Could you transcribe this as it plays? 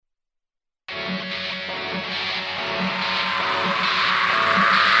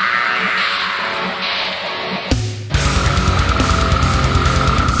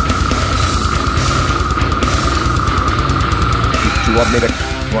you want me to?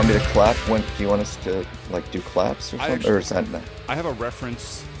 You want me to clap? When do you want us to like do claps or something? Or is that not? I have a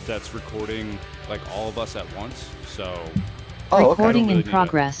reference that's recording like all of us at once. So recording in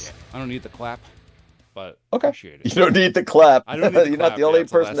progress. I don't need the clap, but Okay. appreciate it. You don't need the clap. I don't need the You're clap. not the only Yeah,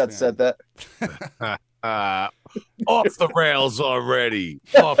 it's person last that thing said that. Off the rails already.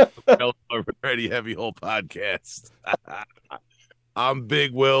 Off the rails already. Heavy Hole Podcast. I'm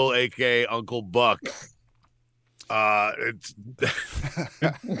Big Will, aka Uncle Buck. It's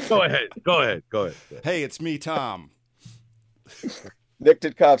Go ahead. Hey, it's me, Tom. Nick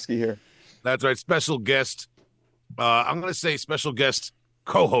Didkovsky here. That's right. Special guest. I'm going to say special guest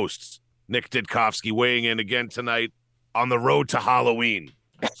co-host Nick Didkovsky weighing in again tonight on the road to Halloween.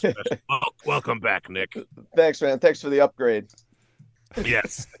 Welcome back, Nick. Thanks, man. Thanks for the upgrade.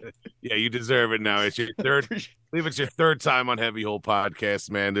 Yes. Yeah, you deserve it now. It's your third. I believe it's your third time on Heavy Hole Podcast,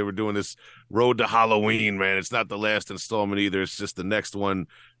 man. They were doing this road to Halloween, man. It's not the last installment either. It's just the next one.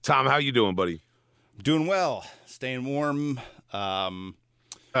 Tom, how you doing, buddy? Doing well, staying warm. I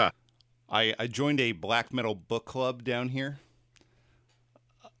joined a black metal book club down here.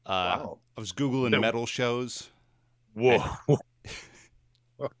 Wow. I was Googling metal shows. Whoa.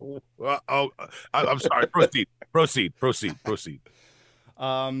 I'm sorry. Proceed.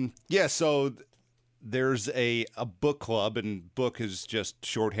 Yeah, so there's a book club, and book is just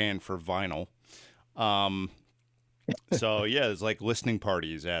shorthand for vinyl. So yeah, there's like listening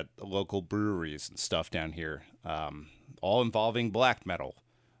parties at local breweries and stuff down here, all involving black metal,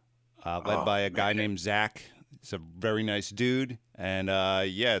 led by a guy named Zach. He's a very nice dude, and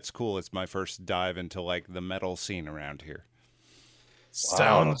yeah, it's cool. It's my first dive into like the metal scene around here.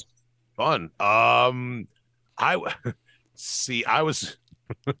 Sounds fun. I was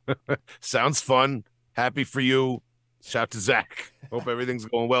sounds fun. Happy for you. Shout to Zach. Hope everything's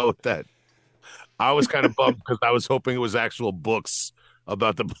going well with that. I was kind of bummed because I was hoping it was actual books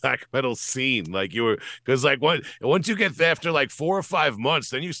about the black metal scene. Like you were, because like once you get after like 4 or 5 months,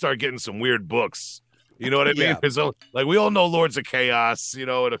 then you start getting some weird books. You know what I mean? Yeah. Because like we all know Lords of Chaos, you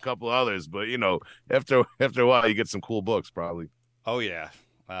know, and a couple others, but you know, after a while, you get some cool books probably. Oh yeah.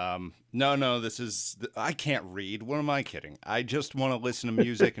 No, this is, I can't read. What am I kidding? I just want to listen to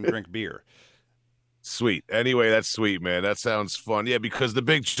music and drink beer. Sweet. Anyway, that's sweet, man. That sounds fun. Yeah, because the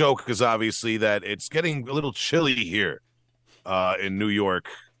big joke is obviously that it's getting a little chilly here in New York.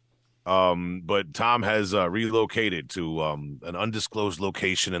 But Tom has relocated to an undisclosed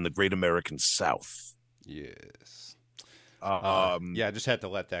location in the Great American South. Yes. Yeah, I just had to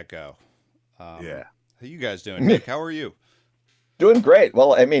let that go. Yeah. How you guys doing, Nick? How are you? Doing great.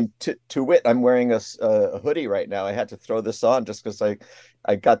 Well, I mean, to wit, I'm wearing a hoodie right now. I had to throw this on just because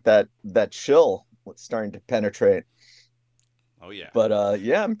I got that chill starting to penetrate. Oh yeah. But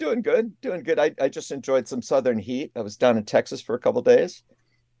yeah, I'm doing good. I just enjoyed some southern heat. I was down in Texas for a couple days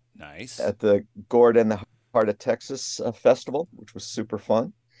Nice. at the Gourd in the Heart of Texas festival, which was super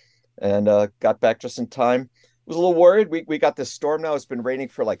fun, and got back just in time. Was a little worried. We got this storm now. It's been raining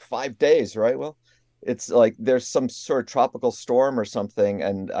for like 5 days, right? Well, it's like there's some sort of tropical storm or something,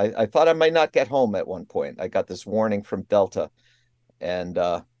 and I thought I might not get home at one point. I got this warning from Delta, and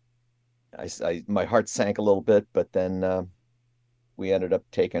my heart sank a little bit, but then we ended up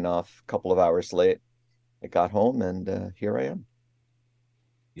taking off a couple of hours late. I got home, and here I am.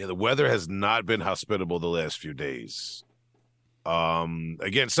 Yeah, the weather has not been hospitable the last few days.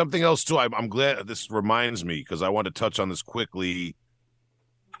 Again, something else too. I'm glad this reminds me because I want to touch on this quickly.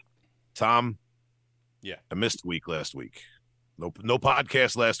 Tom, Yeah. I missed a week last week. No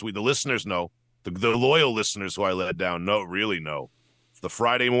podcast last week. The listeners know. The loyal listeners who I let down really know. The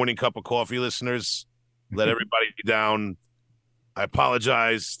Friday morning cup of coffee listeners let everybody down. I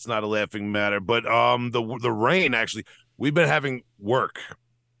apologize. It's not a laughing matter, but the rain actually. We've been having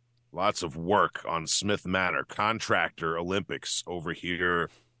lots of work on Smith Manor, contractor Olympics over here,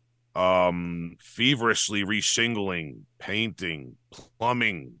 feverishly reshingling, painting,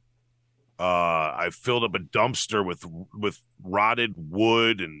 plumbing. I filled up a dumpster with rotted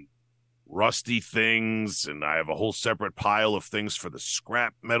wood and rusty things, and I have a whole separate pile of things for the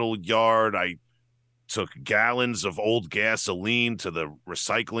scrap metal yard. I took gallons of old gasoline to the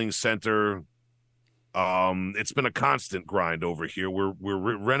recycling center. It's been a constant grind over here.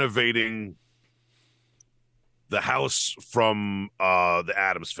 We're renovating the house from the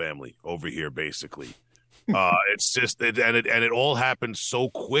Addams family over here, basically. It's just it all happened so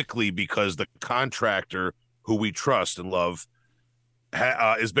quickly because the contractor who we trust and love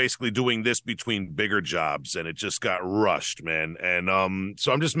is basically doing this between bigger jobs, and it just got rushed, man. And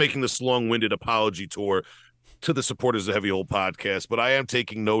so I'm just making this long-winded apology tour to the supporters of Heavy Hole Podcast, but I am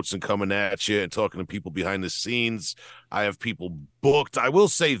taking notes and coming at you and talking to people behind the scenes. I have people booked. I will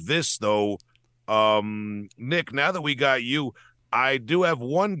say this though, Nick, now that we got you, I do have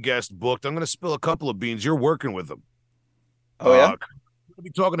one guest booked. I'm going to spill a couple of beans. You're working with them. Oh yeah. I'm going to be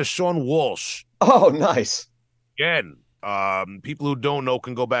talking to Sean Walsh Oh, nice. again. People who don't know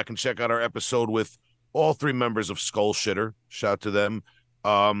can go back and check out our episode with all three members of Skull Shitter. Shout to them.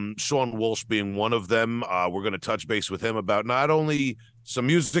 Sean Walsh being one of them. We're going to touch base with him about not only some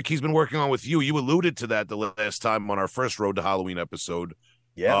music he's been working on with you. You alluded to that the last time on our first Road to Halloween episode.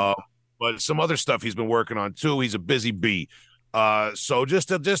 Yeah. But some other stuff he's been working on too. He's a busy bee. So just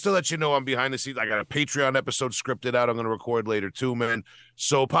to let you know, I'm behind the scenes. I got a Patreon episode scripted out. I'm going to record later too, man.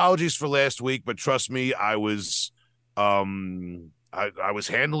 So apologies for last week, but trust me, I was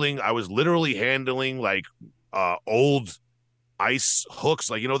literally handling like old ice hooks,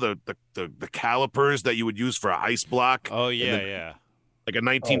 like the calipers that you would use for an ice block. Oh yeah, yeah. Like a Oh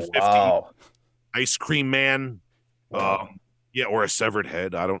 1950 wow. ice cream man. Wow. Yeah, or a severed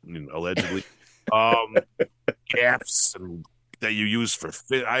head. I don't allegedly. Gaffs and that you use for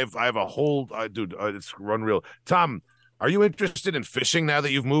fit. I have a whole dude. It's unreal. Tom, are you interested in fishing now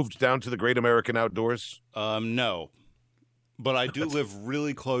that you've moved down to the great American outdoors? No, but I do live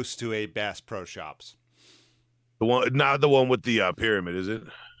really close to a Bass Pro Shops. The one, not the one with the pyramid, is it?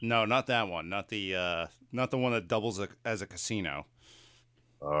 No, not that one. Not the one that doubles as a casino.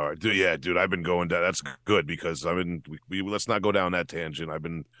 All right, dude. I've been going down. That's good because we let's not go down that tangent. I've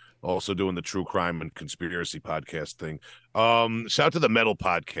been also doing the true crime and conspiracy podcast thing. Shout out to the metal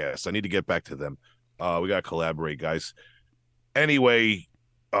podcast. I need to get back to them. We gotta collaborate, guys. Anyway,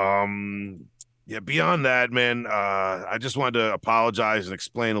 yeah. Beyond that, man, I just wanted to apologize and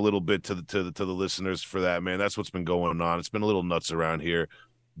explain a little bit to the listeners for that, man. That's what's been going on. It's been a little nuts around here,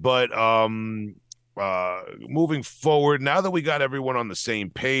 but moving forward, now that we got everyone on the same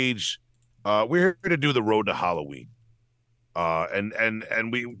page, we're here to do the Road to Halloween.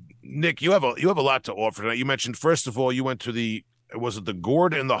 And we, Nick, you have a lot to offer tonight. You mentioned, first of all, you went to was it the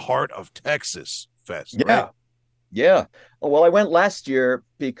Gourd in the Heart of Texas Fest? Yeah. Right? Yeah. Well, I went last year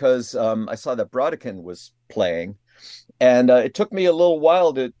because I saw that Brodekin was playing, and it took me a little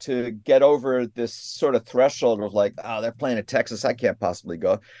while to get over this sort of threshold of like, oh, they're playing in Texas. I can't possibly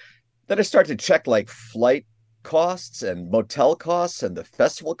go. Then I started to check like flight costs and motel costs and the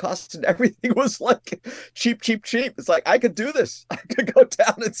festival costs, and everything was like cheap, cheap, cheap. It's like I could do this. I could go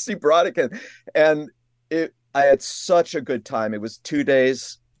down and see Brodekin, and I had such a good time. It was 2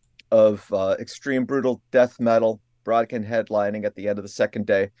 days of extreme brutal death metal, Brodekin headlining at the end of the second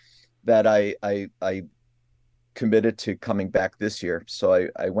day, that I committed to coming back this year. So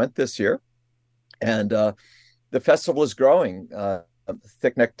I went this year, and the festival is growing.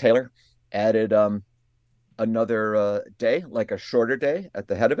 Thick Neck Taylor added another day, like a shorter day at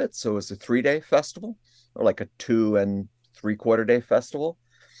the head of it. So it's a 3-day festival, or like a 2 and 3/4 day festival.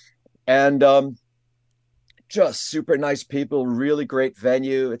 And just super nice people, really great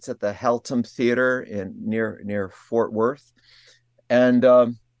venue. It's at the Heltham Theater near Fort Worth. And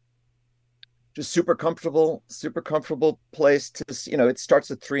just super comfortable place to, it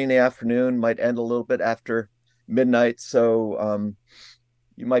starts at 3 in the afternoon, might end a little bit after midnight. So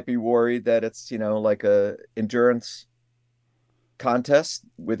you might be worried that it's, like a endurance contest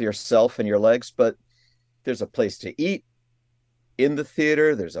with yourself and your legs, but there's a place to eat in the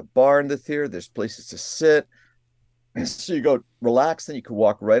theater. There's a bar in the theater. There's places to sit. So you go relax, then you can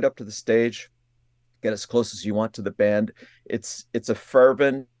walk right up to the stage, get as close as you want to the band. It's a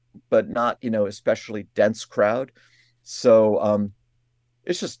fervent, but not, especially dense crowd. So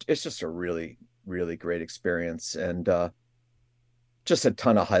it's just a really, really great experience. And just a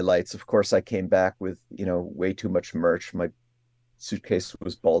ton of highlights. Of course, I came back with, way too much merch. My suitcase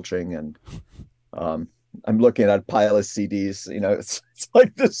was bulging, and I'm looking at a pile of CDs. It's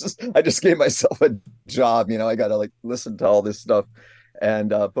like I just gave myself a job. I got to like listen to all this stuff, and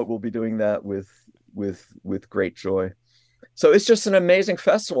but we'll be doing that with great joy. So it's just an amazing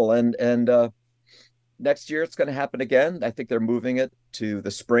festival, and next year it's going to happen again. I think they're moving it to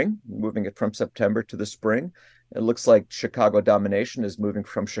the spring, moving it from September to the spring. It looks like Chicago Domination is moving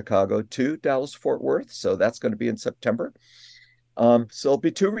from Chicago to Dallas-Fort Worth, so that's going to be in September. So there'll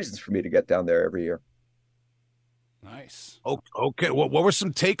be 2 reasons for me to get down there every year. Nice. Okay. What were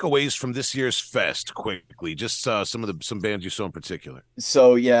some takeaways from this year's fest? Quickly, just some bands you saw in particular.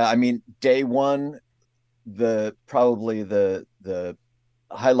 So yeah, I mean, day one, probably the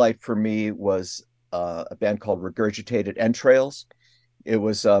highlight for me was a band called Regurgitated Entrails. It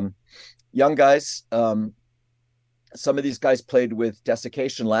was young guys. Some of these guys played with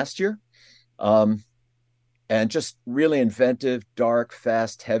Desiccation last year, and just really inventive, dark,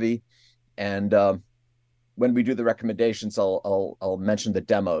 fast, heavy. And when we do the recommendations, I'll mention the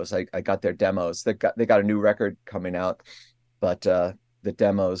demos. I got their demos. They got a new record coming out, but the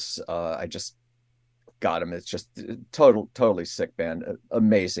demos I just got them. It's just totally sick band,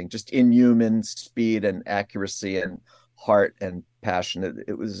 amazing, just inhuman speed and accuracy and heart and passion.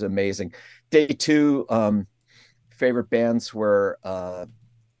 It was amazing. Day two, favorite bands were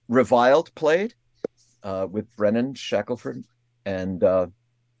Reviled played with Brennan Shackelford and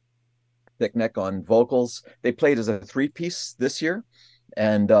Thick Neck on vocals. They played as a three-piece this year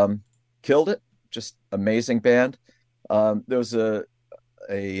and killed it. Just amazing band. There was a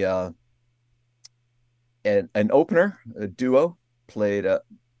an opener, a duo played.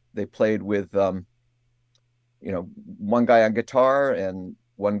 They played with one guy on guitar and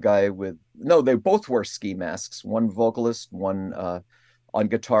one guy with no. They both wore ski masks. One vocalist, one on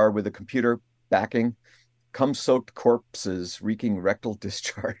guitar with a computer backing. Cum soaked corpses reeking rectal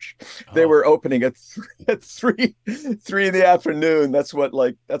discharge. They were opening at three in the afternoon. That's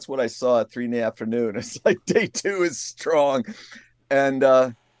what I saw at 3 in the afternoon. It's like day two is strong. And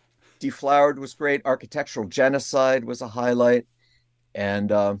Deflowered was great. Architectural Genocide was a highlight.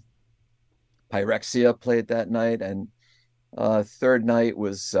 And Pyrexia played that night. And third night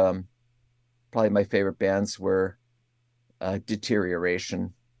was probably my favorite bands were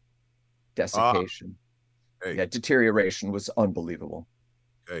Deterioration, Desiccation. Hey. Yeah, Deterioration was unbelievable.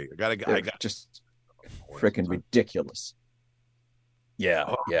 Hey, I got just freaking ridiculous.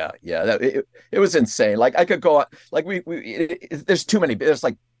 Yeah. It was insane. Like I could go on. Like there's too many. There's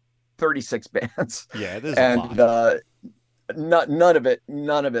like 36 bands. Yeah, there's and a lot.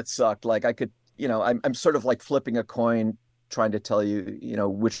 None of it sucked. Like I could, I'm sort of like flipping a coin, trying to tell you,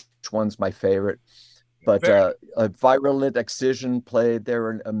 which one's my favorite. But Virulent Excision played. They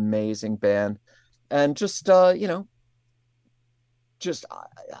were an amazing band. And just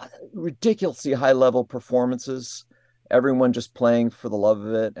ridiculously high level performances. Everyone just playing for the love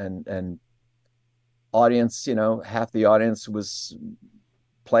of it, and audience, half the audience was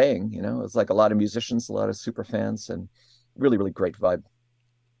playing. It was like a lot of musicians, a lot of super fans, and really, really great vibe.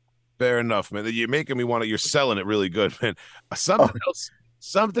 Fair enough, man. You're making me want to. You're selling it really good, man.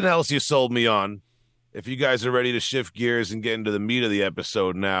 Something else you sold me on. If you guys are ready to shift gears and get into the meat of the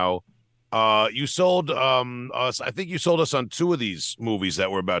episode now. You sold us. I think you sold us on two of these movies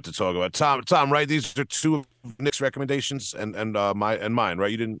that we're about to talk about. Tom, right? These are two of Nick's recommendations and mine, right?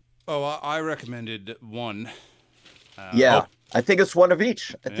 You didn't. Oh, I recommended one. I think it's one of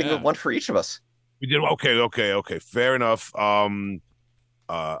each. I think it's one for each of us. We did. Okay. Fair enough.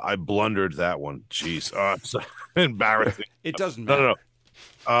 I blundered that one. Jeez, so embarrassing. It doesn't matter.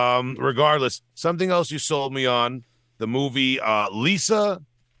 No. Regardless, something else you sold me on the movie Lisa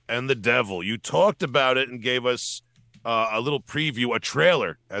and the Devil. You talked about it and gave us a little preview, a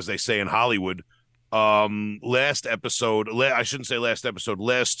trailer, as they say in Hollywood. Last episode, I shouldn't say last episode,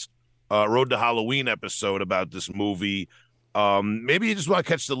 last Road to Halloween episode about this movie. Maybe you just want to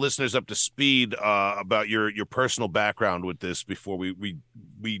catch the listeners up to speed about your personal background with this before we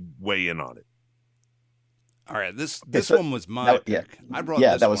weigh in on it. All right, this one was my pick. I brought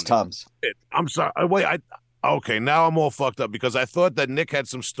this that was Tom's. I'm sorry. Wait, okay, now I'm all fucked up because I thought that Nick had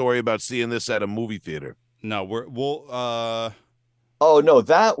some story about seeing this at a movie theater. No, Oh no,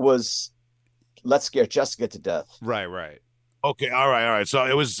 that was Let's Scare Jessica to Death. Right. Okay, all right. So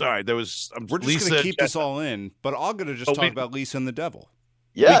it was all right. There was. We're just gonna keep this all in, but I'm gonna just talk about Lisa and the Devil.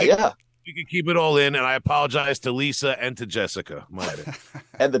 Yeah. You can keep it all in, and I apologize to Lisa and to Jessica.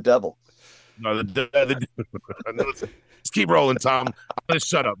 And the Devil. No, let's keep rolling, Tom. I'm gonna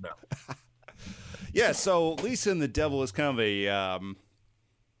shut up now. Yeah, so Lisa and the Devil is kind of a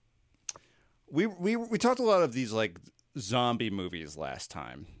we talked a lot of these like zombie movies last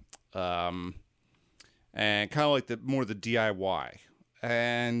time, and kind of like the DIY.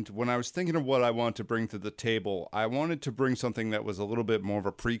 And when I was thinking of what I wanted to bring to the table, I wanted to bring something that was a little bit more of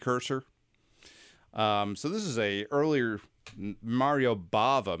a precursor. So this is a earlier Mario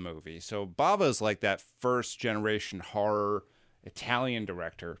Bava movie. So Bava is like that first generation horror Italian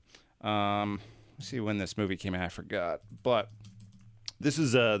director. Let's see when this movie came out. I forgot, but this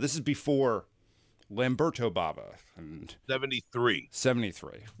is before Lamberto Bava and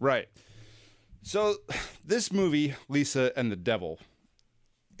 73, right? So this movie, Lisa and the Devil,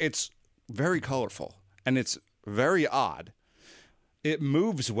 it's very colorful and it's very odd. It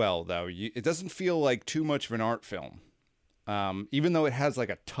moves well though. It doesn't feel like too much of an art film, even though it has like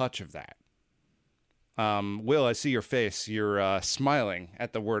a touch of that. Will, I see your face. You're smiling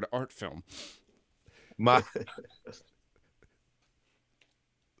at the word art film.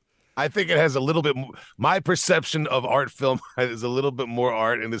 I think it has a little bit. My perception of art film is a little bit more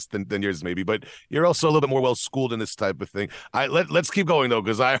art in this than yours, maybe. But you're also a little bit more well schooled in this type of thing. Let's keep going though,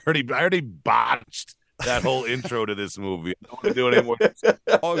 because I already botched that whole intro to this movie. I don't want to do it anymore.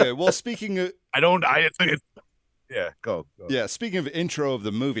 Okay, well, speaking of I don't. I think it's yeah. Go. yeah, speaking of intro of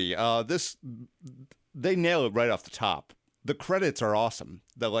the movie, this they nail it right off the top. The credits are awesome.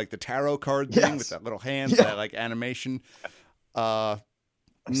 The tarot card thing with Yes. that little hands, Yeah. that like animation. Uh,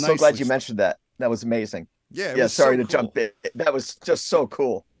 I'm so glad you nicely. mentioned that. That was amazing. Yeah, it Yeah, was so sorry to cool. jump in. That was just so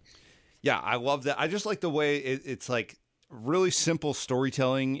cool. Yeah, I love that. I just like the way it's like really simple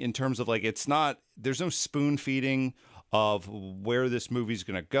storytelling in terms of like it's not there's no spoon feeding of where this movie's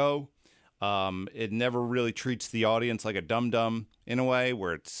gonna go. It never really treats the audience like a dum dum in a way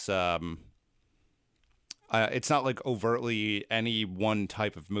where it's not like overtly any one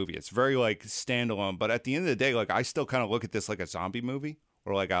type of movie. It's very like standalone. But at the end of the day, like I still kind of look at this like a zombie movie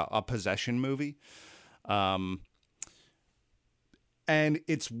or like a possession movie. Um, and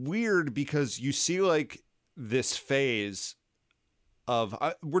it's weird because you see like this phase of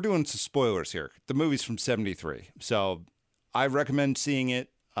we're doing some spoilers here. The movie's from '73, so I recommend seeing it.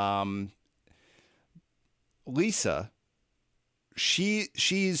 Lisa,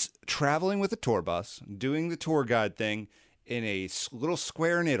 she's traveling with a tour bus, doing the tour guide thing in a little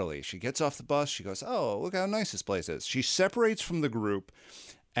square in Italy. She gets off the bus. She goes, "Oh, look how nice this place is." She separates from the group,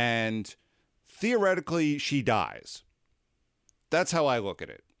 and theoretically, she dies. That's how I look at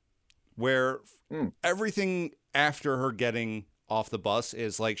it. Where Mm, everything after her getting off the bus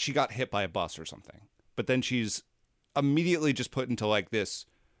is like she got hit by a bus or something. But then she's immediately just put into like this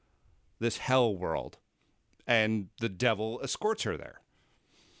hell world and the devil escorts her there.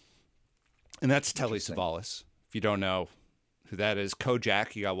 And that's Telly interesting. Savalas. If you don't know who that is,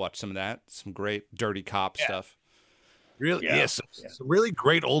 Kojak, you got to watch some of that. Some great dirty cop Yeah. stuff. Really? Yeah. Yes. Yeah. Some really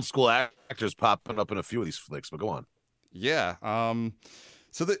great old school actors popping up in a few of these flicks. But go on. Yeah.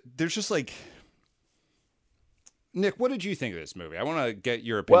 So there's just like Nick, what did you think of this movie? I want to get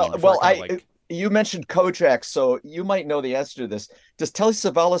your opinion before I Well, kind of I like you mentioned Kojak, so you might know the answer to this. Does Telly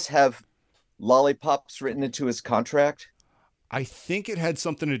Savalas have lollipops written into his contract? I think it had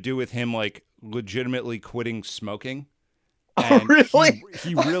something to do with him like legitimately quitting smoking. Oh, And really?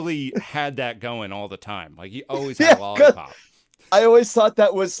 he really had that going all the time. Like he always had a Yeah, 'cause lollipop. I always thought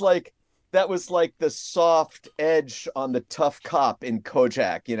that was like the soft edge on the tough cop in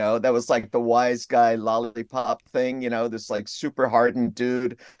Kojak, you know. That was like the wise guy lollipop thing, you know, this like super hardened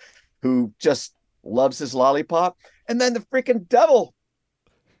dude who just loves his lollipop. And then the freaking devil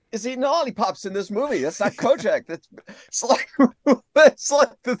is eating lollipops in this movie. That's not Kojak. That's it's like it's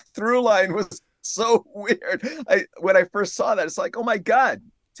like the through line was so weird. I when I first saw that, it's like, oh my God,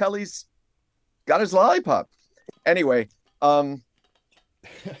 Telly's got his lollipop. Anyway,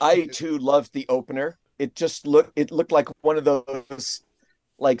 I too loved the opener. It looked like one of those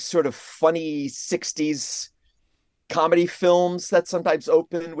like sort of funny 60s comedy films that sometimes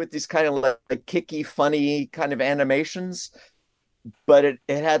open with these kind of like kicky, funny kind of animations, but it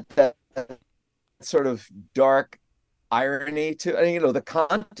had that sort of dark irony to and, you know, the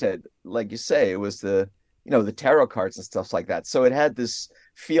content, like you say, it was the you know the tarot cards and stuff like that. So it had this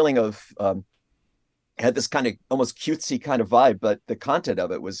feeling of had this kind of almost cutesy kind of vibe, but the content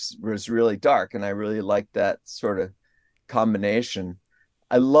of it was really dark, and I really liked that sort of combination.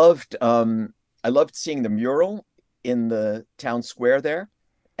 I loved I loved seeing the mural in the town square there,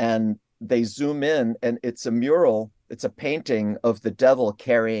 and they zoom in, and it's a mural, it's a painting of the devil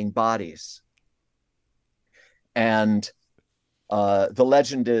carrying bodies, and the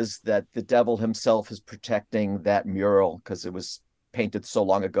legend is that the devil himself is protecting that mural because it was painted so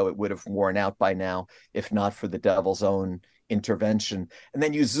long ago it would have worn out by now if not for the devil's own intervention. And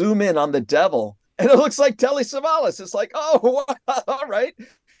then you zoom in on the devil and it looks like Telly Savalas. It's like, oh, all right,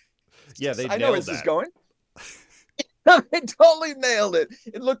 Yeah, they I know where nailed this is that. going. They totally nailed it.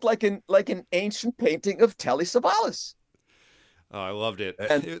 It looked like an ancient painting of Telly Savalas. Oh, I loved it.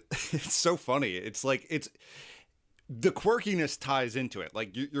 And It's so funny. It's like it's the quirkiness ties into it.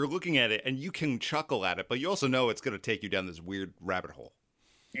 Like you're looking at it and you can chuckle at it, but you also know it's going to take you down this weird rabbit hole.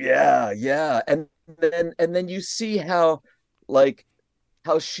 yeah, yeah. And then you see how like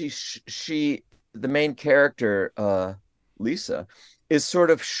how she the main character Lisa is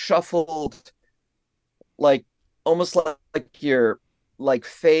sort of shuffled like almost like your like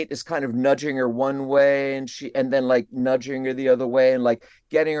fate is kind of nudging her one way and she and then like nudging her the other way and like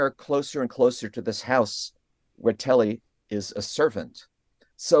getting her closer and closer to this house where Telly is a servant.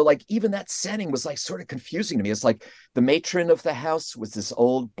 So like even that setting was like sort of confusing to me. It's like the matron of the house was this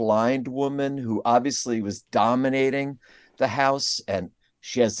old blind woman who obviously was dominating the house, and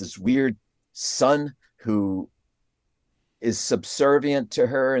she has this weird son who is subservient to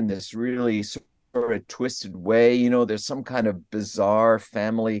her in this really sort of twisted way. There's some kind of bizarre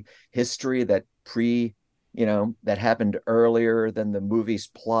family history that happened earlier than the movie's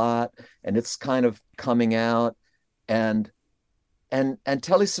plot, and it's kind of coming out. And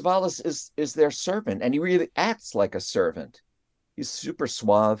Telly Savalas is their servant, and he really acts like a servant. He's super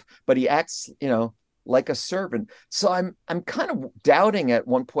suave, but he acts, like a servant. So I'm kind of doubting at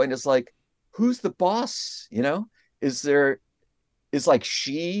one point, is like, who's the boss? Is there is like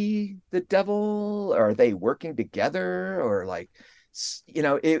she the devil? Or are they working together? Or like,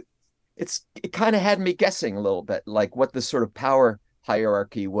 it kind of had me guessing a little bit, like what the sort of power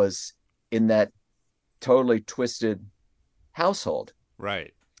hierarchy was in that totally twisted household.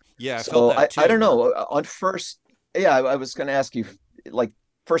 Right. Yeah, I felt So that I too. don't know. On first, yeah, I was going to ask you, like,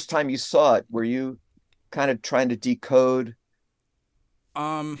 first time you saw it, were you kind of trying to decode,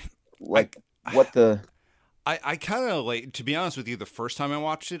 Um, I like, what the, I kind of like, to be honest with you, the first time I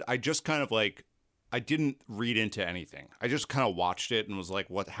watched it, I just kind of like, I didn't read into anything. I just kind of watched it and was like,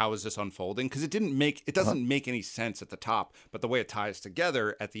 what, how is this unfolding? Because it uh, doesn't make any sense at the top, but the way it ties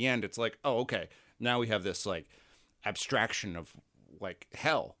together at the end, it's like, oh, okay, now we have this like abstraction of like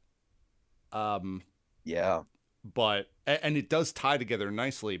hell. Um, yeah, but, and it does tie together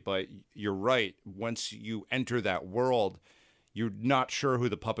nicely, but you're right. Once you enter that world, you're not sure who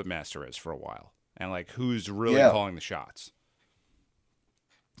the puppet master is for a while and like who's really yeah, calling the shots.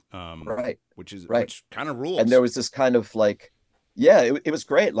 right, right. Which kind of And there rules. was this kind of like, yeah, it was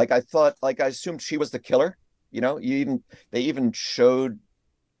great. Like, I thought, like, I assumed she was the killer. They even showed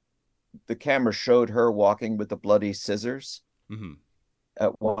the camera showed her walking with the bloody scissors Hmm.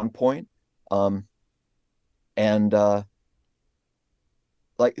 at one point. Um, and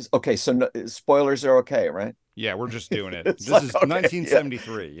like, okay, so no, spoilers are okay, right? Yeah, we're just doing it. It's This like, is okay, yeah,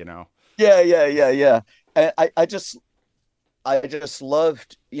 1973. You know. yeah, yeah, yeah, yeah. And I just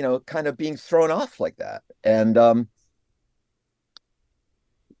loved, kind of being thrown off like that. And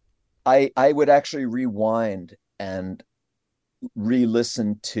I would actually rewind and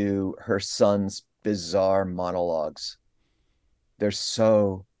re-listen to her son's bizarre monologues. They're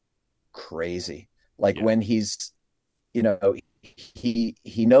so crazy. Like, Yeah. when you know, he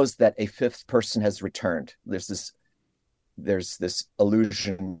knows that a fifth person has returned. There's this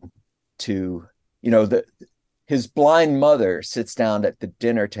allusion to, the his blind mother sits down at the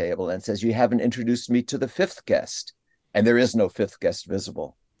dinner table and says, "You haven't introduced me to the fifth guest." And there is no fifth guest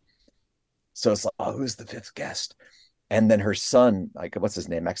visible. So it's like, oh, who's the fifth guest? And then her son, like, what's his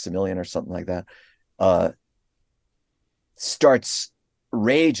name, Maximilian or something like that, uh, starts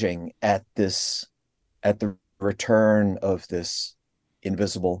raging at the return of this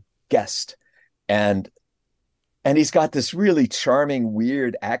invisible guest. And he's got this really charming,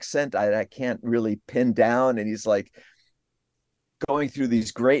 weird accent I can't really pin down. And he's like going through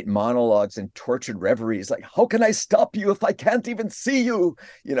these great monologues and tortured reveries, like, how can I stop you if I can't even see you?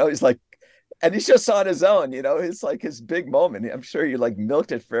 He's like, and he's just on his own. It's like his big moment. I'm sure he like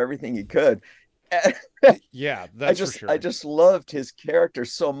milked it for everything he could. And Yeah, I that's for just I sure. just loved his character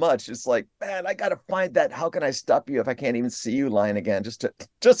so much. It's like, man, I gotta find that. How can I stop you if I can't even see you line again? Just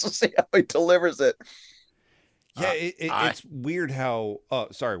to see how he delivers it. Yeah, I it's weird how. Oh,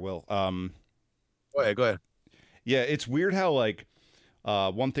 sorry, Will. Go ahead, go ahead. Yeah, it's weird how like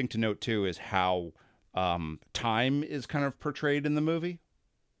one thing to note too is how time is kind of portrayed in the movie.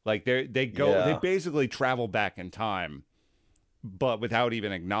 Like they Yeah, basically travel back in time, but without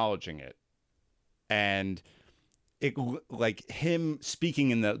even acknowledging it. And it like him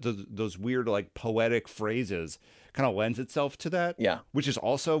speaking in those weird like poetic phrases kind of lends itself to that, yeah, which is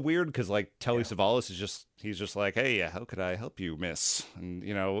also weird because like Telly yeah, Savalas is just he's just like, hey, how could I help you, miss? And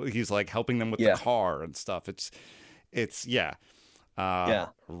he's like helping them with the yeah, car and stuff. It's yeah, yeah.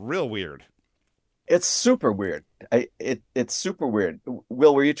 real weird. It's super weird. It's super weird.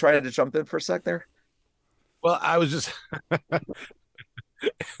 Will, were you trying to jump in for a sec there? Well, I was just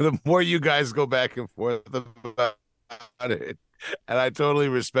the more you guys go back and forth about it, and I totally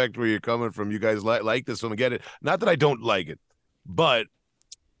respect where you're coming from. You guys like this one, get it. Not that I don't like it, but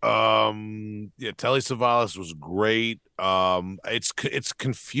yeah, Telly Savalas was great. It's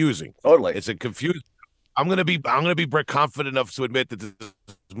confusing. Totally. It's a confusing. I'm gonna be confident enough to admit that this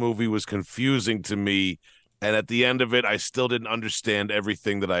movie was confusing to me, and at the end of it, I still didn't understand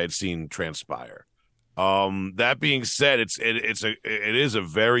everything that I had seen transpire. That being said, it is a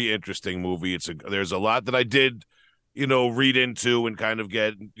very interesting movie. There's a lot that I did, read into and kind of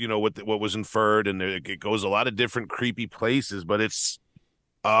get, what was inferred, and it goes a lot of different creepy places, but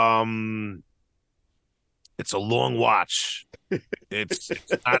um It's a long watch. It's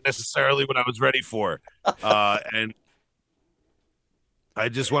not necessarily what I was ready for. And I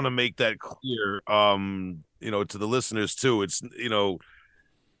just want to make that clear, to the listeners too. It's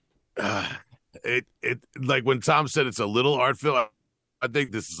uh, it like when Tom said it's a little art film. I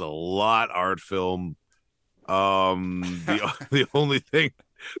think this is a lot art film. The the only thing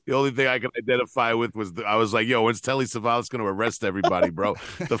the only thing I could identify with was I was like, yo, when's Telly Savalas going to arrest everybody, bro?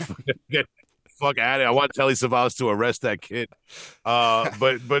 The fuck, get the fuck out of it. I want Telly Savalas to arrest that kid.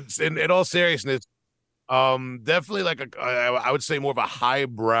 But in all seriousness, definitely like I would say more of a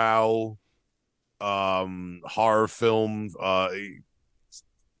highbrow horror film.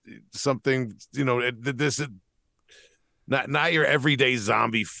 Something this is not your everyday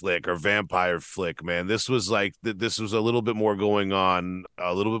zombie flick or vampire flick, man. This was like this was a little bit more going on,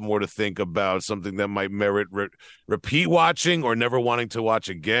 a little bit more to think about, something that might merit repeat watching or never wanting to watch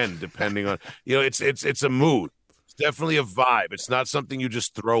again, depending on it's a mood. It's definitely a vibe. It's not something you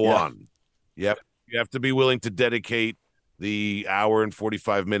just throw Yeah. on. You have to be willing to dedicate the hour and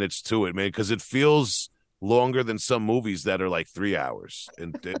 45 minutes to it, man, because it feels longer than some movies that are like 3 hours.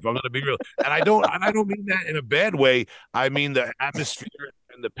 And if I'm going to be real, and I don't mean that in a bad way. I mean the atmosphere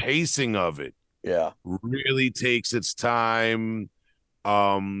and the pacing of it Yeah. really takes its time.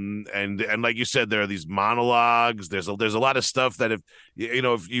 And like you said, there are these monologues. There's a lot of stuff that if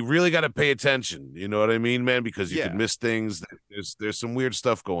you really got to pay attention, you know what I mean, man, because you could miss things. There's some weird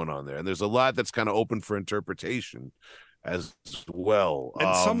stuff going on there, and there's a lot that's kind of open for interpretation as well.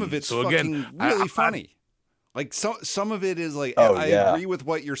 And some of it's so fucking again, really funny. Like some of it is like I yeah. agree with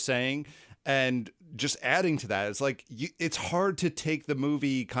what you're saying, and just adding to that, it's like it's hard to take the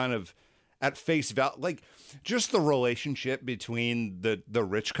movie kind of at face value. Like just the relationship between the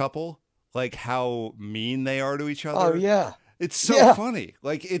rich couple, like how mean they are to each other. Oh yeah. It's so funny.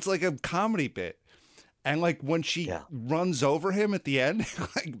 Like it's like a comedy bit. And like when she runs over him at the end,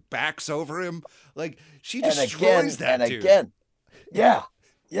 like backs over him, like she destroys that and dude. again. Yeah.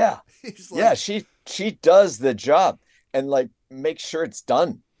 Yeah. He's Yeah, like, she does the job and like make sure it's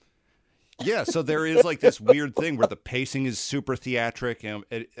done. yeah, so there is like this weird thing where the pacing is super theatric and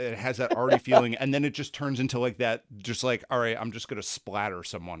it has that arty feeling, and then it just turns into like that, just like, all right, I'm just gonna splatter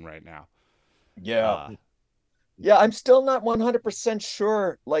someone right now. Yeah. Yeah, I'm still not 100%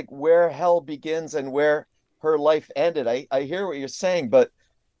 sure like where hell begins and where her life ended. I hear what you're saying, but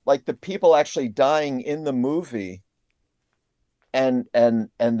like the people actually dying in the movie and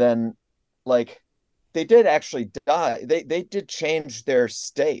then like they did actually die. They did change their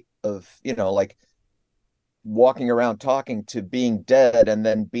state of, like walking around talking to being dead and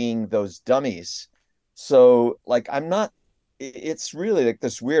then being those dummies. So like I'm not it's really like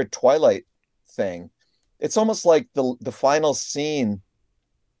this weird Twilight thing. It's almost like the final scene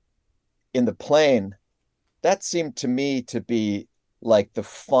in the plane, that seemed to me to be like the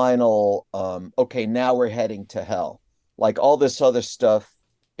final okay, now we're heading to hell. Like all this other stuff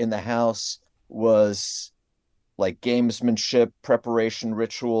in the house was like gamesmanship, preparation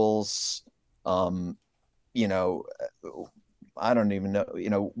rituals, um, you know, I don't even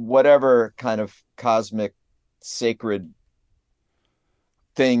know, whatever kind of cosmic sacred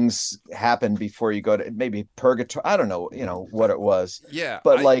things happen before you go to maybe purgatory. I don't know, what it was. Yeah,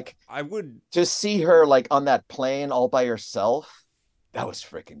 But like I would. to see her like on that plane all by herself, that was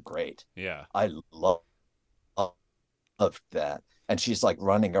freaking great. Yeah, I loved that. And she's like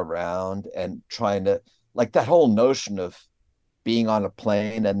running around and trying to like that whole notion of being on a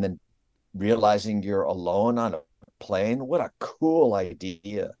plane and then realizing you're alone on a plane. What a cool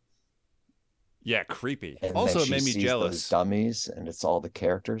idea. yeah, creepy. And then Also, it she made me sees jealous. those dummies and it's all the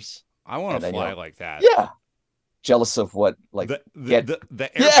characters. I want And to then, fly like that. Yeah. Jealous of what like the yeah, airplanes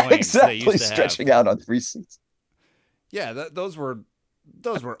they exactly. used to Stretching have. out on 3 seats. Yeah, those were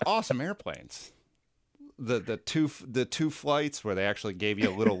awesome airplanes. The two flights where they actually gave you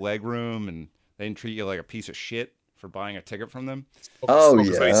a little leg room and they didn't treat you like a piece of shit for buying a ticket from them. Oh Smoke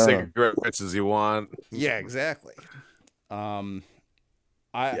as many yeah. cigarettes as you want. Yeah, exactly. I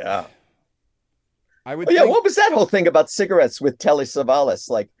Yeah. I would Oh yeah, think, what was that whole thing about cigarettes with Telly Savalas?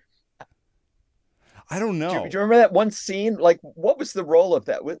 Like, I don't do know. you remember that one scene? Like, what was the role of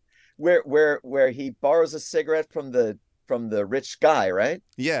that? Where he borrows a cigarette from the rich guy, right?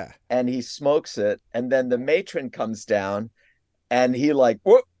 Yeah. And he smokes it, and then the matron comes down, and he like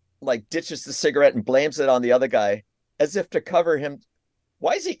whoop, like ditches the cigarette and blames it on the other guy, as if to cover him.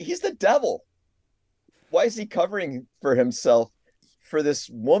 Why is he's the devil? Why is he covering for himself for this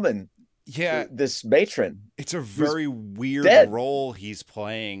woman, Yeah, this matron it's a very weird dead? role he's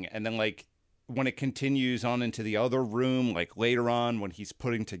playing, and then like when it continues on into the other room, like later on when he's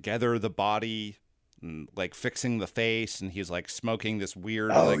putting together the body, and, like fixing the face, and he's like smoking this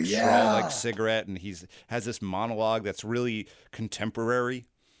weird Oh like straw like yeah. cigarette, and he's has this monologue that's really contemporary.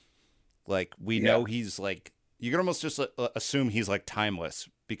 Like we Yeah. know he's like you can almost just assume he's like timeless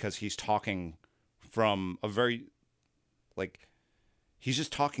because he's talking from a very like he's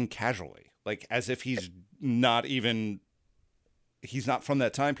just talking casually, like as if not even he's not from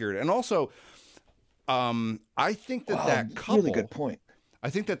that time period. And also, I think that Wow, that really good couple, point. I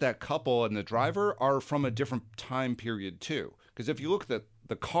think that that couple and the driver are from a different time period too. Because if you look at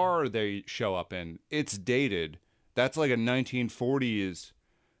the car they show up in, it's dated. That's like a 1940s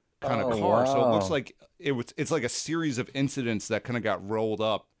kind of Oh car. So it looks wow. like it's like a series of incidents that kind of got rolled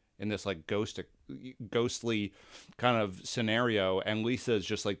up in this like ghostly kind of scenario, and Lisa is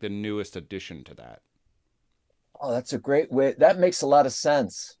just like the newest addition to that. Oh, that's a great way. That makes a lot of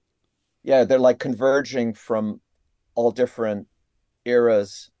sense. Yeah, they're like converging from all different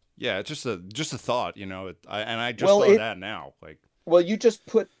eras. Yeah, it's just a thought, and I just Well, thought of it that now. Like, well, you just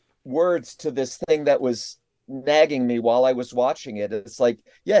put words to this thing that was nagging me while I was watching it. It's like,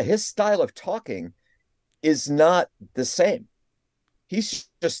 yeah, his style of talking is not the same. He's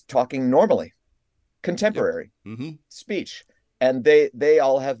just talking normally, yep, contemporary mm-hmm, speech. And they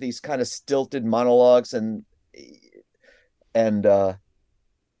all have these kind of stilted monologues and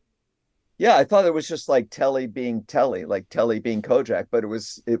yeah, I thought it was just like Telly being Telly, like Telly being Kojak, but it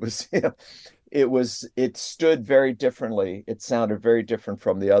was it stood very differently. It sounded very different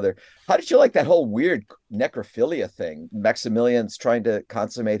from the other. How did you like that whole weird necrophilia thing? Maximilian's trying to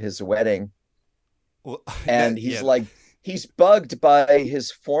consummate his wedding, well, and that he's yeah, like he's bugged by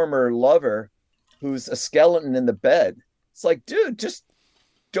his former lover, who's a skeleton in the bed. It's like, dude, just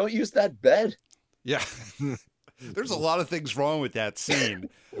don't use that bed. yeah. There's a lot of things wrong with that scene.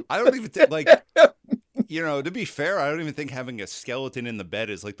 I don't even think like to be fair, I don't even think having a skeleton in the bed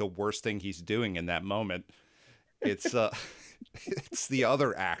is like the worst thing he's doing in that moment. It's it's the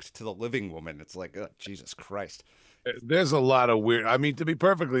other act to the living woman. It's like, oh, Jesus Christ. There's a lot of weird. I mean, to be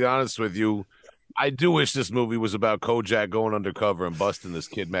perfectly honest with you, I do wish this movie was about Kojak going undercover and busting this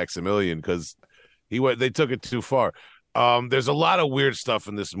kid Maximilian because they took it too far. There's a lot of weird stuff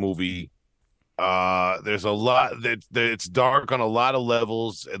in this movie. There's a lot that it's dark on a lot of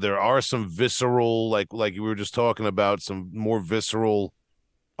levels. There are some visceral, like you were just talking about, some more visceral.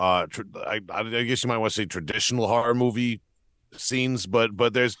 I guess you might want to say traditional horror movie scenes, but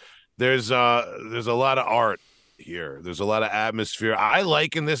there's a lot of art here. There's a lot of atmosphere. I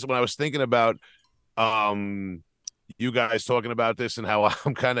like in this when I was thinking about um you guys talking about this and how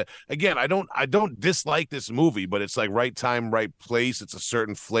I'm kind of again I don't dislike this movie, but it's like right time, right place. It's a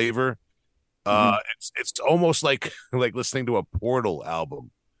certain flavor. Mhm. It's almost like like listening to a Portal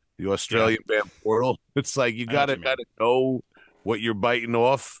album, the Yeah, Australian band Portal. It's like you I know what gotta you mean. gotta know what you're biting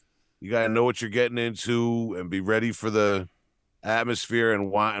off. You gotta know what you're getting into and be ready for the atmosphere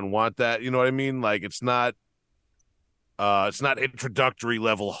and want that. You know what I mean? Like it's not introductory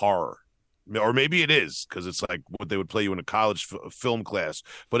level horror. Or maybe it is because it's like what they would play you in a college film class,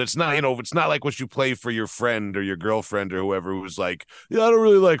 but it's not. It's not like what you play for your friend or your girlfriend or whoever who's like, yeah, I don't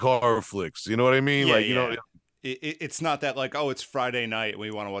really like horror flicks. You know what I mean? Yeah, Like, yeah. It's not that like, oh, it's Friday night and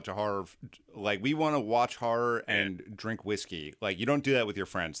we want to watch a horror. Like, we want to watch horror yeah, and drink whiskey. Like, you don't do that with your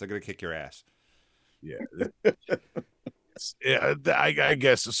friends. They're going to kick your ass. yeah. Yeah, I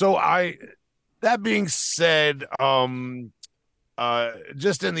guess so. That being said,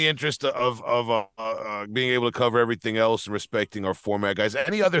 just in the interest of being able to cover everything else and respecting our format, guys.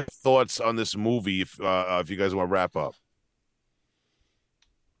 Any other thoughts on this movie? If you guys want to wrap up,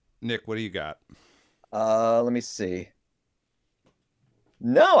 Nick, what do you got? Let me see.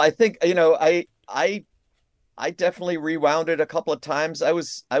 No, I think I definitely rewound it a couple of times. I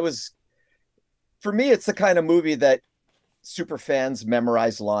was for me, it's the kind of movie that super fans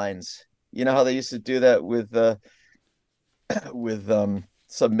memorize lines. You know how they used to do that with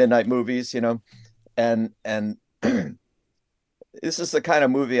some midnight movies, and this is the kind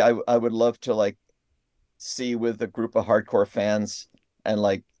of movie I would love to like see with a group of hardcore fans, and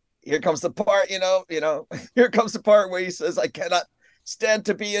like here comes the part, here comes the part where he says, "I cannot stand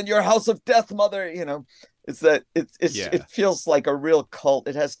to be in your house of death, mother." It's that Yeah. it feels like a real cult.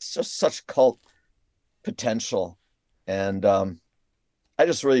 It has just such cult potential, and I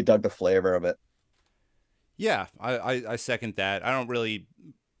just really dug the flavor of it. Yeah, I second that. I don't really.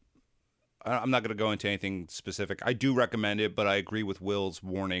 I'm not going to go into anything specific. I do recommend it, but I agree with Will's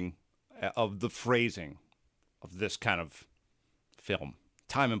warning of the phrasing of this kind of film,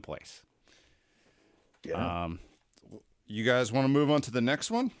 time and place. Yeah. Um, you guys want to move on to the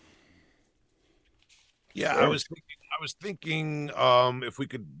next one? yeah, Sure. I was thinking if we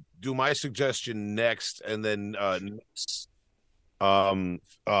could do my suggestion next, and then next,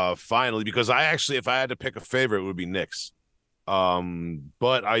 finally, because I actually, if I had to pick a favorite, it would be Nick's.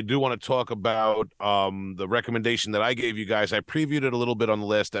 But I do want to talk about the recommendation that I gave you guys. I previewed it a little bit on the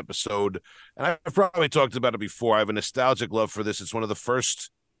last episode, and I've probably talked about it before. I have a nostalgic love for this. It's one of the first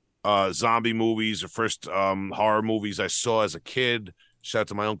zombie movies or first horror movies I saw as a kid. Shout out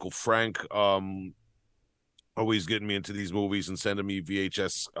to my uncle Frank, always getting me into these movies and sending me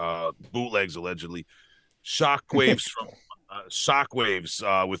VHS bootlegs allegedly. Shockwaves from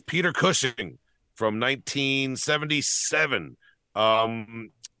Shockwaves with Peter Cushing from 1977.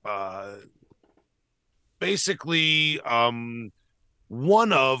 Um, uh, basically,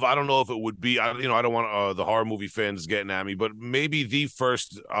 one of, I don't know if it would be, I don't want the horror movie fans getting at me, but maybe the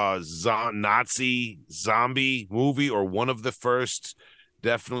first Nazi zombie movie, or one of the first,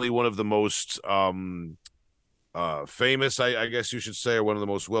 definitely one of the most famous, I guess you should say, or one of the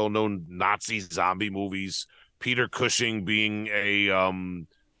most well-known Nazi zombie movies. Peter Cushing being a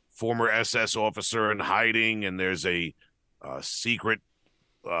former SS officer in hiding, and there's a secret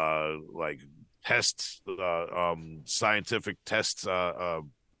like test, scientific test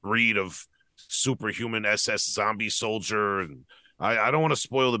breed of superhuman SS zombie soldier. And I don't want to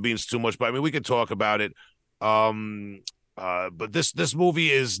spoil the beans too much, but I mean, we could talk about it. But this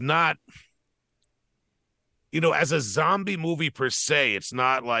movie is not, as a zombie movie per se, it's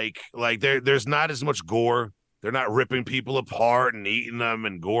not like there's not as much gore. They're not ripping people apart and eating them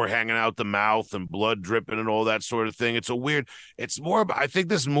and gore hanging out the mouth and blood dripping and all that sort of thing. It's more about, I think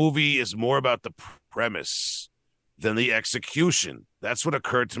this movie is more about the premise than the execution. That's what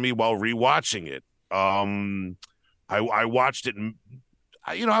occurred to me while rewatching it. I watched it,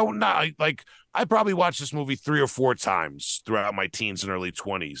 I probably watched this movie 3 or 4 times throughout my teens and early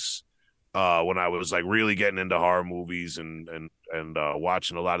 20s. When I was like really getting into horror movies and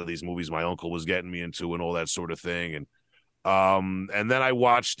watching a lot of these movies my uncle was getting me into and all that sort of thing. And then I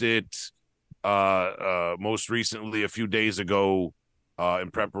watched it most recently a few days ago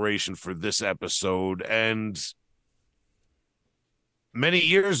in preparation for this episode. And many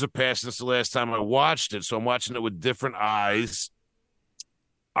years have passed since the last time I watched it, so I'm watching it with different eyes.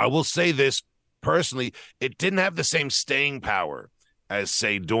 I will say this personally, it didn't have the same staying power as,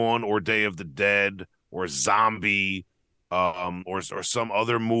 say, Dawn or Day of the Dead or Zombie, or some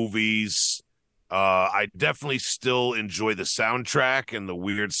other movies. I definitely still enjoy the soundtrack and the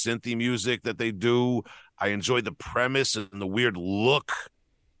weird synthy music that they do. I enjoy the premise and the weird look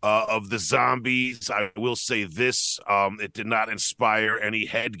of the zombies. I will say this, it did not inspire any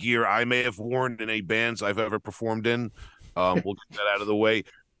headgear I may have worn in any bands I've ever performed in. We'll get that out of the way.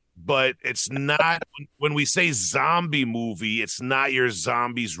 But it's not, when we say zombie movie, it's not your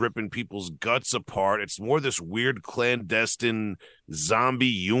zombies ripping people's guts apart. It's more this weird clandestine zombie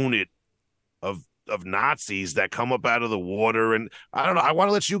unit of Nazis that come up out of the water. And I don't know, I want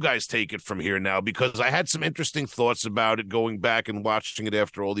to let you guys take it from here now, because I had some interesting thoughts about it going back and watching it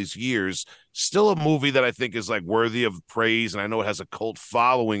after all these years. Still a movie that I think is like worthy of praise, and I know it has a cult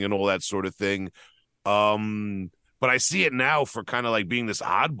following and all that sort of thing. But I see it now for kind of like being this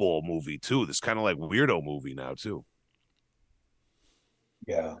oddball movie too, this kind of like weirdo movie now too.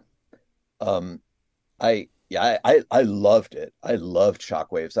 Yeah. Um, I loved it. I loved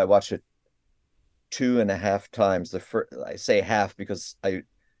Shockwaves. I watched it 2.5 times. I say half because I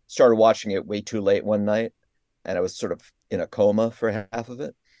started watching it way too late one night, and I was sort of in a coma for half of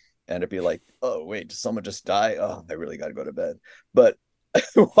it. And it'd be like, oh wait, did someone just die? Oh, I really got to go to bed. But I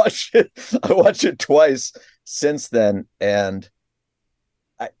watched it twice since then, and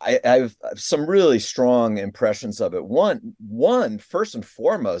I've some really strong impressions of it. One, first and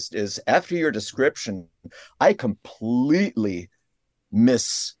foremost, is after your description, I completely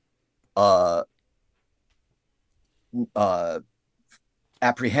miss uh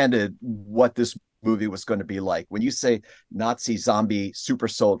apprehended what this movie was going to be like. When you say Nazi zombie super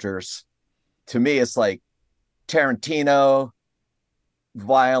soldiers, to me it's like Tarantino,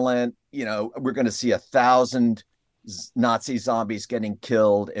 violent, we're going to see 1,000 Nazi zombies getting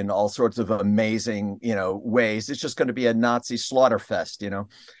killed in all sorts of amazing, ways. It's just going to be a Nazi slaughter fest,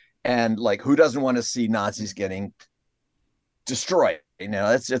 and like, who doesn't want to see Nazis getting destroyed?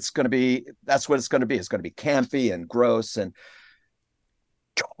 It's going to be, that's what it's going to be. It's going to be campy and gross and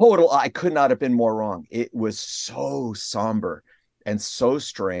total. I could not have been more wrong. It was so somber and so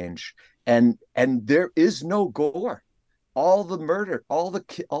strange, and there is no gore. All the murder, all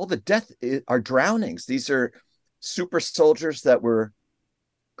the death are drownings. These are super soldiers that were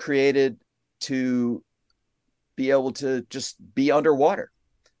created to be able to just be underwater.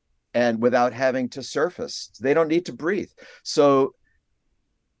 and without having to surface. They don't need to breathe. So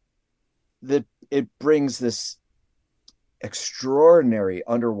it brings this extraordinary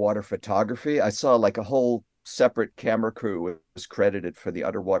underwater photography. I saw like a whole separate camera crew was credited for the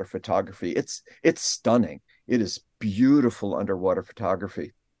underwater photography. It's stunning. It is beautiful underwater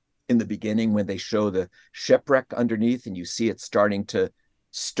photography. In the beginning, when they show the shipwreck underneath and you see it starting to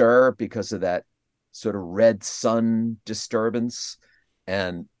stir because of that sort of red sun disturbance,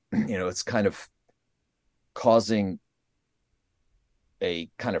 and it's kind of causing a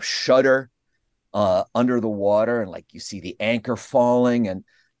kind of shudder under the water, and like you see the anchor falling and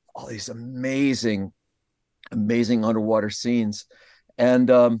all these amazing underwater scenes.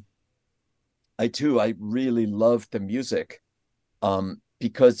 And I really loved the music,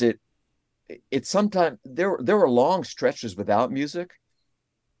 because it sometimes there were long stretches without music,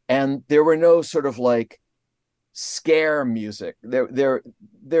 and there were no sort of like scare music.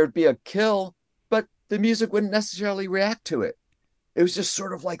 There'd be a kill, but the music wouldn't necessarily react to it. It was just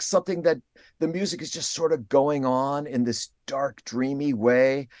sort of like something that the music is just sort of going on in this dark, dreamy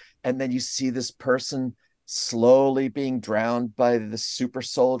way. And then you see this person slowly being drowned by the super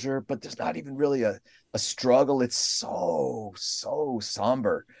soldier, but there's not even really a struggle. It's so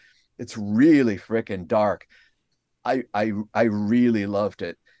somber. It's really freaking dark. I really loved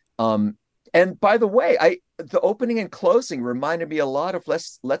it. Um, and by the way, the opening and closing reminded me a lot of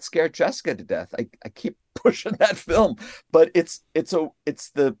Let's Scare Jessica to Death. I keep pushing that film, but it's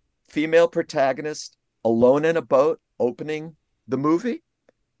the female protagonist alone in a boat opening the movie,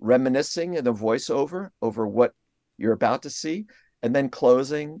 reminiscing in a voiceover over what you're about to see, and then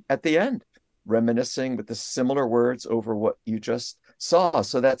closing at the end, reminiscing with the similar words over what you just saw.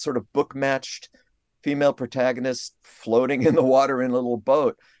 So that sort of book matched female protagonist floating in the water in a little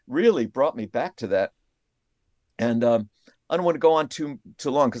boat really brought me back to that. And I don't want to go on too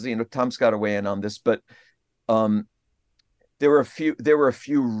long because Tom's got to weigh in on this, but um, there were a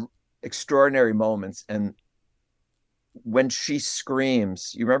few extraordinary moments. And when she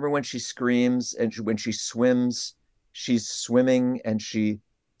screams, you remember when she screams and when she swims, she's swimming and she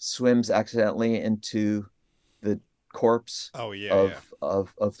swims accidentally into the corpse Oh yeah, of yeah.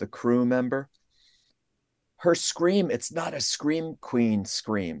 of the crew member. Her scream, it's not a scream queen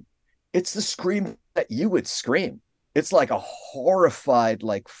scream. It's the scream that you would scream. It's like a horrified,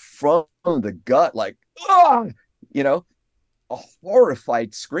 like from the gut, like, ah, you know, a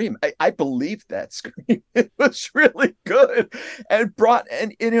horrified scream. I believed that scream. It was really good, and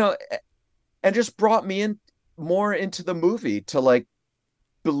and just brought me in more into the movie to like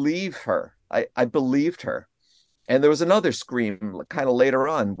believe her. I believed her. And there was another scream kind of later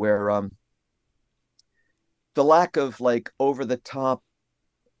on where the lack of like over the top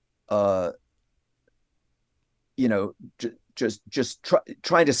uh you know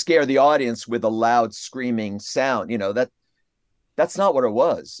trying to scare the audience with a loud screaming sound, that's not what it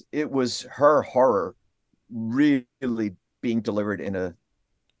was. It was her horror really being delivered in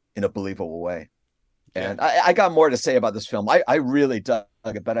a believable way. Yeah. And I got more to say about this film. I really dug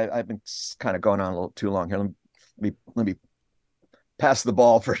it, but I've been kind of going on a little too long here. Let me pass the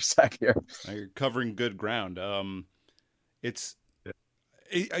ball for a sec here. You're covering good ground. It's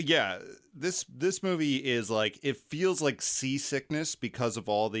yeah. This movie is like it feels like seasickness because of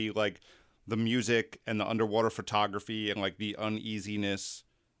all the like the music and the underwater photography and like the uneasiness,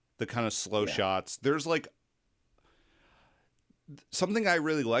 the kind of slow Yeah. shots. There's like something I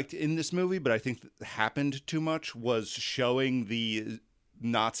really liked in this movie, but I think happened too much was showing the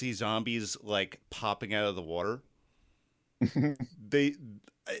Nazi zombies like popping out of the water. They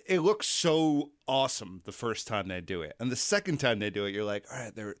it looks so awesome the first time they do it, and the second time they do it, you're like, all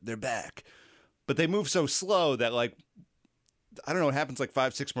right, they're back, but they move so slow that like I don't know, it happens like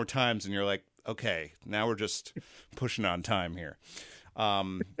 5, 6 more times, and you're like, okay, now we're just pushing on time here.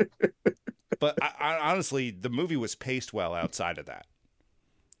 Um, but I honestly, the movie was paced well outside of that.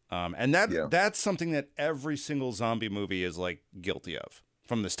 And Yeah. that's something that every single zombie movie is like guilty of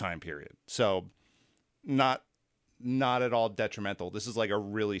from this time period. So not at all detrimental. This is like a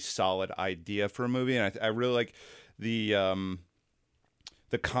really solid idea for a movie, and I really like the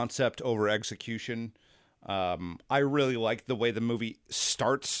concept over execution. I really like the way the movie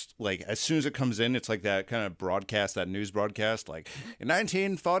starts. Like as soon as it comes in, it's like that kind of broadcast, that news broadcast. Like in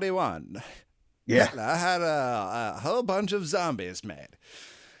 1941, Yeah. Hitler had a whole bunch of zombies made.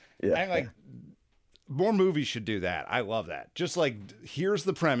 Yeah. And like more movies should do that. I love that. Just like here's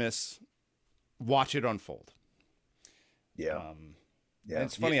the premise, watch it unfold. Yeah. And Yeah.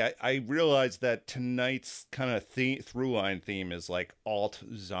 it's funny. I realized that tonight's kind of through line theme is like alt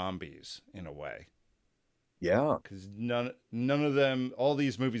zombies in a way. Yeah. because none of them, all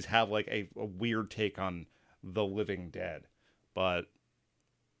these movies have like a weird take on the living dead, but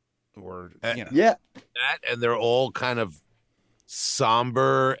or Uh, you know, Yeah. that and they're all kind of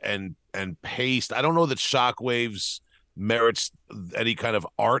somber and paced. I don't know that Shockwaves merits any kind of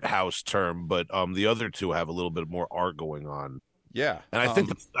art house term, but the other two have a little bit more art going on. yeah, And I think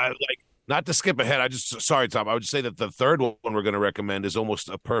that I like not to skip ahead. I just sorry, Tom. I would say that the third one we're going to recommend is almost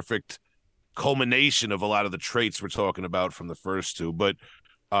a perfect culmination of a lot of the traits we're talking about from the first two. But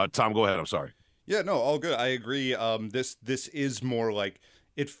Tom, go ahead. I'm sorry. yeah, no, all good. I agree. This is more like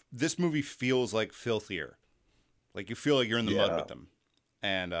it. This movie feels like filthier. Like you feel like you're in the mud Yeah. with them,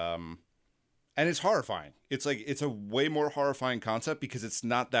 and and it's horrifying. It's like it's a way more horrifying concept because it's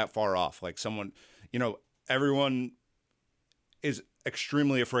not that far off. Like someone, you know, everyone is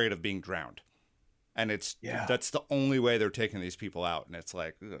extremely afraid of being drowned, and it's Yeah. that's the only way they're taking these people out. And it's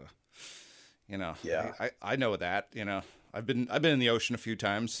like, ugh, you know, Yeah. I know that. You know, I've been in the ocean a few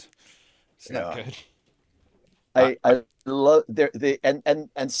times. It's not Yeah. good. I love the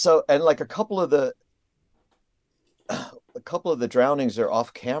and so and like a couple of the drownings are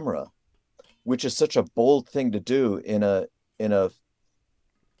off camera, which is such a bold thing to do in a in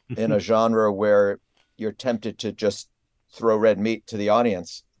a genre where you're tempted to just throw red meat to the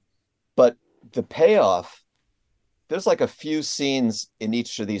audience. But the payoff, there's like a few scenes in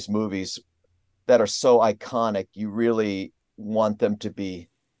each of these movies that are so iconic, you really want them to be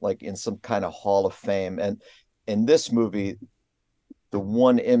like in some kind of hall of fame. And in this movie, the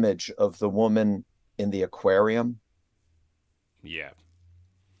one image of the woman in the aquarium, Yeah,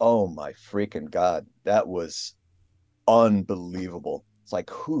 oh my freaking God, that was unbelievable. It's like,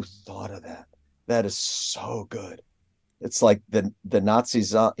 who thought of that? That is so good. It's like the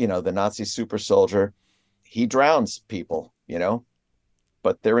Nazis, the Nazi super soldier, he drowns people,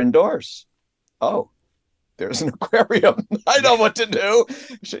 but they're indoors. Oh, there's an aquarium. I yeah, know what to do.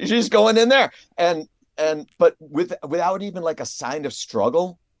 She's going in there, but without even like a sign of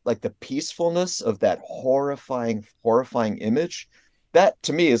struggle, like the peacefulness of that horrifying image. That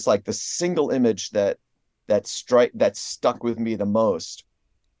to me is like the single image that stuck with me the most.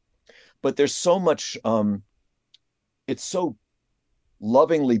 But there's so much. It's so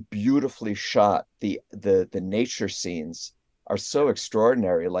lovingly, beautifully shot. The nature scenes are so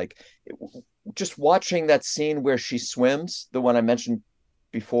extraordinary. Like just watching that scene where she swims, the one I mentioned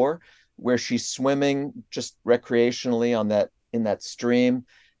before, where she's swimming just recreationally on that in that stream,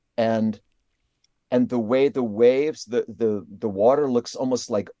 and the way the waves, the water looks almost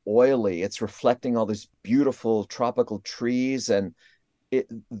like oily. It's reflecting all these beautiful tropical trees and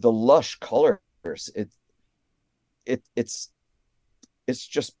the lush colors. It it it's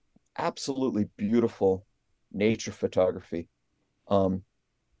just absolutely beautiful nature photography. Um,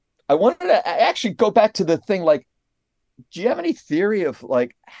 I wanted to actually go back to the thing. Like, do you have any theory of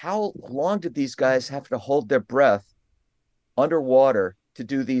like how long did these guys have to hold their breath underwater to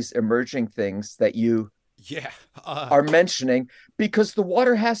do these emerging things that you yeah. are mentioning? Because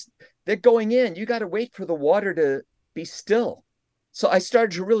they're going in. You got to wait for the water to be still. So I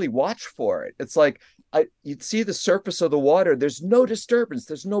started to really watch for it. It's like you'd see the surface of the water. There's no disturbance.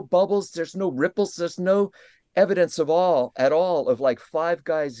 There's no bubbles. There's no ripples. There's no evidence at all of like five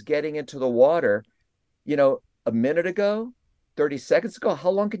guys getting into the water, a minute ago, 30 seconds ago. How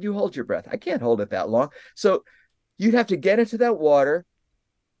long can you hold your breath? I can't hold it that long. So you'd have to get into that water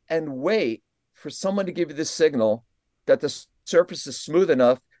and wait for someone to give you the signal that the surface is smooth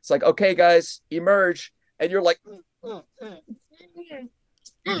enough. It's like, okay, guys, emerge. And you're like,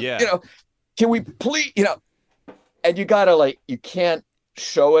 Yeah. can we please, and you gotta like, you can't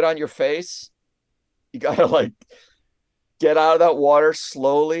show it on your face. You gotta like get out of that water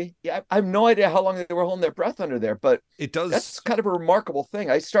slowly. Yeah, I have no idea how long they were holding their breath under there, but It that's does. kind of a remarkable thing.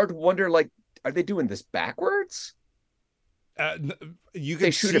 I started to wonder, like, are they doing this backwards? Uh, you They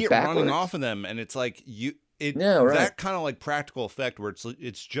can shoot see it it running backwards? off of them, and it's like Yeah, right. that kind of like practical effect where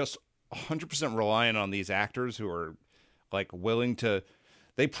it's just 100% reliant on these actors who are like willing to.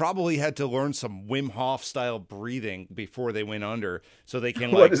 They probably had to learn some Wim Hof style breathing before they went under, so they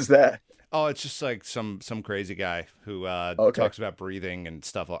can What like. is that? Oh, it's just like some crazy guy who Okay. talks about breathing and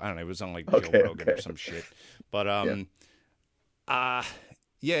stuff. I don't know. It was on like Joe Okay. Rogan or Okay. some shit, but Yeah. uh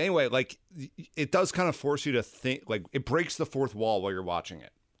yeah, anyway, like it does kind of force you to think, like it breaks the fourth wall while you're watching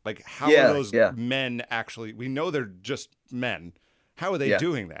it. Like how are Yeah. those Yeah. men actually, we know they're just men. How are they Yeah.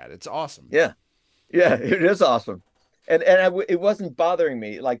 doing that? It's awesome. Yeah. Yeah. It is awesome. And it wasn't bothering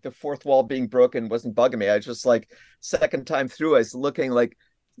me. Like the fourth wall being broken wasn't bugging me. I was just like second time through, I was looking like,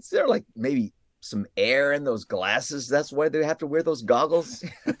 is there like maybe some air in those glasses? That's why they have to wear those goggles.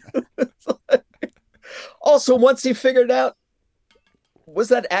 Also, once he figured out, was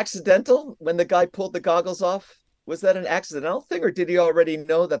that accidental when the guy pulled the goggles off? Was that an accidental thing, or did he already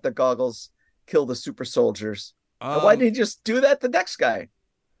know that the goggles kill the super soldiers? And why did Um, he just do that the next guy?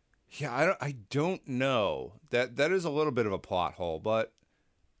 yeah, I don't know. That is a little bit of a plot hole, but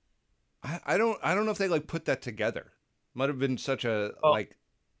I don't know if they like put that together. Might have been such a Oh, like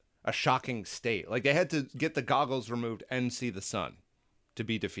a shocking state. Like they had to get the goggles removed and see the sun to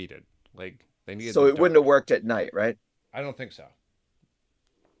be defeated. Like they needed So the it wouldn't have dark. worked at night, right? I don't think so.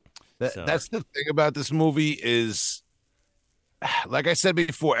 that, So that's the thing about this movie is, like I said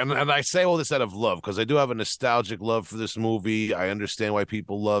before, and I say all this out of love because I do have a nostalgic love for this movie. I understand why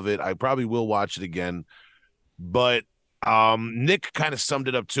people love it. I probably will watch it again. But Nick kind of summed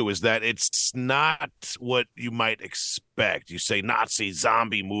it up too, is that it's not what you might expect. You say Nazi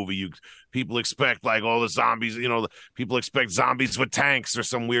zombie movie, you people expect like all the zombies, people expect zombies with tanks or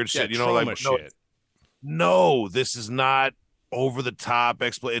some weird yeah, shit, like trauma no, shit. no, this is not over the top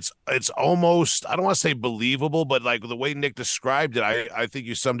it's almost, I don't want to say believable, but like the way Nick described it, I think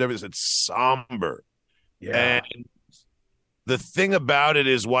you summed everything. It's somber. And Yeah. the thing about it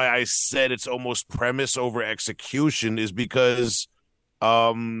is why I said it's almost premise over execution is because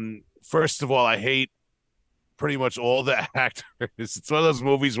first of all, I hate pretty much all the actors. It's one of those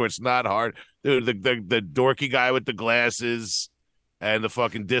movies where it's not hard. Dude, the dorky guy with the glasses and the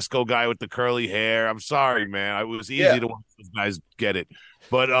fucking disco guy with the curly hair. I'm sorry, man. It was easy Yeah. to watch those guys get it.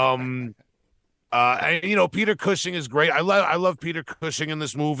 But and, Peter Cushing is great. I love Peter Cushing in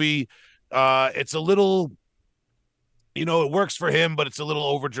this movie. It's a little, it works for him, but it's a little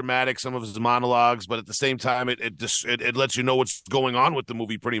over dramatic, some of his monologues, but at the same time it lets you know what's going on with the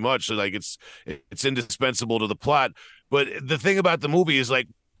movie pretty much. So like it's indispensable to the plot. But the thing about the movie is like,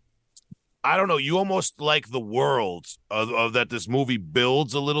 I don't know, you almost like the world of that this movie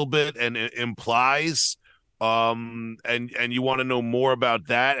builds a little bit and it implies, and you want to know more about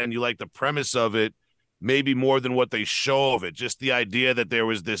that, and you like the premise of it maybe more than what they show of it. Just the idea that there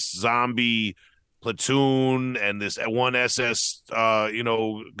was this zombie platoon and this one SS guy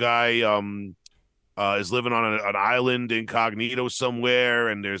is living on an island incognito somewhere,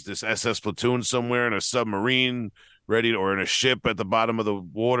 and there's this SS platoon somewhere in a submarine ready or in a ship at the bottom of the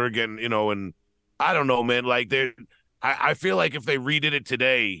water getting, and I don't know, man. Like I feel like if they redid it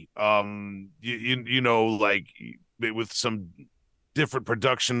today, like with some different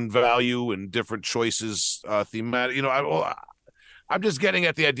production value and different choices, thematic, I'm just getting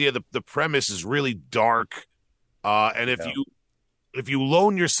at the idea that the premise is really dark. And Yeah. if you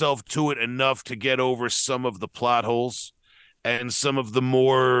loan yourself to it enough to get over some of the plot holes and some of the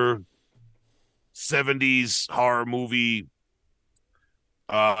more 70s horror movie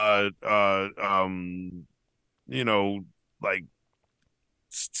uh uh um like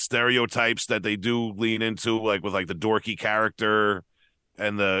stereotypes that they do lean into, like with like the dorky character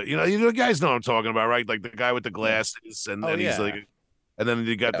and the you guys know what I'm talking about, right? Like the guy with the Yeah. glasses Oh and he's like, yeah. and then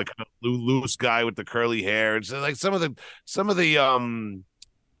you got Yeah. the kind of loose guy with the curly hair. And so like some of the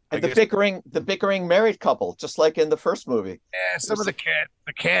I And the guess, bickering married couple, just like in the first movie. yeah, It some of was,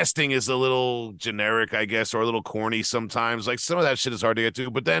 the casting is a little generic, I guess, or a little corny sometimes. Like some of that shit is hard to get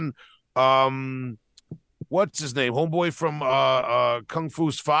to. But then, um, what's his name? Homeboy from Kung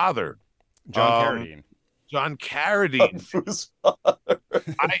Fu's father, John um, Carradine. John Carradine. confused.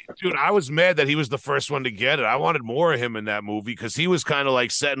 I was mad that he was the first one to get it. I wanted more of him in that movie because he was kind of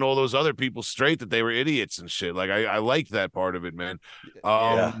like setting all those other people straight that they were idiots and shit. Like I liked that part of it, man.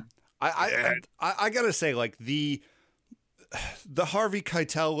 Yeah. Yeah. Um, I gotta say, like the Harvey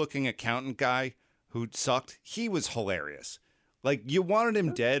Keitel looking accountant guy who sucked, he was hilarious. Like you wanted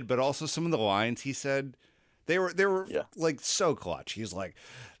him dead, but also some of the lines he said, they were Yeah. like so clutch. He's like,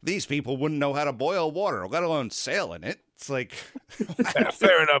 these people wouldn't know how to boil water, let alone sail in it. It's like,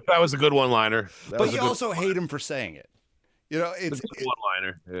 fair enough. That was a good one-liner. That but was a you good, also hate him for saying it. You know, a good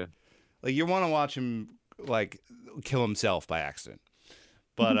one-liner. Yeah. like you want to watch him like kill himself by accident.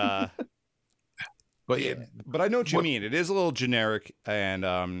 But But yeah, yeah, but I know what you what mean. It is a little generic, and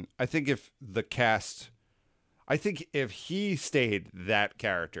I think if the cast, I think if he stayed that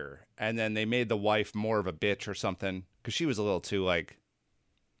character, and then they made the wife more of a bitch or something, because she was a little too like,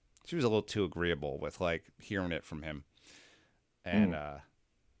 she was a little too agreeable with like hearing it from him, and Mm.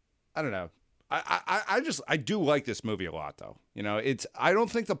 I don't know. I do like this movie a lot though. You know, I don't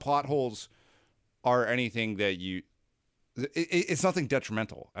think the plot holes are anything that it's nothing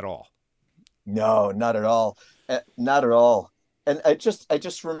detrimental at all. No, not at all. Not at all. And I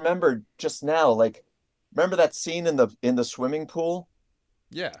just remembered just now, like, remember that scene in the swimming pool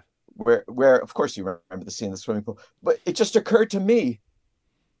Yeah. where of course you remember the scene in the swimming pool, but it just occurred to me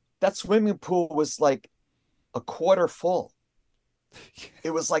that swimming pool was like a quarter full.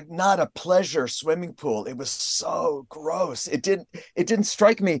 It was like not a pleasure swimming pool. It was so gross. It didn't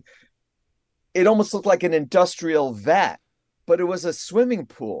strike me. It almost looked like an industrial vat, but it was a swimming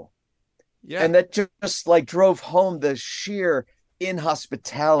pool. Yeah. And that just like drove home the sheer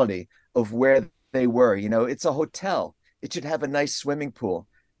inhospitality of where they were. It's a hotel. It should have a nice swimming pool,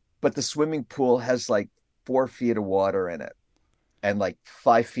 but the swimming pool has like 4 feet of water in it and like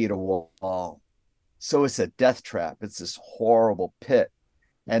 5 feet of wall. So it's a death trap. It's this horrible pit.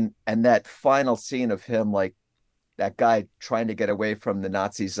 And that final scene of him, like that guy trying to get away from the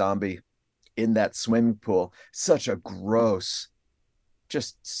Nazi zombie in that swimming pool, such a gross,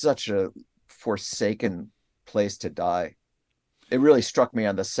 just such a forsaken place to die. It really struck me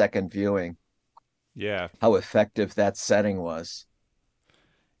on the second viewing Yeah. how effective that setting was.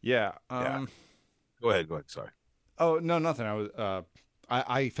 Yeah. Yeah. Go ahead. Go ahead. Sorry. Oh no, nothing.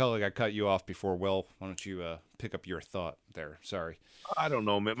 I felt like I cut you off before. Will, why don't you pick up your thought there? Sorry. I don't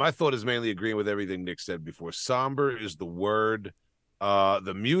know, man. My thought is mainly agreeing with everything Nick said before. Somber is the word.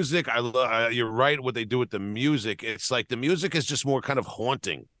 The music, you're right. What they do with the music, it's like the music is just more kind of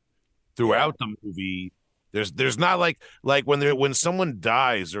haunting Yeah. throughout the movie. There's not like when someone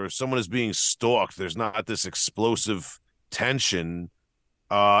dies or someone is being stalked. There's not this explosive tension.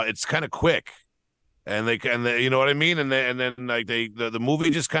 It's kind of quick, and you know what I mean. And then like the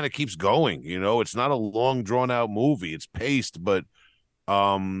movie just kind of keeps going. It's not a long drawn out movie. It's paced, but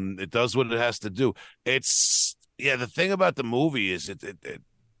it does what it has to do. It's yeah. The thing about the movie is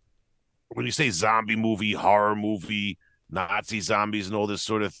when you say zombie movie, horror movie, Nazi zombies, and all this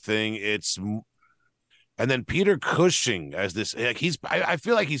sort of thing, and then Peter Cushing as this, like I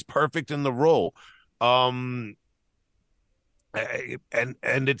feel like he's perfect in the role. Um,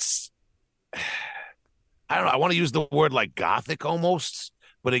 and it's I don't know. I want to use the word like gothic almost,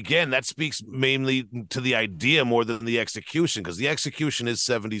 but again, that speaks mainly to the idea more than the execution, because the execution is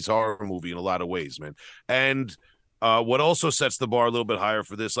 70s horror movie in a lot of ways, man. And what also sets the bar a little bit higher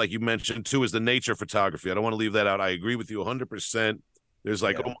for this, like you mentioned too, is the nature photography. I don't want to leave that out. I agree with you 100%. There's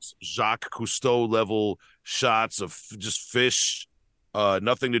like Yeah. almost Jacques Cousteau level shots of just fish,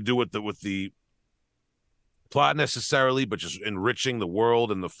 nothing to do with the plot necessarily, but just enriching the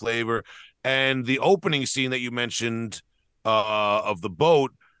world and the flavor. And the opening scene that you mentioned of the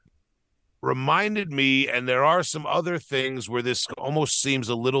boat reminded me, and there are some other things where this almost seems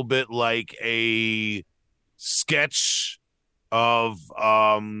a little bit like a sketch of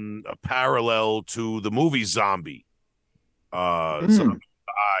a parallel to the movie Zombie. Mm.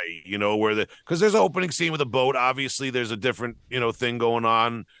 Where because there's an opening scene with a boat. Obviously, there's a different thing going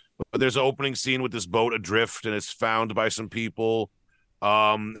on, but there's an opening scene with this boat adrift and it's found by some people.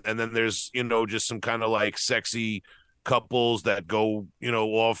 And then there's just some kind of like sexy couples that go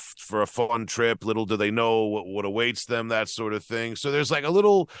off for a fun trip. Little do they know what awaits them, that sort of thing. So there's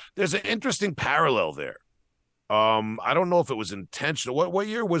an interesting parallel there. I don't know if it was intentional. What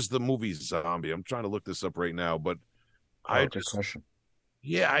year was the movie Zombie? I'm trying to look this up right now, but I Oh, good just question.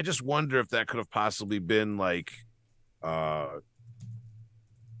 yeah, I just wonder if that could have possibly been like uh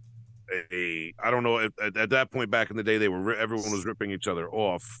I don't know, at that point back in the day everyone was ripping each other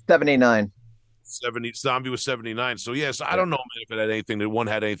off. 79. 70 Zombie was 79. So yes, I Yeah. don't know, man, if one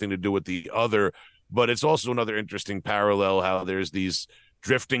had anything to do with the other, but it's also another interesting parallel how there's these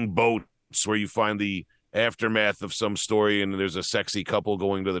drifting boats where you find the aftermath of some story and there's a sexy couple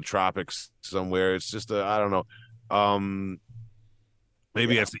going to the tropics somewhere. It's just I don't know.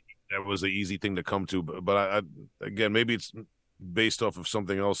 Maybe Yeah. that was an easy thing to come to, but again, maybe it's based off of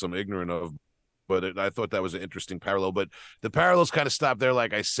something else I'm ignorant of. But I thought that was an interesting parallel. But the parallels kind of stop there.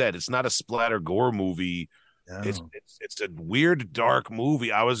 Like I said, it's not a splatter gore movie. It's No. it's, it's a weird dark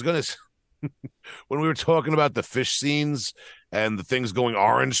movie. I was gonna when we were talking about the fish scenes and the things going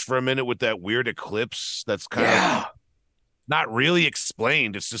orange for a minute with that weird eclipse. That's kind of Yeah. not really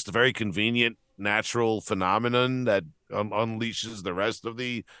explained. It's just a very convenient natural phenomenon that unleashes the rest of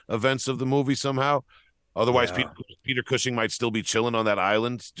the events of the movie somehow. Otherwise, Yeah. Peter Cushing might still be chilling on that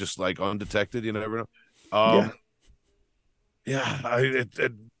island, just like undetected. You never know. Yeah. Yeah,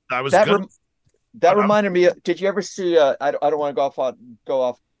 I was That gonna. rem- that I'm reminded me. Did you ever see? I don't want to go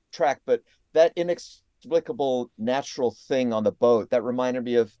off track, but that inexplicable natural thing on the boat that reminded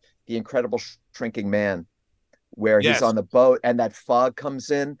me of the Incredible Shrinking Man, where he's yes, on the boat and that fog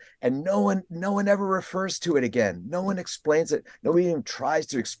comes in, and no one ever refers to it again. No one explains it. Nobody even tries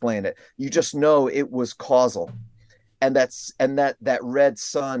to explain it. You just know it was causal. And that red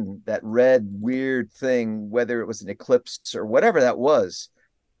sun, that red weird thing, whether it was an eclipse or whatever that was,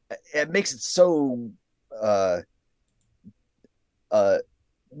 it makes it so uh uh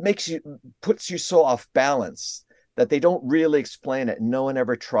makes you puts you so off balance that they don't really explain it. No one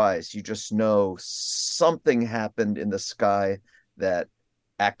ever tries. You just know something happened in the sky that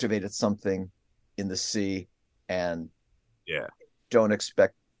activated something in the sea, and Yeah. don't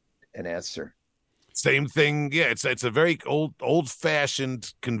expect an answer. Same thing. Yeah, it's a very old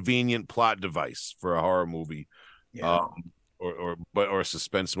fashioned convenient plot device for a horror movie. Yeah. Um or a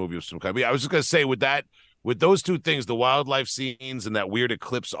suspense movie of some kind. But yeah, I was just gonna say with those two things, the wildlife scenes and that weird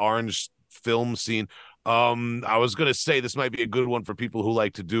eclipse orange film scene. I was gonna say this might be a good one for people who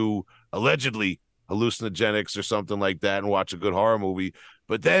like to do allegedly hallucinogenics or something like that and watch a good horror movie.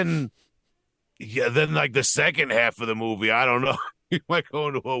 But then yeah, then like the second half of the movie, I don't know. You might go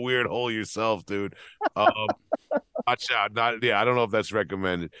into a weird hole yourself, dude. Um, watch out. Not yeah, I don't know if that's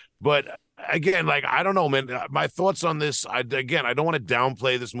recommended. But again, like I don't know, man. My thoughts on this, I don't want to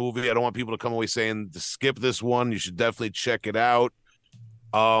downplay this movie. I don't want people to come away saying to skip this one. You should definitely check it out.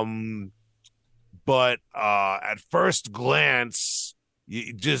 Um, but at first glance,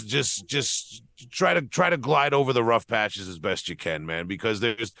 you just try to glide over the rough patches as best you can, man, because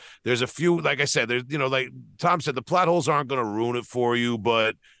there's a few, like I said, there's like Tom said, the plot holes aren't going to ruin it for you,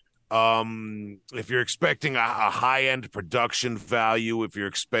 but if you're expecting a high end production value, if you're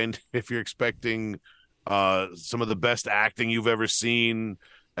expecting some of the best acting you've ever seen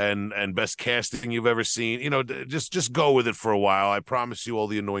and best casting you've ever seen, just go with it for a while. I promise you all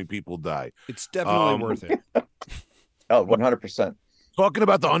the annoying people die. It's definitely worth it. Oh, 100%. Talking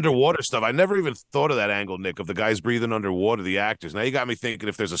about the underwater stuff, I never even thought of that angle, Nick, of the guys breathing underwater, the actors. Now you got me thinking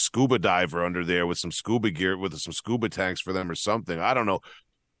if there's a scuba diver under there with some scuba gear, with some scuba tanks for them or something. I don't know.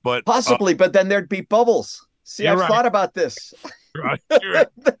 But Possibly, but then there'd be bubbles. See, I've thought about this. You're right.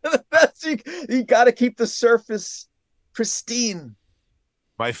 You got to keep the surface pristine.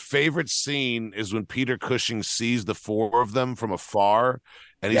 My favorite scene is when Peter Cushing sees the four of them from afar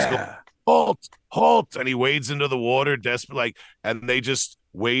and he's going, halt, halt. And he wades into the water, desperate, like, and they just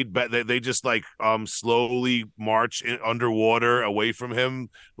wade back. They just like slowly march underwater away from him.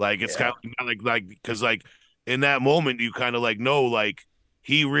 Like, it's kind of like, because like in that moment, you kind of like know, like,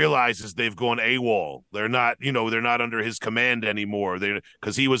 he realizes they've gone AWOL. They're not, they're not under his command anymore. They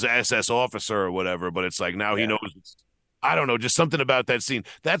because he was an SS officer or whatever. But it's like now he knows. I don't know, just something about that scene.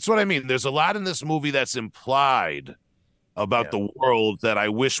 That's what I mean. There's a lot in this movie that's implied about the world that I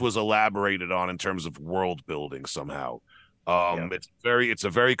wish was elaborated on in terms of world building somehow. It's a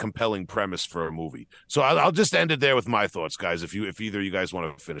very compelling premise for a movie. So I'll just end it there with my thoughts, guys. If either of you guys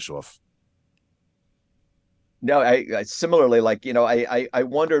want to finish off. No, I similarly, like, I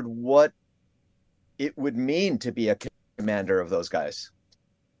wondered what it would mean to be a commander of those guys.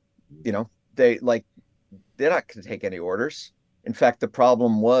 They're not going to take any orders. In fact, the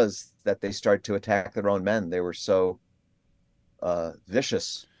problem was that they started to attack their own men. They were so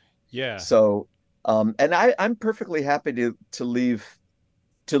vicious. Yeah. So, and I'm perfectly happy to live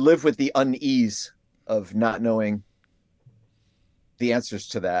with the unease of not knowing the answers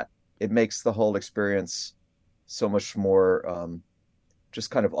to that. It makes the whole experience so much more just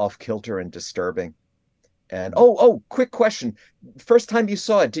kind of off kilter and disturbing. And quick question. First time you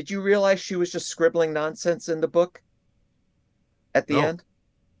saw it, did you realize she was just scribbling nonsense in the book at the end?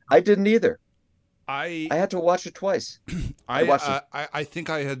 I didn't either. I had to watch it twice. I think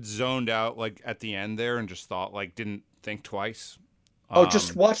I had zoned out like at the end there and just thought like didn't think twice.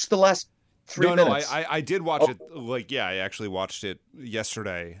 Just watch the last 3 minutes. No, I did watch it. Like, I actually watched it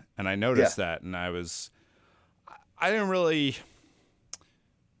yesterday and I noticed that, and I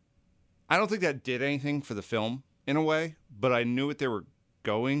don't think that did anything for the film in a way, but I knew what they were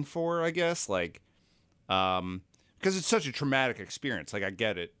going for, I guess. Like, because it's such a traumatic experience. Like, I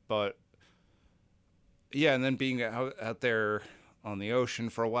get it, but yeah, and then being out there on the ocean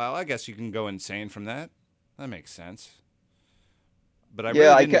for a while, I guess you can go insane from that. That makes sense. But I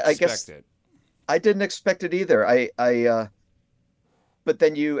really didn't expect it. I didn't expect it either. But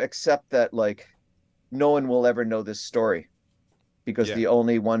then you accept that, like, no one will ever know this story because the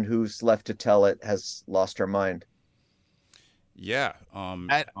only one who's left to tell it has lost her mind. Yeah. I'm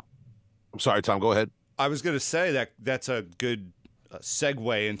sorry, Tom, go ahead. I was going to say that's a good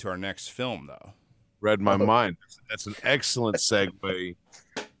segue into our next film, though. Read my mind. That's an excellent segue.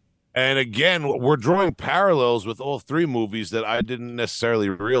 And again, we're drawing parallels with all three movies that I didn't necessarily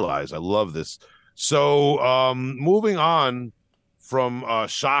realize. I love this. So moving on from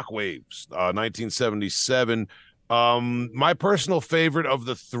Shockwaves, 1977. My personal favorite of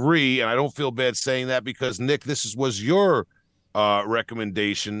the three, and I don't feel bad saying that because, Nick, this was your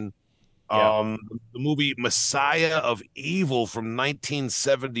recommendation. The movie Messiah of Evil from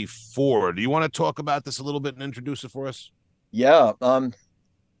 1974. Do you want to talk about this a little bit and introduce it for us? Yeah.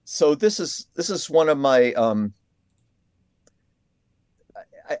 so this is one of my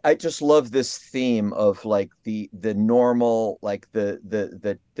I just love this theme of like the normal, like the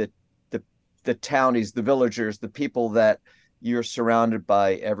the townies, the villagers, the people that you're surrounded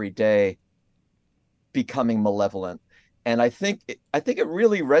by every day becoming malevolent. And I think it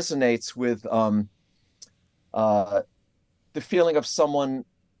really resonates with uh the feeling of someone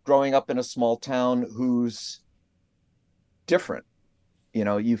growing up in a small town who's different. You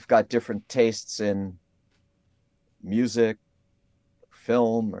know, you've got different tastes in music,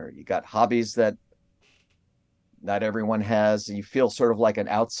 film, or you got hobbies that not everyone has. You feel sort of like an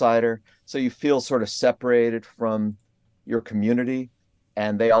outsider. So you feel sort of separated from your community.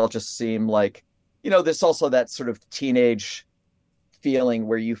 And they all just seem like, there's also that sort of teenage feeling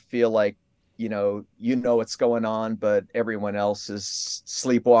where you feel like, you know what's going on, but everyone else is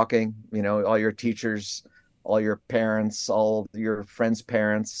sleepwalking, all your teachers, all your parents, all your friends'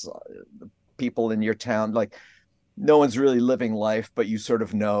 parents, the people in your town, like no one's really living life, but you sort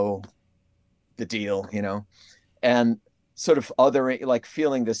of know the deal. And sort of other like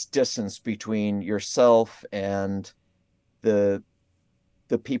feeling this distance between yourself and the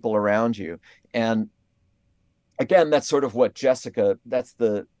the people around you. And again, that's sort of what Jessica, that's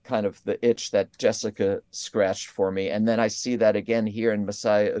the kind of the itch that Jessica scratched for me. And then I see that again here in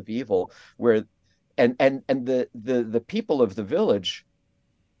Messiah of Evil, where and the people of the village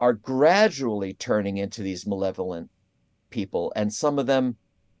are gradually turning into these malevolent people. And some of them,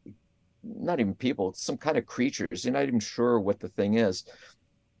 not even people, some kind of creatures. You're not even sure what the thing is.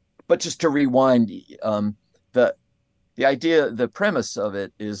 But just to rewind, the the idea, the premise of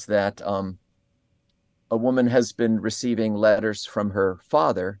it is that a woman has been receiving letters from her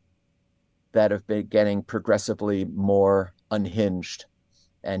father that have been getting progressively more unhinged.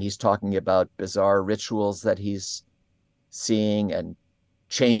 And he's talking about bizarre rituals that he's seeing and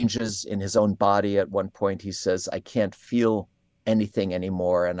changes in his own body. At one point, he says, I can't feel anything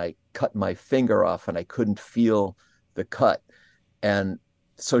anymore. And I cut my finger off and I couldn't feel the cut. And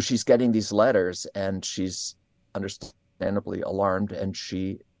so she's getting these letters and she's understandably alarmed, and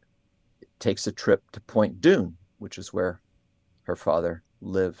she takes a trip to Point Dune, which is where her father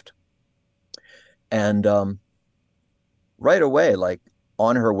lived. And right away, like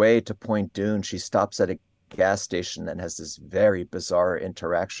on her way to Point Dune, she stops at a gas station and has this very bizarre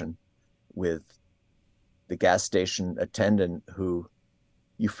interaction with the gas station attendant, who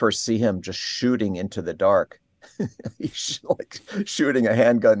you first see him just shooting into the dark. He's like shooting a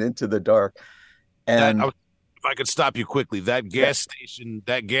handgun into the dark. That And if I could stop you quickly, yeah, that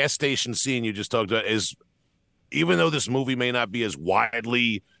gas station scene you just talked about is, even though this movie may not be as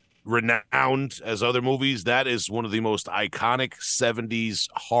widely renowned as other movies, that is one of the most iconic 70s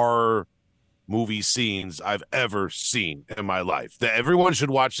horror movie scenes I've ever seen in my life. That everyone should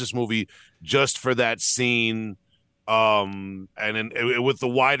watch this movie just for that scene. With the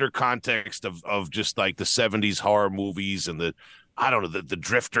wider context of just like the 70s horror movies and the, I don't know, the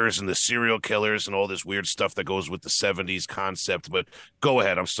drifters and the serial killers and all this weird stuff that goes with the 70s concept. But go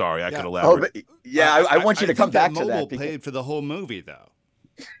ahead. I'm sorry. I Yeah. could oh, elaborate. but yeah, I want you I to come think that back to mobile that because paid for the whole movie, though.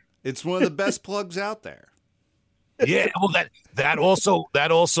 It's one of the best plugs out there. Yeah, well, that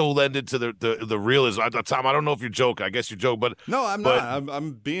also lended to the realism. Tom, I don't know if you're joking. I guess you're joking, No, I'm but not.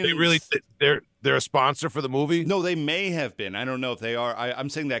 I'm they being. really they're a sponsor for the movie. No, they may have been. I don't know if they are. I'm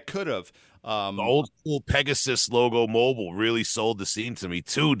saying that could have. The old school Pegasus logo mobile really sold the scene to me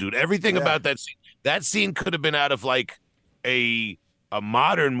too, dude. Everything Yeah. about that scene could have been out of like a a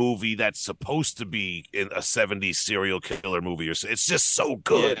modern movie that's supposed to be in a 70s serial killer movie or so. It's just so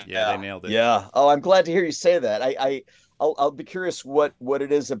good. Yeah, they nailed it. yeah. Oh, I'm glad to hear you say that. I'll be curious what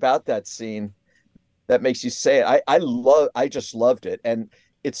it is about that scene that makes you say it. I just loved it. And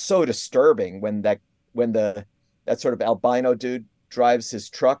it's so disturbing when that sort of albino dude drives his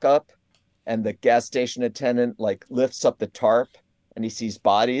truck up and the gas station attendant like lifts up the tarp and he sees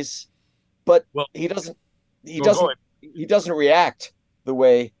bodies, but Well, he doesn't he go doesn't ahead. he doesn't react the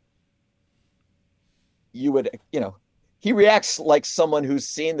way you would, he reacts like someone who's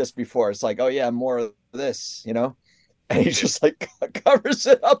seen this before. It's like, oh yeah, more of this. And he just like covers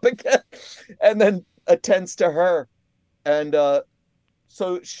it up again and then attends to her. And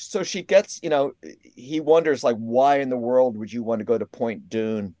so she gets, he wonders like, why in the world would you want to go to Point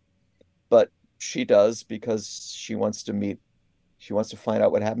Dune? But she does because she wants to find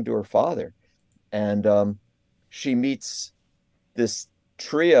out what happened to her father. And she meets this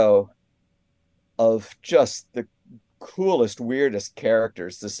trio of just the coolest, weirdest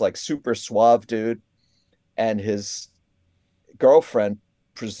characters. This like super suave dude and his girlfriend,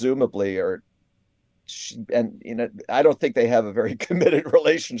 presumably, or and I don't think they have a very committed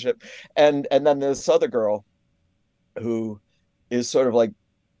relationship. And then this other girl who is sort of like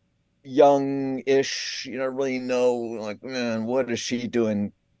young-ish, you don't really know, like, man, what is she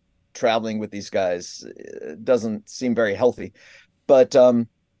doing traveling with these guys? It doesn't seem very healthy. But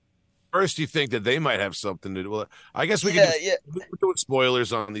First, you think that they might have something to do. Well, I guess we could do yeah, yeah, we're doing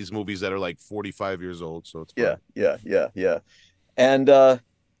spoilers on these movies that are like 45 years old, so it's yeah, fine. yeah.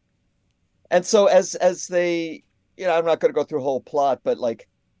 And so as they, I'm not going to go through a whole plot, but like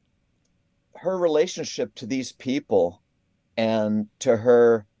her relationship to these people and to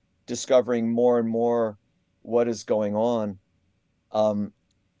her discovering more and more what is going on, um,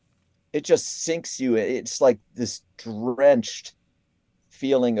 it just sinks you. It's like this drenched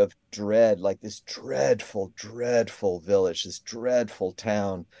feeling of dread, like this dreadful, dreadful village, this dreadful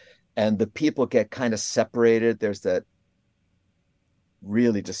town. And the people get kind of separated. There's that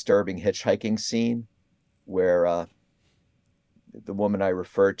really disturbing hitchhiking scene where the woman I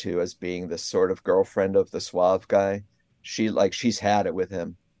refer to as being the sort of girlfriend of the suave guy, she's had it with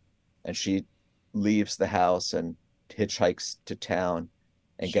him, and she leaves the house and hitchhikes to town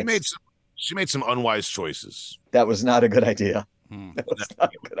and She gets. made some she made some unwise choices. That was not a good idea. Hmm. That was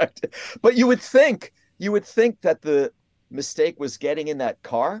not a good idea. But you would think that the mistake was getting in that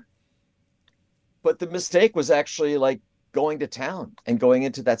car, but the mistake was actually like going to town and going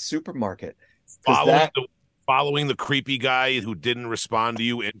into that supermarket, because Following that, the following the creepy guy who didn't respond to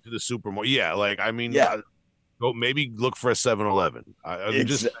you into the supermarket. Yeah, like I mean, yeah, go maybe look for a 7-Eleven. I'm ex-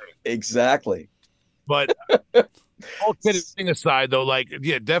 just, exactly. but all kidding aside, though, like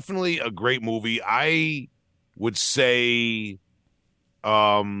yeah, definitely a great movie. I would say,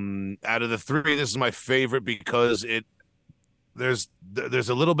 out of the three, this is my favorite because there's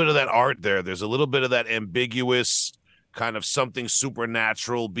a little bit of that art there. There's a little bit of that ambiguous kind of something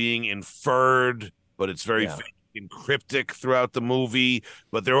supernatural being inferred, but it's very Yeah, vague and cryptic throughout the movie.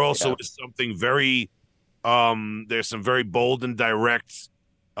 But there also yeah, is something very there's some very bold and direct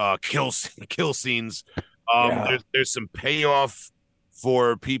kill scenes. yeah, There's some payoff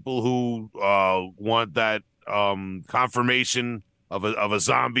for people who want that confirmation of a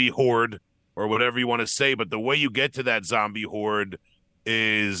zombie horde or whatever you want to say. But the way you get to that zombie horde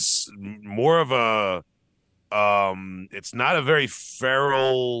is more of a it's not a very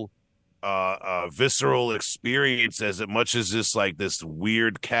feral visceral experience as much as this like this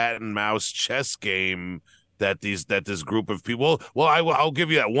weird cat and mouse chess game that this group of people, well I'll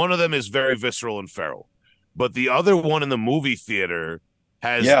give you that one of them is very visceral and feral, but the other one in the movie theater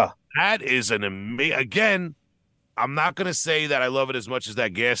has yeah, that is an amazing. Again, I'm not going to say that I love it as much as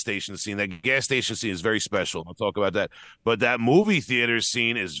that gas station scene. That gas station scene is very special. I'll talk about that. But that movie theater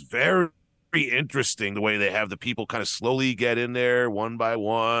scene is very interesting. The way they have the people kind of slowly get in there one by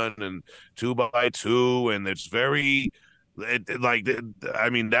one and two by two. And it's very, I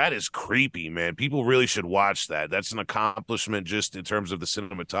mean, that is creepy, man. People really should watch that. That's an accomplishment just in terms of the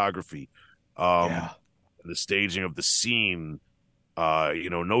cinematography, yeah, the staging of the scene.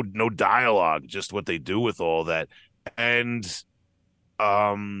 No dialogue, just what they do with all that. And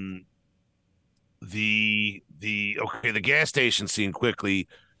um the gas station scene quickly.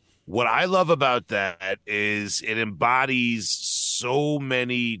 What I love about that is it embodies so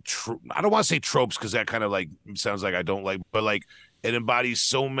many I don't want to say tropes because that kind of like sounds like I don't like, but like it embodies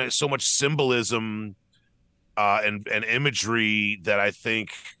so much symbolism and imagery that I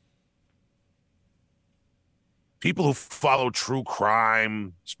think people who follow true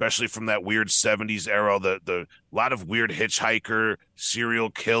crime, especially from that weird 70s era, the lot of weird hitchhiker,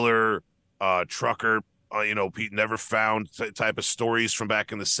 serial killer, trucker, Pete never found type of stories from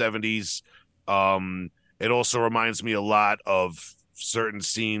back in the 70s. It also reminds me a lot of certain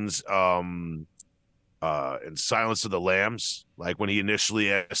scenes in Silence of the Lambs, like when he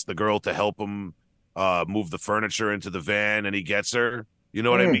initially asked the girl to help him move the furniture into the van and he gets her. You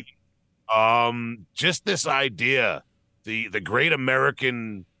know what I mm, mean? Just this idea, the great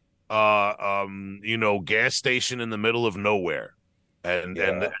American gas station in the middle of nowhere, and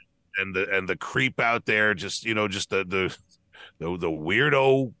and yeah, the creep out there, just just the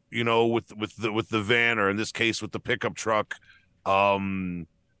weirdo, with the van, or in this case with the pickup truck,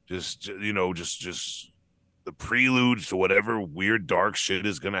 just the prelude to whatever weird dark shit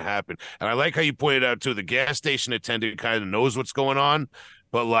is going to happen. And I like how you pointed out too, the gas station attendant kind of knows what's going on,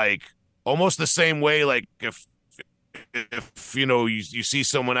 but like almost the same way, like if you see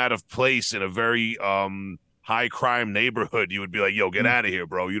someone out of place in a very high crime neighborhood, you would be like, yo, get mm, out of here,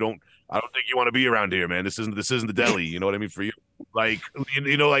 bro. I don't think you want to be around here, man. This isn't the deli. You know what I mean? For you, like,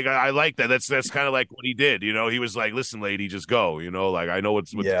 like I like that. That's kind of like what he did. He was like, listen, lady, just go. Like I know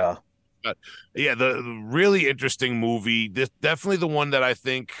what's yeah. Yeah, the really interesting movie. This definitely the one that I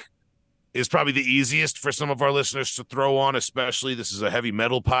think is probably the easiest for some of our listeners to throw on, especially this is a heavy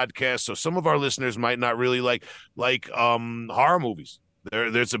metal podcast, so some of our listeners might not really like horror movies.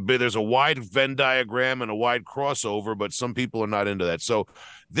 There's a wide Venn diagram and a wide crossover, but some people are not into that. So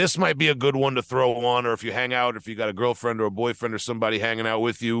this might be a good one to throw on, or if you hang out, if you got a girlfriend or a boyfriend or somebody hanging out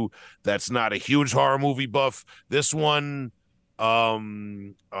with you that's not a huge horror movie buff, this one I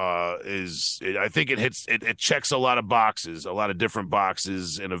think it checks a lot of boxes, a lot of different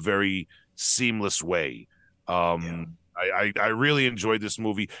boxes in a very seamless way. Yeah. I really enjoyed this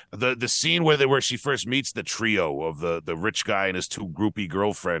movie. The scene where she first meets the trio of the rich guy and his two groupie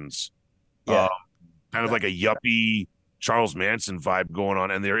girlfriends, uh, Yeah. kind of That, like a yuppie Charles Manson vibe going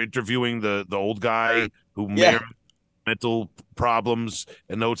on, and they're interviewing the old guy who may or yeah. mental problems,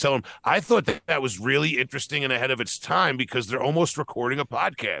 and they'll tell him. I thought that was really interesting and ahead of its time because they're almost recording a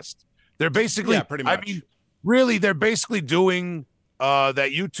podcast. They're Yeah, basically, pretty I mean, much. really, they're basically doing that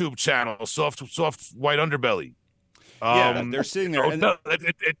YouTube channel, soft white underbelly. Yeah, they're sitting there, and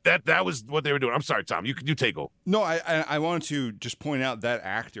That was what they were doing. I'm sorry, Tom. You take over. no, I wanted to just point out that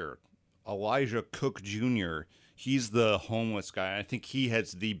actor, Elijah Cook Jr. He's the homeless guy. I think he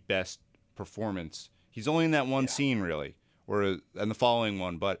has the best performance. He's only in that one Yeah. scene really, or and the following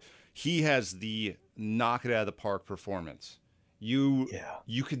one, but he has the knock it out of the park performance. You Yeah.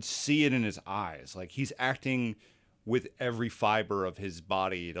 you could see it in his eyes. Like he's acting with every fiber of his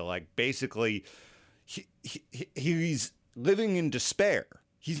body to like basically he's living in despair.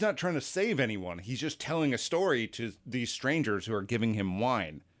 He's not trying to save anyone. He's just telling a story to these strangers who are giving him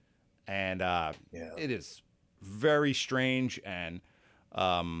wine, and Yeah. it is very strange and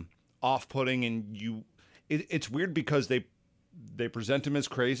off-putting. And it's weird because they present him as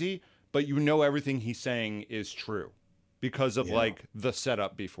crazy, but you know everything he's saying is true because of Yeah. like the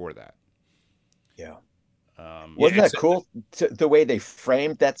setup before that. Yeah. Yeah, Wasn't that cool? The way they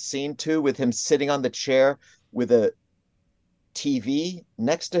framed that scene too, with him sitting on the chair with a TV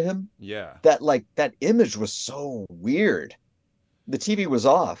next to him. Yeah. That image was so weird. The TV was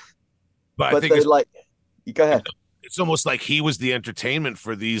off, but I but think the like, you go ahead. it's almost like he was the entertainment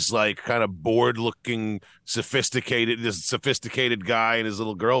for these like kind of bored looking this sophisticated guy and his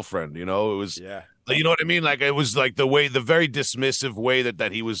little girlfriend, it was, Yeah. you know what I mean, like it was like the very dismissive way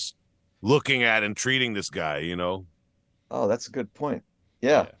that he was looking at and treating this guy. Oh, that's a good point.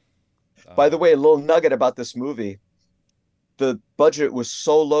 Yeah. Yeah. By the way, a little nugget about this movie. The budget was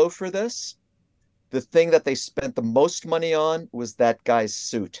so low for this. The thing that they spent the most money on was that guy's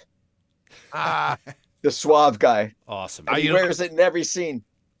suit, ah the suave guy, Awesome. and he you know wears it in every scene.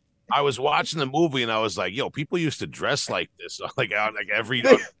 I was watching the movie and I was like, yo, people used to dress like this like out like every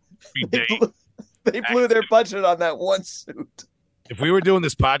They, they day. blew, they blew their budget on that one suit. If we were doing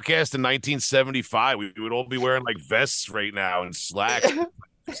this podcast in 1975, we would all be wearing like vests right now and slacks,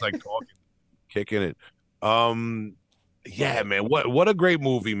 just like talking, kicking it. Yeah, man, what a great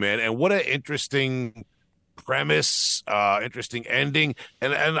movie, man, and what an interesting premise, interesting ending,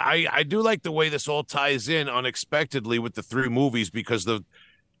 and I do like the way this all ties in unexpectedly with the three movies because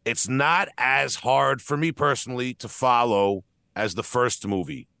it's not as hard for me personally to follow as the first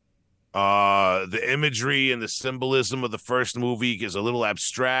movie. The imagery and the symbolism of the first movie is a little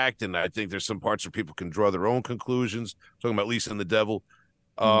abstract, and I think there's some parts where people can draw their own conclusions. Talking about Lisa and the Devil.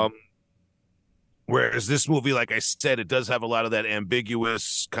 Mm. Whereas this movie, like I said, it does have a lot of that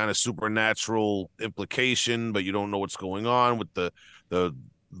ambiguous kind of supernatural implication, but you don't know what's going on with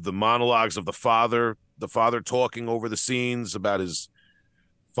the monologues of the father talking over the scenes about his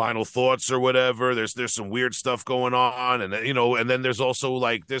final thoughts or whatever. There's some weird stuff going on, and then there's also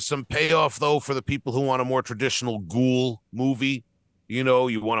like there's some payoff though for the people who want a more traditional ghoul movie. You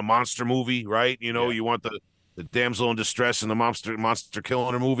want a monster movie, right? Yeah. You want the damsel in distress in the monster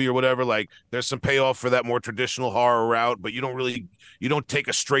killing her movie or whatever. Like there's some payoff for that more traditional horror route, but you don't take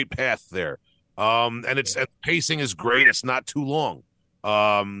a straight path there. And pacing is great. It's not too long.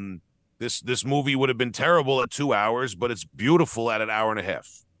 This movie would have been terrible at 2 hours, but it's beautiful at an hour and a half.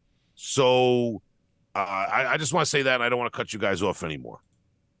 So I just want to say that, and I don't want to cut you guys off anymore.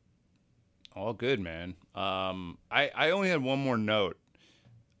 All good, man. I only had one more note.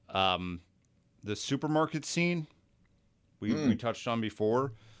 The supermarket scene we touched on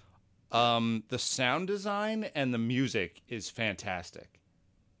before. The sound design and the music is fantastic.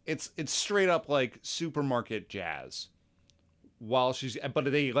 It's straight up like supermarket jazz. But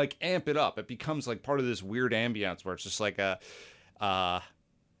they like amp it up. It becomes like part of this weird ambiance where it's just like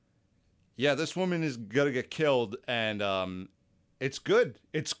yeah, this woman is gonna get killed, and it's good.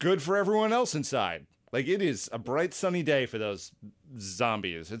 It's good for everyone else inside. Like, it is a bright sunny day for those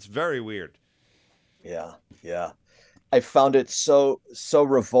zombies. It's very weird. Yeah, yeah. I found it so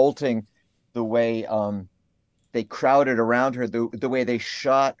revolting the way they crowded around her, the way they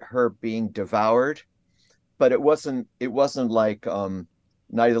shot her being devoured, but it wasn't like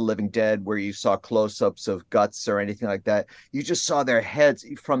Night of the Living Dead where you saw close-ups of guts or anything like that. You just saw their heads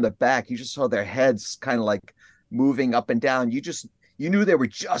from the back. You just saw their heads kind of like moving up and down. You knew they were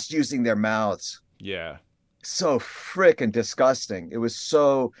just using their mouths. Yeah. So freaking disgusting. It was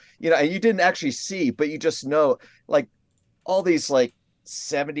so, and you didn't actually see, but you just know, like all these like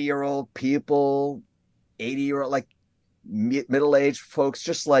 70-year-old people, 80-year-old, like middle-aged folks,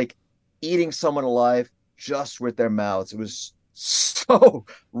 just like eating someone alive just with their mouths. It was so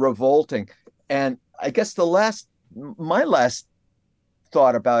revolting. And I guess my last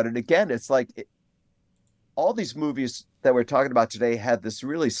thought about it again, it's like all these movies that we're talking about today had this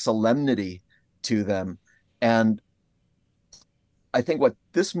really solemnity to them. And I think what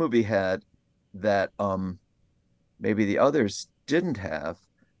this movie had that maybe the others didn't have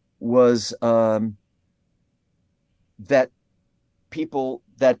was that people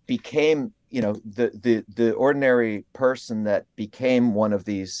that became, the ordinary person that became one of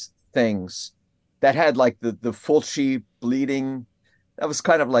these things that had like the Fulci bleeding. That was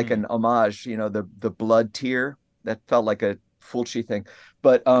kind of like Mm. an homage, the blood tear that felt like a Fulci thing.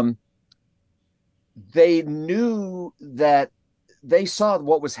 But they knew that they saw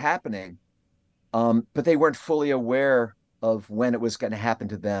what was happening, but they weren't fully aware of when it was going to happen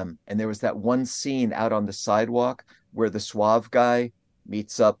to them. And there was that one scene out on the sidewalk where the suave guy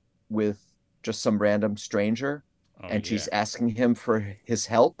meets up with just some random stranger, Oh, and she's yeah. asking him for his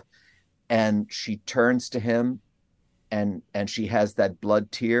help, and she turns to him, and she has that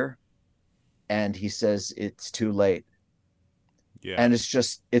blood tear, and he says it's too late. Yeah. And it's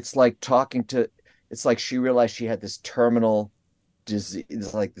like it's like she realized she had this terminal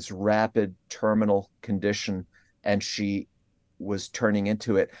disease, like this rapid terminal condition, and she was turning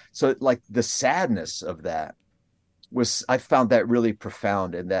into it. So like the sadness of that I found that really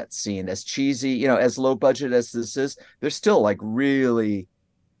profound in that scene. As cheesy, as low budget as this is, there's still like really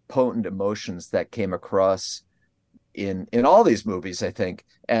potent emotions that came across in all these movies, I think.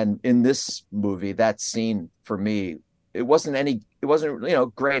 And in this movie, that scene for me, it wasn't,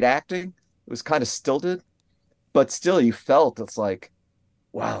 great acting. It was kind of stilted, but still you felt it's like,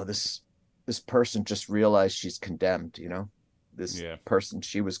 wow, this person just realized she's condemned, this Yeah. person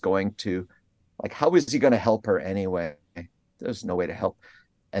she was going to, like, how is he going to help her anyway? There's no way to help.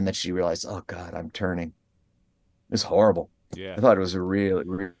 And then she realized, oh God, I'm turning. It's horrible. Yeah. I thought it was a really,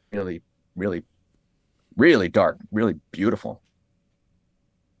 really, really, really dark, really beautiful.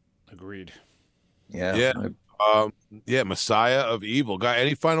 Agreed. Yeah. Yeah. Um, yeah, Messiah of Evil. Got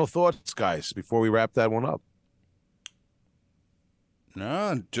any final thoughts, guys, before we wrap that one up?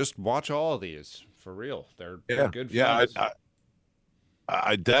 No, just watch all of these for real. They're Yeah, good yeah, films.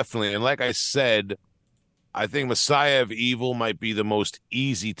 I definitely, and like I said, I think Messiah of Evil might be the most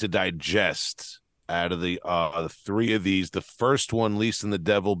easy to digest out of the three of these. The first one, Least in the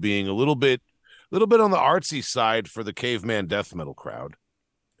Devil, being a little bit on the artsy side for the caveman death metal crowd,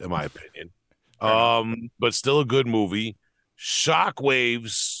 in my opinion. Fair enough. But still a good movie.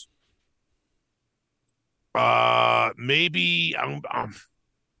 Shockwaves. Maybe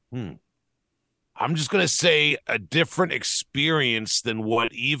hmm. I'm just gonna say a different experience than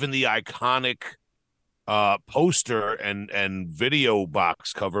what even the iconic poster and video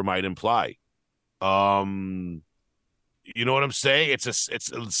box cover might imply. Um, you know what I'm saying?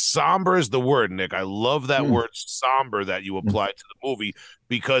 It's somber is the word, Nick. I love that Mm, word somber that you mm, apply to the movie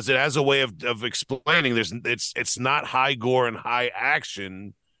because it has a way of explaining it's not high gore and high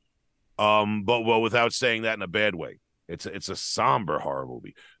action, but well, without saying that in a bad way. It's a somber horror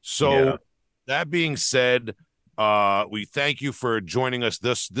movie. yeah. So that being said, we thank you for joining us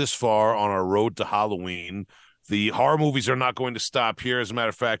this far on our road to Halloween. The horror movies are not going to stop here. As a matter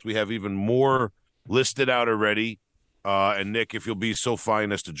of fact, we have even more listed out already. And Nick, if you'll be so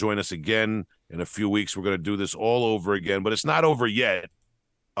fine as to join us again in a few weeks, we're going to do this all over again. But it's not over yet,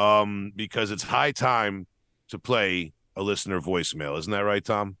 because it's high time to play a listener voicemail. Isn't that right,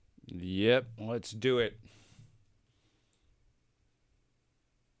 Tom? Yep. Let's do it.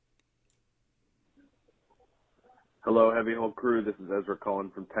 Hello, Heavy Hole Crew. This is Ezra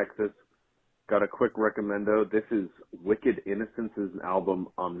calling from Texas. Got a quick recommendo. This is Wicked Innocence's album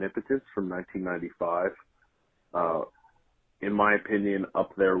Omnipotence from 1995. In my opinion,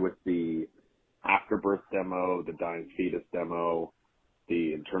 up there with the Afterbirth demo, the Dying Fetus demo,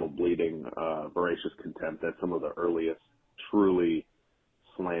 the Internal Bleeding, Voracious Contempt. That's some of the earliest truly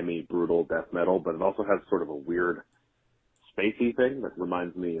slammy, brutal death metal, but it also has sort of a weird spacey thing that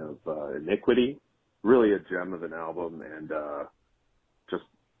reminds me of Iniquity. Really a gem of an album, and just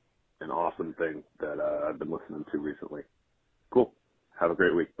an awesome thing that I've been listening to recently. Cool. Have a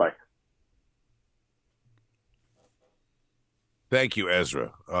great week. Bye. Thank you,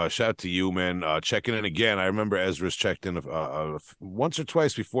 Ezra. Shout out to you, man. Checking in again. I remember Ezra's checked in once or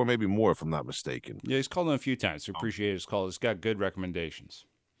twice before, maybe more, if I'm not mistaken. Yeah, he's called in a few times. We appreciate his call. He's got good recommendations.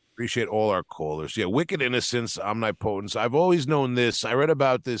 Appreciate all our callers. Yeah, Wicked Innocence, Omnipotence. I've always known this. I read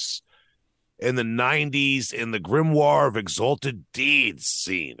about this in the 90s in the Grimoire of Exalted Deeds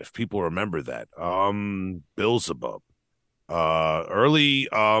scene, if people remember that. Beelzebub. Early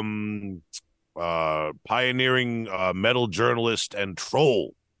pioneering metal journalist and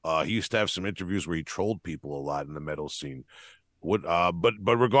troll. He used to have some interviews where he trolled people a lot in the metal scene. But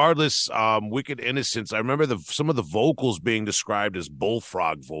regardless, Wicked Innocence, I remember some of the vocals being described as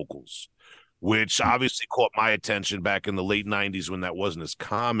bullfrog vocals, which obviously caught my attention back in the late 90s when that wasn't as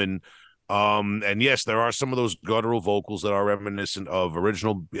common. And yes, there are some of those guttural vocals that are reminiscent of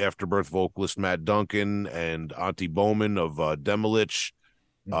original Afterbirth vocalist Matt Duncan and Auntie Bowman of Demolich.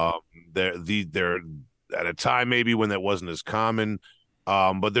 They're at a time maybe when that wasn't as common.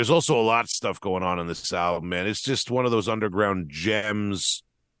 But there's also a lot of stuff going on in this album, man. It's just one of those underground gems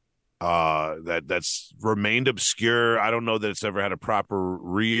that's remained obscure. I don't know that it's ever had a proper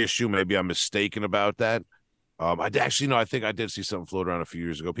reissue. Maybe I'm mistaken about that. I think I did see something float around a few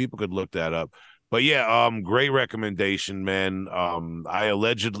years ago. People could look that up. But yeah, great recommendation, man.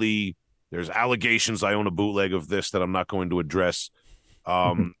 There's allegations I own a bootleg of this that I'm not going to address.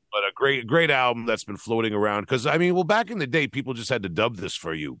 But a great album that's been floating around. Because back in the day, people just had to dub this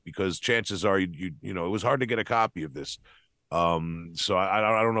for you because chances are you know it was hard to get a copy of this. So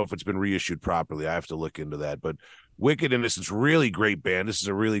I don't know if it's been reissued properly. I have to look into that. But Wicked Innocence, really great band. This is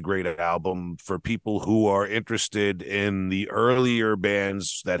a really great album for people who are interested in the earlier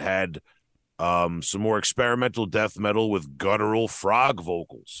bands that had some more experimental death metal with guttural frog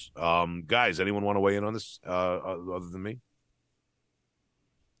vocals. Guys, anyone want to weigh in on this other than me?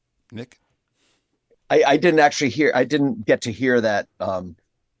 Nick? I didn't get to hear that.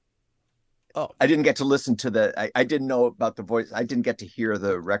 I didn't get to listen to I didn't know about the voice. I didn't get to hear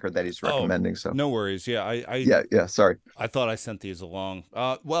the record that he's recommending. So no worries. Yeah, yeah. Sorry. I thought I sent these along.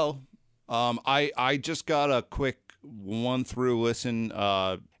 I just got a quick one through listen.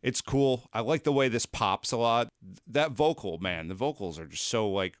 It's cool. I like the way this pops a lot. That vocal, man, the vocals are just so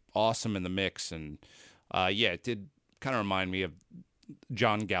like awesome in the mix, and it did kind of remind me of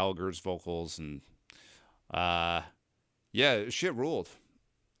John Gallagher's vocals, and shit ruled.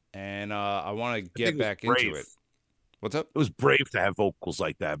 And I want to get back into it. What's up? It was brave to have vocals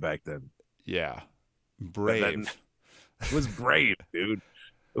like that back then. Yeah, brave. It was brave, dude.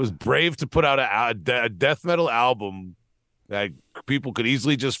 It was brave to put out a death metal album that people could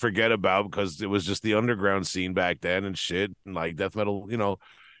easily just forget about because it was just the underground scene back then and shit. And like death metal,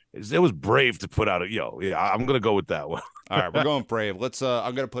 it was brave to put out I'm gonna go with that one. All right, we're going brave. Let's.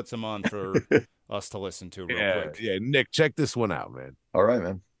 I'm gonna put some on for us to listen to real quick. Yeah, Nick, check this one out, man. All right,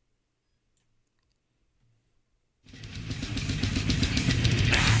 man.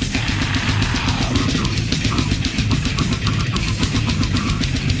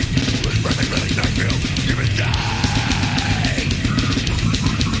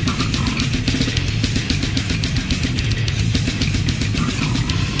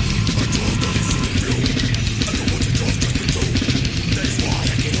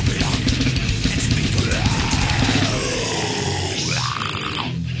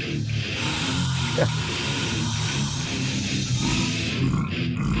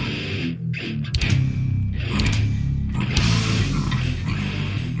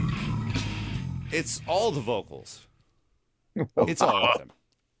 It's all the vocals. It's all of them.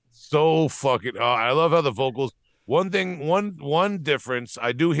 So fucking. I love how the vocals. One difference.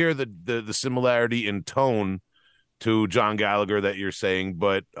 I do hear the similarity in tone to John Gallagher that you're saying,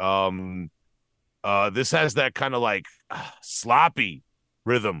 but this has that kind of like sloppy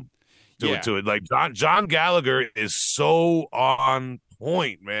rhythm to it. Like John Gallagher is so on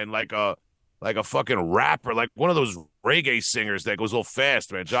point, man. Like a fucking rapper, like one of those reggae singers that goes a little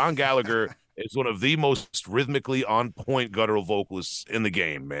fast, man. John Gallagher is one of the most rhythmically on point guttural vocalists in the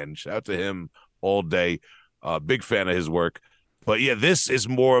game, man. Shout out to him all day. Big fan of his work. But yeah, this is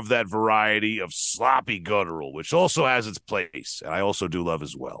more of that variety of sloppy guttural, which also has its place, and I also do love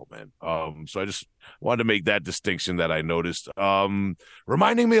as well, man. So I just wanted to make that distinction that I noticed.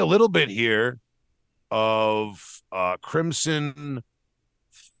 Reminding me a little bit here of Crimson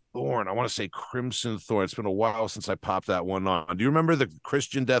Thorn. I want to say Crimson Thorn. It's been a while since I popped that one on. Do you remember the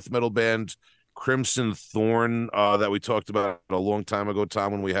Christian death metal band Crimson Thorn that we talked about a long time ago,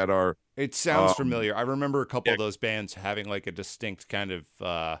 Tom, when we had our It sounds familiar. I remember a couple yeah. of those bands having like a distinct kind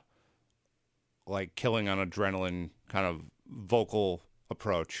of like killing on adrenaline kind of vocal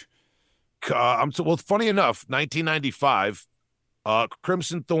approach. Well, funny enough, 1995,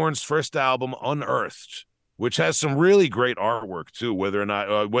 Crimson Thorn's first album, Unearthed, which has some really great artwork too. Whether or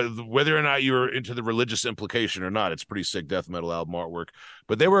not you're into the religious implication or not, it's pretty sick death metal album artwork.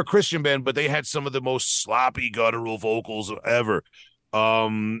 But they were a Christian band, but they had some of the most sloppy guttural vocals ever,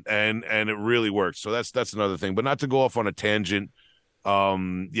 and it really worked. So that's another thing. But not to go off on a tangent.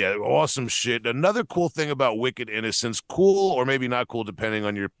 Yeah, awesome shit. Another cool thing about Wicked Innocence, cool or maybe not cool depending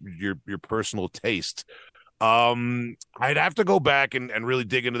on your personal taste. I'd have to go back and really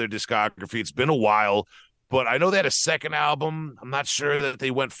dig into their discography. It's been a while, but I know they had a second album. I'm not sure that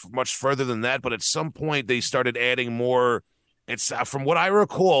they went much further than that, but at some point they started adding more. It's from what I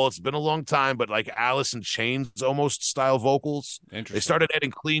recall, it's been a long time, but like Alice in Chains almost style vocals. Interesting. They started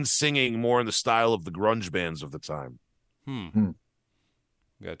adding clean singing more in the style of the grunge bands of the time.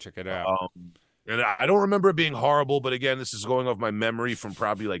 Gotta check it out. And I don't remember it being horrible, but again, this is going off my memory from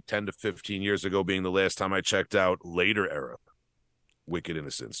probably like 10 to 15 years ago being the last time I checked out later era Wicked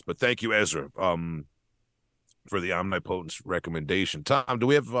Innocence. But thank you, Ezra, for the omnipotent recommendation. Tom, do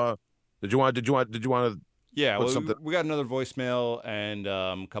we have did you want to Yeah, well, something? we got another voicemail and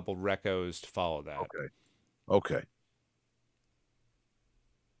a couple recos to follow that. Okay.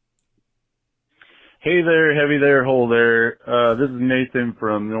 Hey there, heavy there, hole there. This is Nathan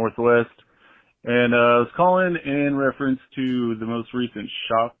from Northwest, and I was calling in reference to the most recent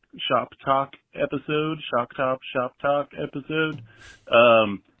Shop Talk episode,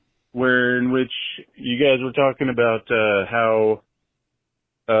 where in which you guys were talking about how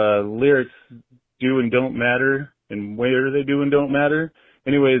lyrics do and don't matter, and where they do and don't matter.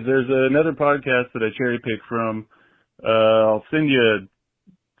 Anyways, there's another podcast that I cherry pick from. I'll send you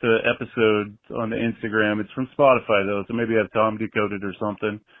the episode on the Instagram. It's from Spotify though, so maybe I have Tom decoded or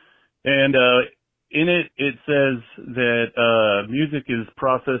something. And in it says that music is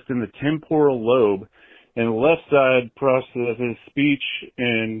processed in the temporal lobe, and the left side processes speech,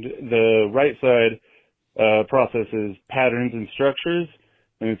 and the right side processes patterns and structures,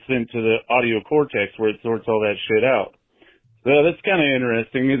 and it's sent to the audio cortex where it sorts all that shit out. So that's kind of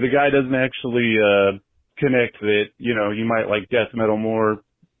interesting. The guy doesn't actually connect that, you know, you might like death metal more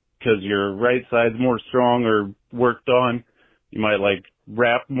because your right side's more strong or worked on. You might like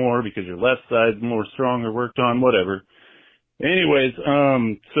rap more because your left side's more strong or worked on, whatever. Anyways,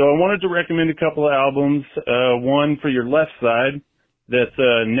 so I wanted to recommend a couple of albums. One for your left side, that's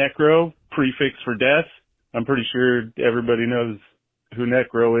Necro, Prefix for Death. I'm pretty sure everybody knows who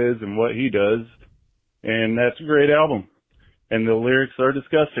Necro is and what he does. And that's a great album. And the lyrics are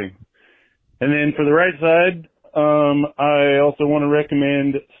disgusting. And then for the right side, I also want to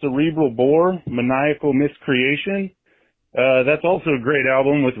recommend Cerebral Bore, Maniacal Miscreation. That's also a great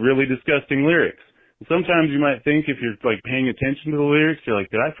album with really disgusting lyrics. Sometimes you might think if you're like paying attention to the lyrics, you're like,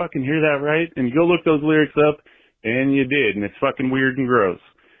 did I fucking hear that right? And you go look those lyrics up, and you did, and it's fucking weird and gross.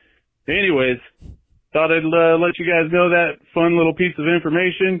 Anyways, thought I'd let you guys know that fun little piece of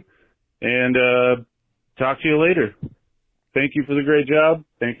information, and talk to you later. Thank you for the great job.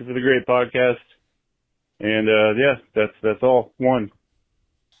 Thank you for the great podcast. And yeah, that's all. One.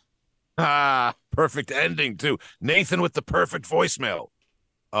 Perfect ending too. Nathan with the perfect voicemail.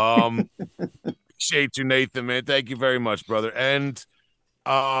 Appreciate you, Nathan, man. Thank you very much, brother. And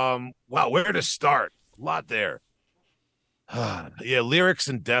wow, where to start? A lot there. Yeah, lyrics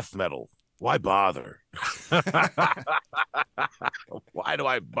and death metal. Why bother? Why do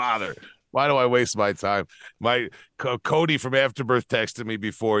I bother? Why do I waste my time? My Cody from Afterbirth texted me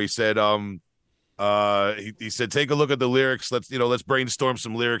before. He said, he said, take a look at the lyrics. Let's brainstorm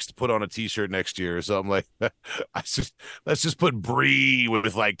some lyrics to put on a t-shirt next year or something like that. Let's just put Bree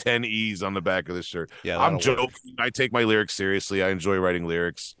with like 10 E's on the back of the shirt. Yeah, I'm joking. I take my lyrics seriously. I enjoy writing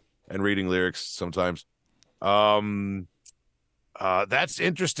lyrics and reading lyrics sometimes. That's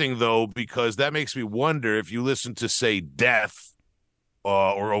interesting though, because that makes me wonder if you listen to say Death,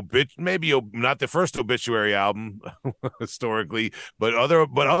 or maybe not the first obituary album historically, but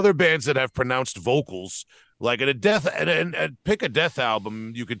other bands that have pronounced vocals, like at a death and pick a death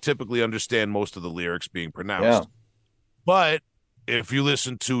album, you could typically understand most of the lyrics being pronounced. Yeah. But if you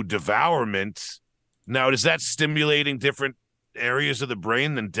listen to Devourment, now is that stimulating different areas of the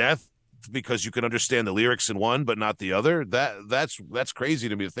brain than Death because you can understand the lyrics in one but not the other? That's crazy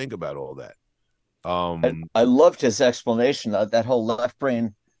to me to think about all that. I loved his explanation of that whole left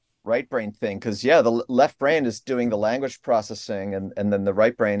brain right brain thing, because yeah, the left brain is doing the language processing, and then the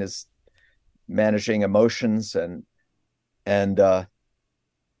right brain is managing emotions. And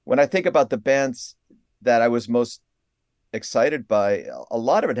when I think about the bands that I was most excited by, a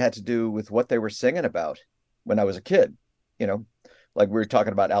lot of it had to do with what they were singing about when I was a kid. You know, like we were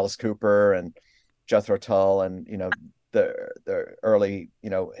talking about Alice Cooper and Jethro Tull, and the early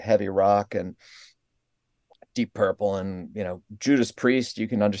heavy rock and Deep Purple, and Judas Priest. You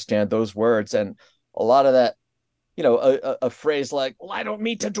can understand those words, and a lot of that. A phrase like, "Well, I don't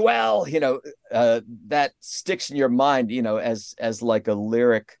mean to dwell," that sticks in your mind, as like a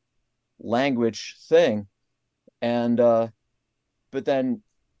lyric language thing. And but then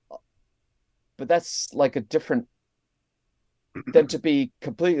but that's like a different than to be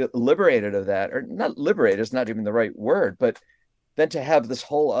completely liberated of that, or not liberated is not even the right word, but then to have this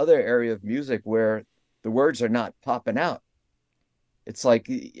whole other area of music where the words are not popping out. It's like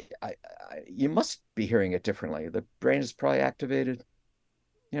you must be hearing it differently. The brain is probably activated,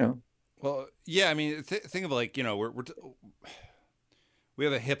 you know. Well, yeah, I mean, think of like, we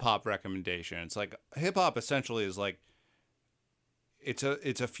have a hip hop recommendation. It's like hip hop essentially is like it's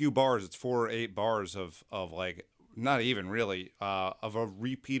a few bars. It's 4 or 8 bars of like not even really of a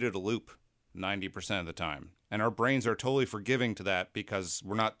repeated loop 90% of the time. And our brains are totally forgiving to that because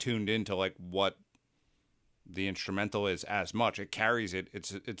we're not tuned into like what the instrumental is as much. It carries it.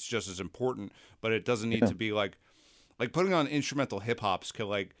 It's just as important, but it doesn't need to be like putting on instrumental hip hops could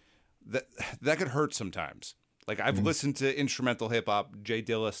like that could hurt sometimes. Like I've listened to instrumental hip hop, Jay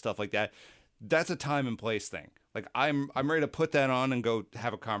Dilla, stuff like that. That's a time and place thing. Like I'm ready to put that on and go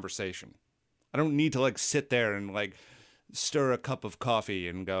have a conversation. I don't need to like sit there and like stir a cup of coffee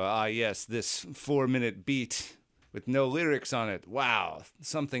and go, ah, yes, this 4-minute beat with no lyrics on it. Wow,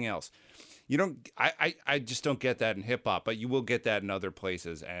 something else. You don't. I just don't get that in hip hop, but you will get that in other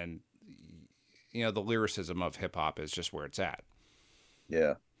places. And the lyricism of hip hop is just where it's at.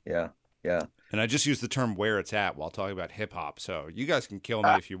 Yeah, yeah, yeah. And I just use the term "where it's at" while talking about hip hop. So you guys can kill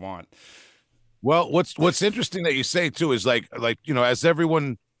me if you want. Well, what's interesting that you say too is like as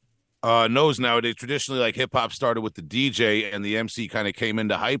everyone knows nowadays, traditionally like hip hop started with the DJ and the MC kind of came in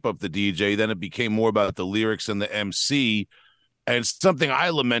to hype up the DJ. Then it became more about the lyrics and the MC. And something I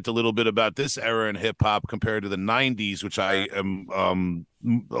lament a little bit about this era in hip hop compared to the 90s, which I am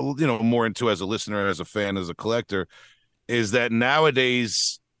more into as a listener, as a fan, as a collector, is that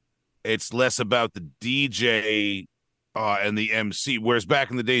nowadays it's less about the DJ and the MC. Whereas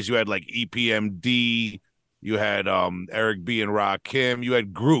back in the days you had like EPMD, you had Eric B and Rakim, you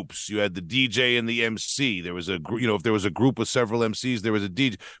had groups, you had the DJ and the MC. There was if there was a group of several MCs, there was a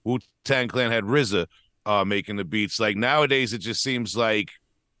DJ. Wu-Tang Clan had RZA making the beats. Like nowadays it just seems like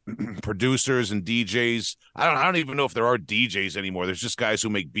producers and DJs, I don't even know if there are DJs anymore. There's just guys who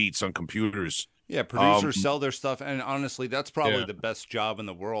make beats on computers. Yeah, producers sell their stuff, and honestly that's probably the best job in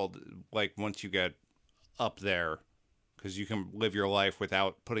the world, like once you get up there, because you can live your life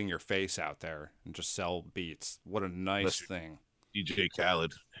without putting your face out there and just sell beats. What a nice thing. DJ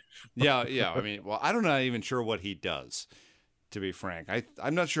Khaled. Yeah. I mean, well, I'm not even sure what he does, to be frank.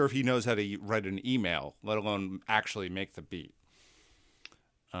 I'm not sure if he knows how to write an email, let alone actually make the beat.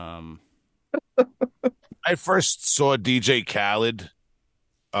 I first saw DJ Khaled,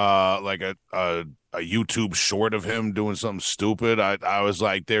 like a YouTube short of him doing something stupid. I was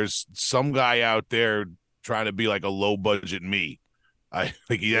like, there's some guy out there trying to be like a low budget me. I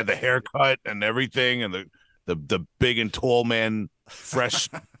think he had the haircut and everything, and the big and tall man, fresh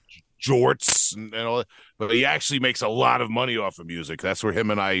jorts and all that. But he actually makes a lot of money off of music. That's where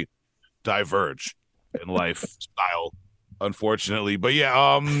him and I diverge in lifestyle, unfortunately. But yeah,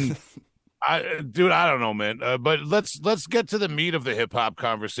 I don't know, man. But let's get to the meat of the hip hop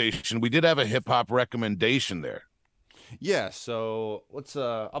conversation. We did have a hip hop recommendation there. Yeah, so let's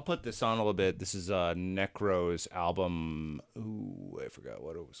I'll put this on a little bit. This is Necro's album. Ooh, I forgot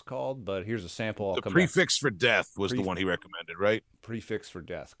what it was called, but here's a sample. The Prefix for Death was the one he recommended, right? Prefix for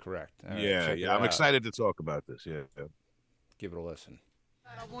Death, correct. All yeah. I'm excited to talk about this. Yeah. Give it a listen.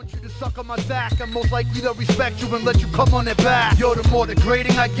 I want you to suck on my sack. I'm most likely to respect you and let you come on their back. Yo, the more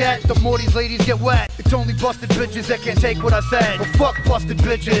degrading I get, the more these ladies get wet. It's only busted bitches that can't take what I said. Well, fuck busted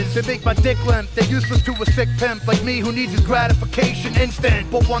bitches. They make my dick limp. They're useless to a sick pimp like me who needs his gratification instant.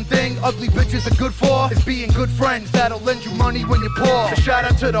 But one thing ugly bitches are good for is being good friends that'll lend you money when you're poor. So shout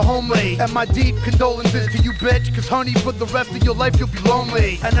out to the homely and my deep condolences to you, bitch. Cause honey, for the rest of your life you'll be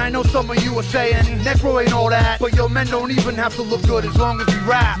lonely. And I know some of you are saying Necro ain't all that, but your men don't even have to look good as long as we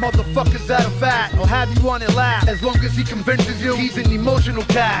rap. Motherfuckers that are fat, I'll have you on it laugh. As long as he convinces you he's an emotional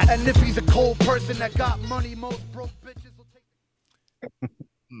cat. And if he's a cold person that got money, most broke bitches will take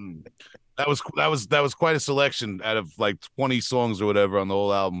Hmm. That was quite a selection out of like 20 songs or whatever on the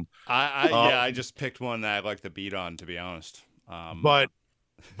whole album. I just picked one that I like the beat on, to be honest. But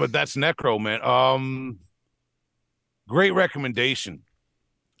that's Necro, man. Great recommendation.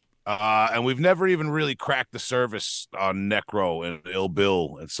 And we've never even really cracked the surface on Necro and Ill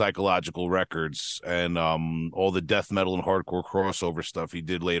Bill and Psychological Records and all the death metal and hardcore crossover stuff he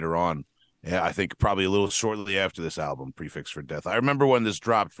did later on. Yeah, I think probably a little shortly after this album, Prefix for Death. I remember when this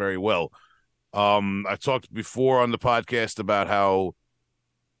dropped very well. I talked before on the podcast about how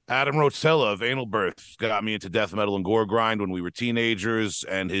Adam Rotella of Anal Birth got me into death metal and gore grind when we were teenagers,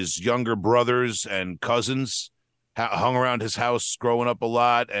 and his younger brothers and cousins hung around his house growing up a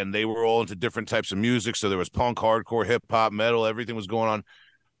lot, and they were all into different types of music. So there was punk, hardcore, hip hop, metal, everything was going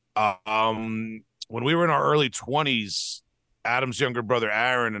on. When we were in our early 20s, Adam's younger brother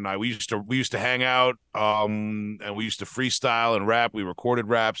Aaron and I, we used to hang out, and we used to freestyle and rap. We recorded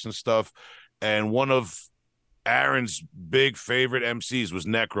raps and stuff, and one of Aaron's big favorite MCs was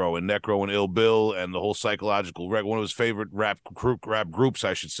Necro and Ill Bill and the whole psychological wreck. One of his favorite rap groups,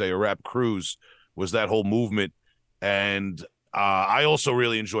 I should say, or rap crews, was that whole movement. And I also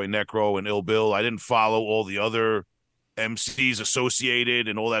really enjoy Necro and Ill Bill. I didn't follow all the other MCs associated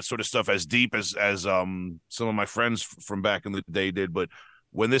and all that sort of stuff as deep as some of my friends from back in the day did. But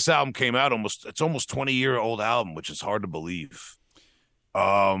when this album came out, it's almost 20-year-old album, which is hard to believe.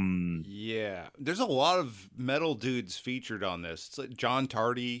 Yeah, there's a lot of metal dudes featured on this. It's like John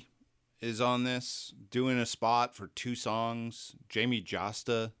Tardy is on this, doing a spot for 2 songs. Jamie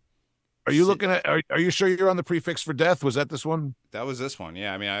Josta. Are you looking at? Are you sure you're on the Prefix for Death? Was that this one? That was this one.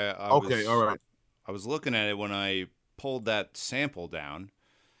 Yeah, I mean, okay, all right. I was looking at it when I pulled that sample down,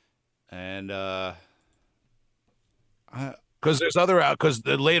 and because there's other out because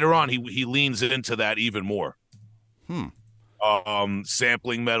later on he leans into that even more.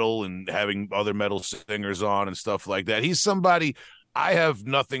 Sampling metal and having other metal singers on and stuff like that. He's somebody I have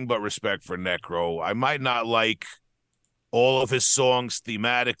nothing but respect for. Necro. I might not like all of his songs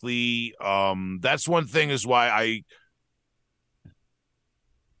thematically. That's one thing is why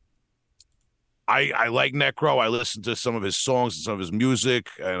I like Necro. I listen to some of his songs and some of his music,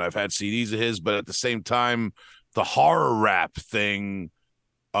 and I've had CDs of his, but at the same time, the horror rap thing,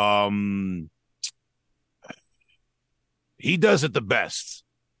 he does it the best.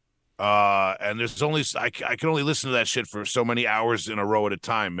 And there's only I can only listen to that shit for so many hours in a row at a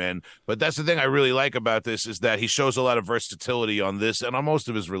time, man. But that's the thing I really like about this is that he shows a lot of versatility on this and on most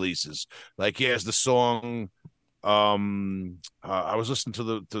of his releases. Like he has the song. I was listening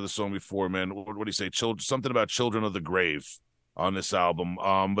to the song before, man. What do you say? Something about Children of the Grave on this album.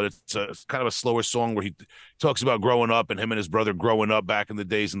 But it's kind of a slower song where he talks about growing up and him and his brother growing up back in the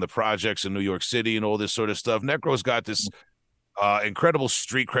days in the projects in New York City and all this sort of stuff. Necro's got this incredible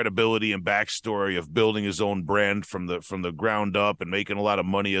street credibility and backstory of building his own brand from the ground up and making a lot of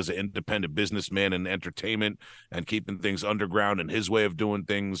money as an independent businessman in entertainment and keeping things underground and his way of doing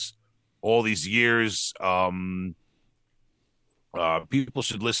things all these years. People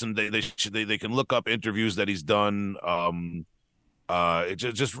should listen. They can look up interviews that he's done. It's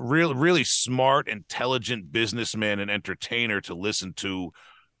just really smart, intelligent businessman and entertainer to listen to.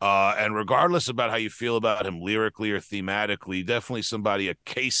 And regardless about how you feel about him lyrically or thematically, definitely somebody, a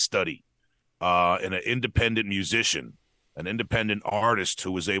case study, and an independent musician, an independent artist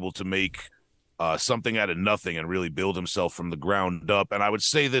who was able to make something out of nothing and really build himself from the ground up. And I would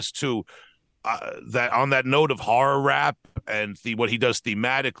say this too, that on that note of horror rap and what he does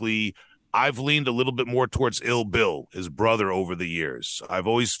thematically, I've leaned a little bit more towards Ill Bill, his brother, over the years. I've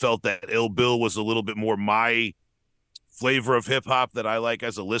always felt that Ill Bill was a little bit more my flavor of hip hop that I like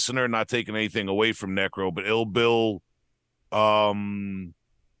as a listener, not taking anything away from Necro, but Ill Bill,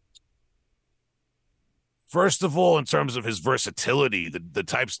 first of all, in terms of his versatility, the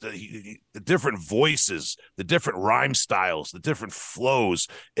types that the different voices, the different rhyme styles, the different flows.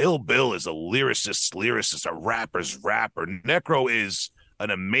 Ill Bill is a lyricist, a rapper's rapper. Necro is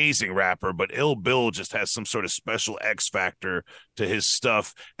an amazing rapper, but Ill Bill just has some sort of special X factor to his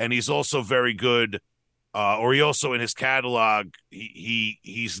stuff, and he's also very good. Or he also in his catalog,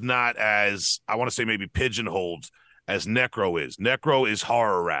 he's not as, I want to say, maybe pigeonholed as Necro is. Necro is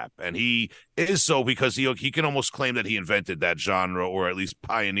horror rap, and he is so because he can almost claim that he invented that genre, or at least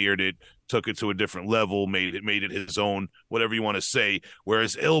pioneered it, took it to a different level, made it his own, whatever you want to say.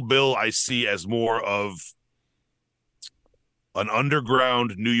 Whereas Ill Bill, I see as more of an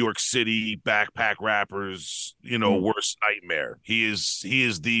underground New York City backpack rapper's, worst nightmare. He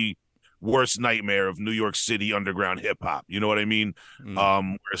is the worst nightmare of New York City underground hip hop. You know what I mean?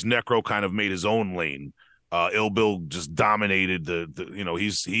 Whereas Necro kind of made his own lane. Ill Bill just dominated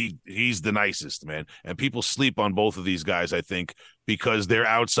he's the nicest, man. And people sleep on both of these guys, I think, because they're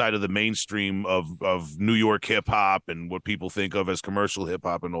outside of the mainstream of New York hip hop and what people think of as commercial hip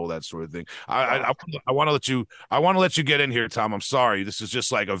hop and all that sort of thing. I want to let you get in here, Tom. I'm sorry. This is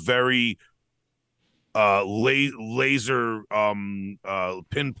just like a very laser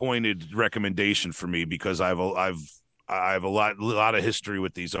pinpointed recommendation for me, because I have a lot of history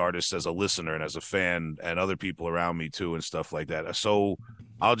with these artists as a listener and as a fan, and other people around me too and stuff like that. So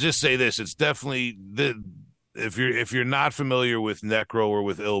I'll just say this: it's definitely if you're not familiar with Necro or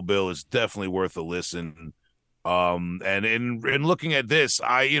with Ill Bill, it's definitely worth a listen. And in looking at this,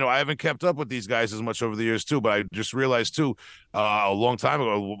 I haven't kept up with these guys as much over the years too, but I just realized too, a long time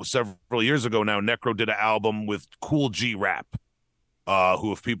ago, several years ago now, Necro did an album with Cool G Rap,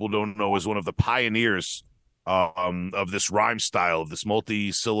 who, if people don't know, is one of the pioneers of this rhyme style, of this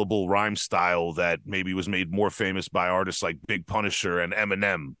multi-syllable rhyme style that maybe was made more famous by artists like Big Punisher and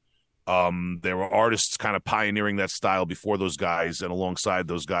Eminem. There were artists kind of pioneering that style before those guys and alongside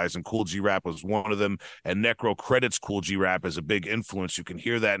those guys, and Cool G Rap was one of them. And Necro credits Cool G Rap as a big influence. You can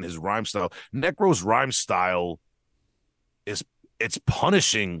hear that in his rhyme style. Necro's rhyme style it's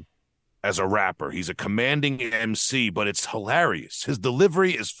punishing as a rapper. He's a commanding MC, but it's hilarious. His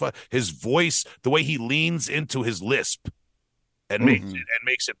delivery is his voice, the way he leans into his lisp and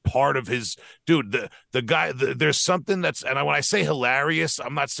makes it part of his dude. The guy, there's something that's, and when I say hilarious,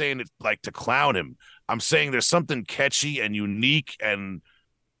 I'm not saying it like to clown him. I'm saying there's something catchy and unique and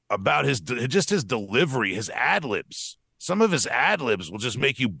about his delivery, his ad libs. Some of his ad libs will just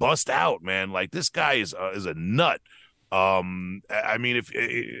make you bust out, man. Like, this guy is a nut. I mean,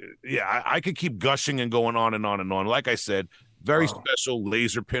 I could keep gushing and going on and on and on. Like I said, very special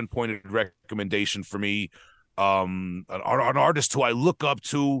laser pinpointed recommendation for me. An artist who I look up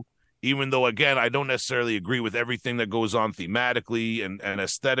to, even though, again, I don't necessarily agree with everything that goes on thematically and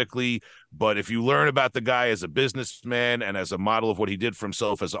aesthetically. But if you learn about the guy as a businessman and as a model of what he did for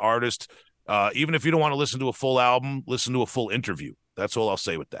himself as an artist, even if you don't want to listen to a full album, listen to a full interview. That's all I'll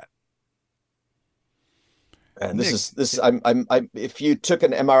say with that. And I'm if you took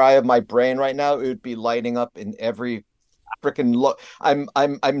an MRI of my brain right now, it would be lighting up in every freaking look.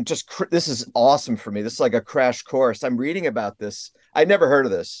 This is awesome for me. This is like a crash course. I'm reading about this. I never heard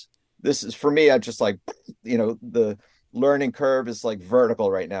of this. This is, for me, I'm just like, the learning curve is like vertical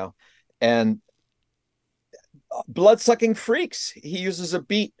right now. And Bloodsucking Freaks, he uses a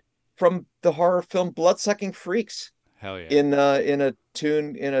beat from the horror film Bloodsucking Freaks. Hell yeah. In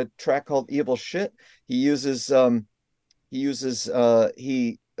a track called Evil Shit. He uses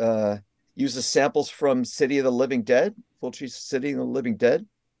samples from City of the Living Dead, Fulci City of the Living Dead.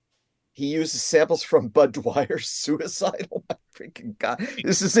 He uses samples from Bud Dwyer's Suicide. Oh my freaking God.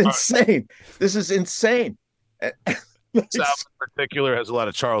 This is insane. This is insane. This album in particular has a lot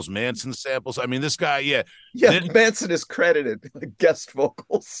of Charles Manson samples. I mean, this guy, yeah. Manson is credited guest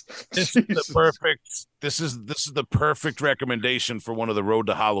vocals. This is the perfect recommendation for one of the Road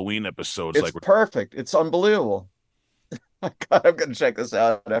to Halloween episodes. It's perfect. It's unbelievable. God, I'm gonna check this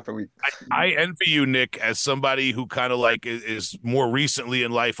out after we. I envy you, Nick, as somebody who kind of like is more recently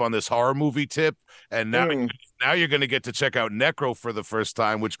in life on this horror movie tip, and now you're gonna get to check out Necro for the first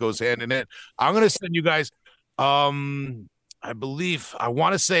time, which goes hand in hand. I'm gonna send you guys. I believe, I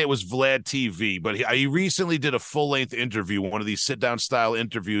want to say it was Vlad TV, but he recently did a full-length interview, one of these sit-down style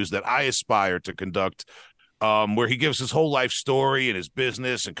interviews that I aspire to conduct, where he gives his whole life story and his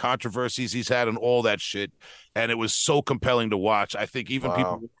business and controversies he's had and all that shit. And it was so compelling to watch. I think even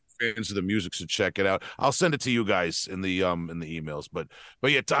people fans of the music should check it out. I'll send it to you guys in the emails. But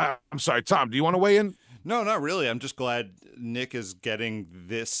yeah, I'm sorry, Tom, do you want to weigh in? No, not really. I'm just glad Nick is getting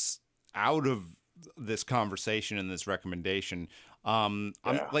this out of this conversation and this recommendation. I'm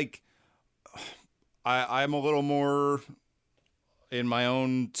like, I'm a little more in my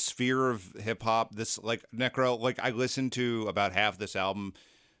own sphere of hip hop. This, like, Necro, like, I listened to about half this album.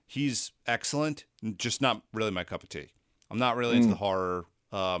 He's excellent, just not really my cup of tea. I'm not really into the horror,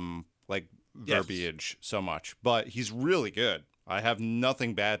 verbiage so much, but he's really good. I have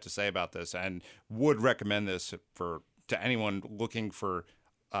nothing bad to say about this and would recommend this to anyone looking for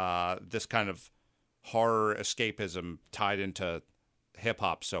this kind of horror escapism tied into hip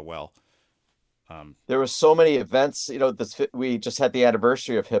hop so well. There were so many events, we just had the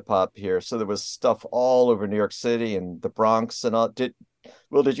anniversary of hip hop here. So there was stuff all over New York City and the Bronx and all. Did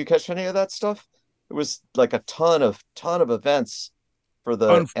you catch any of that stuff? It was like a ton of events for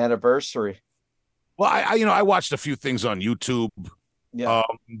the anniversary. Well, I watched a few things on YouTube. Yeah.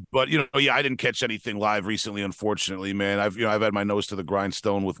 But I didn't catch anything live recently, unfortunately, man. I've had my nose to the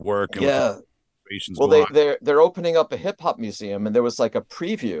grindstone with work and with Nation's Well, gone. they're opening up a hip hop museum, and there was like a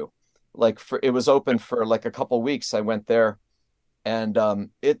preview, it was open for like a couple weeks. I went there, and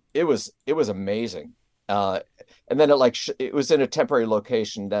it was amazing. Uh, and then it was in a temporary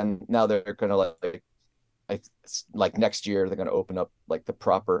location. Then now they're gonna like next year they're gonna open up like the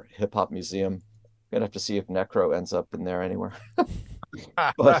proper hip hop museum. Gonna have to see if Necro ends up in there anywhere.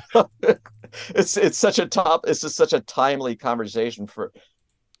 But it's just such a timely conversation for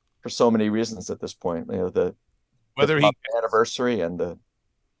so many reasons at this point. The hip Whether he hop anniversary and the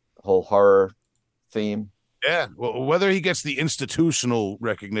whole horror theme. Yeah, well, whether he gets the institutional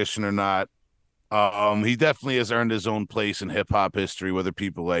recognition or not, he definitely has earned his own place in hip hop history, whether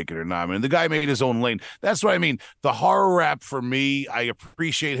people like it or not. I mean, the guy made his own lane. That's what I mean. The horror rap for me, I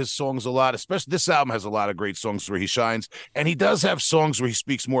appreciate his songs a lot. Especially this album has a lot of great songs where he shines, and he does have songs where he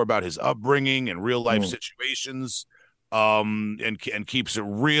speaks more about his upbringing and real life situations. And keeps it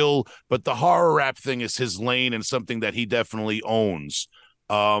real. But the horror rap thing is his lane and something that he definitely owns.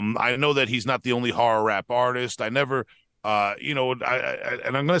 I know that he's not the only horror rap artist. I never, and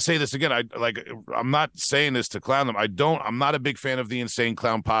I'm going to say this again. I'm not saying this to clown them. I'm not a big fan of the Insane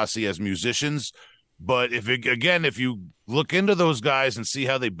Clown Posse as musicians. But if you look into those guys and see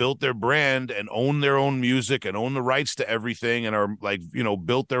how they built their brand and own their own music and own the rights to everything and are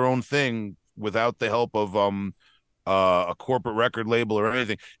built their own thing without the help of a corporate record label or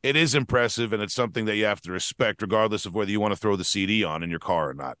anything, it is impressive, and it's something that you have to respect regardless of whether you want to throw the CD on in your car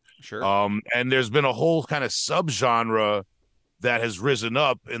or not. Sure. And there's been a whole kind of subgenre that has risen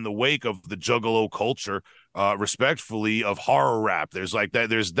up in the wake of the juggalo culture, respectfully, of horror rap. There's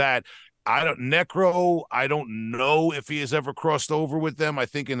that. Necro, I don't know if he has ever crossed over with them. I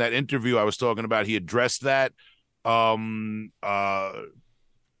think in that interview I was talking about, he addressed that. But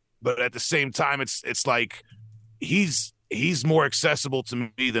at the same time, it's like he's more accessible to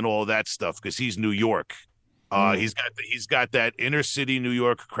me than all that stuff because he's New York. He's got that inner city New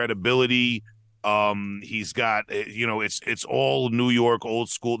York credibility. He's got it's all New York old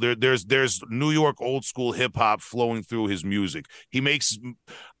school. There's New York old school hip hop flowing through his music. He makes.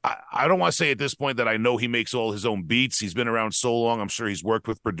 I don't want to say at this point that I know he makes all his own beats. He's been around so long. I'm sure he's worked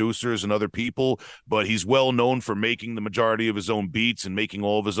with producers and other people, but he's well known for making the majority of his own beats and making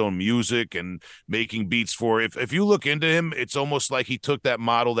all of his own music and making beats for. If you look into him, it's almost like he took that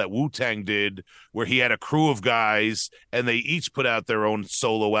model that Wu-Tang did, where he had a crew of guys and they each put out their own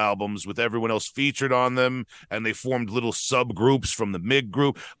solo albums with everyone else featured on them, and they formed little subgroups from the MIG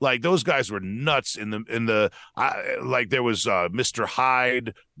group. Like those guys were nuts like there was Mr.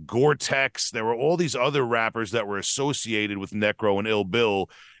 Hyde, Gore-Tex. There were all these other rappers that were associated with Necro and Ill Bill,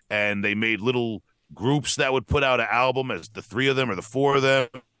 and they made little groups that would put out an album as the three of them or the four of them,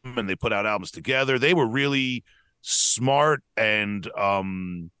 and they put out albums together. They were really smart and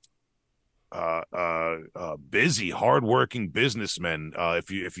busy, hardworking businessmen.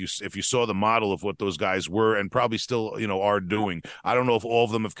 If you saw the model of what those guys were and probably still are doing. I don't know if all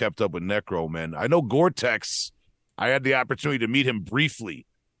of them have kept up with Necro, man. I know Gore-Tex. I had the opportunity to meet him briefly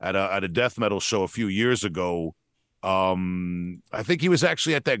at a death metal show a few years ago. I think he was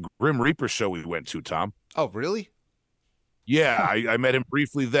actually at that Grim Reaper show we went to, Tom. Oh, really? Yeah, I met him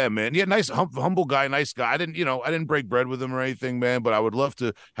briefly then, man. Yeah, nice, humble guy, nice guy. I didn't break bread with him or anything, man, but I would love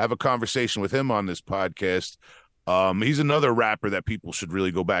to have a conversation with him on this podcast. He's another rapper that people should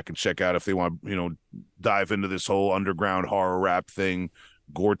really go back and check out if they want, dive into this whole underground horror rap thing.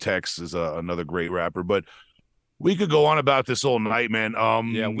 Gore-Tex is another great rapper, but we could go on about this all night, man.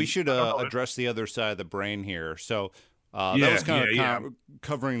 Yeah, we should address the other side of the brain here. So that was kind of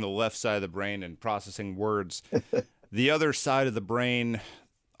covering the left side of the brain and processing words. The other side of the brain,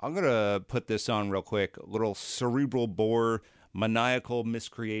 I'm going to put this on real quick. A little cerebral bore, maniacal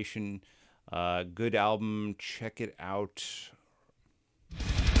miscreation. Good album. Check it out.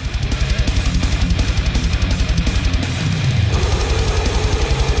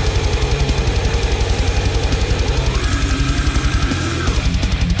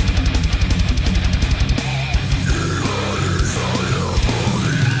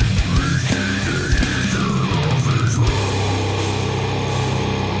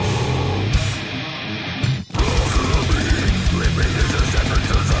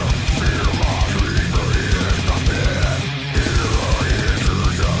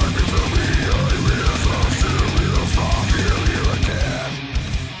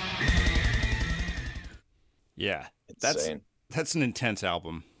 Yeah, that's an intense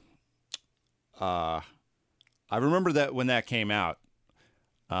album. I remember that when that came out.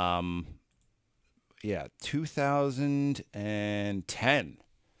 2010.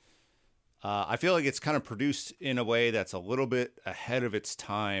 I feel like it's kind of produced in a way that's a little bit ahead of its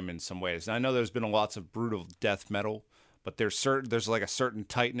time in some ways. And I know there's been lots of brutal death metal, but there's like a certain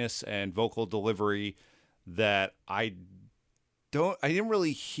tightness and vocal delivery that I didn't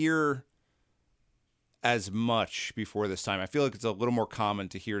really hear as much before this time. I feel like it's a little more common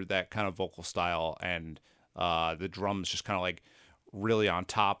to hear that kind of vocal style and the drums just kind of like really on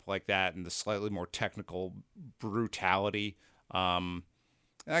top like that, and the slightly more technical brutality. And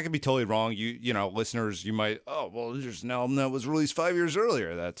I could be totally wrong. You know, listeners, you might, oh, well, there's an album that was released 5 years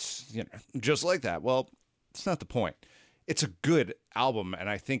earlier. That's, you know, just like that. Well, it's not the point. It's a good album, and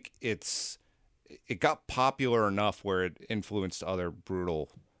I think it got popular enough where it influenced other brutal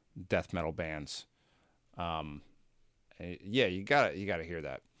death metal bands. Yeah, you gotta hear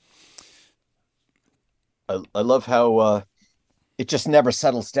that. I love how it just never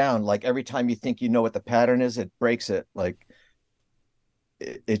settles down. Like every time you think you know what the pattern is, it breaks it. Like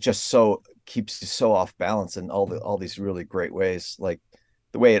it just so keeps you so off balance in all these really great ways. Like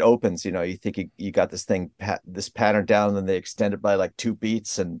the way it opens, you know, you think you got this pattern down, and then they extend it by like 2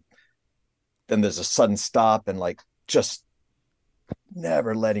 beats, and then there's a sudden stop, and like just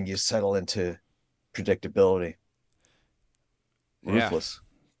never letting you settle into predictability. Ruthless.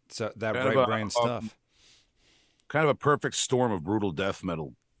 Yeah. So that Kind of right brain stuff. Kind of a perfect storm of brutal death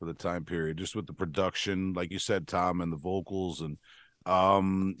metal for the time period, just with the production, like you said, Tom, and the vocals. And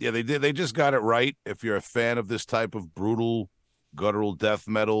yeah, they just got it right. If you're a fan of this type of brutal guttural death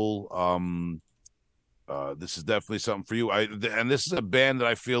metal, this is definitely something for you. And this is a band that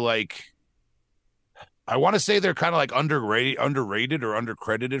I feel like, I want to say they're kind of like underrated or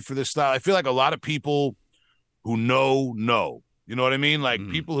undercredited for this style. I feel like a lot of people who know, you know what I mean? Like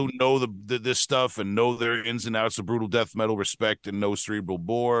people who know this stuff and know their ins and outs of brutal death metal respect and know Cerebral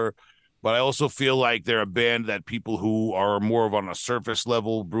Bore. But I also feel like they're a band that people who are more of on a surface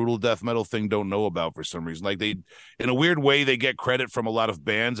level brutal death metal thing don't know about for some reason. Like they, in a weird way, they get credit from a lot of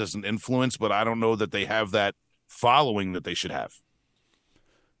bands as an influence, but I don't know that they have that following that they should have.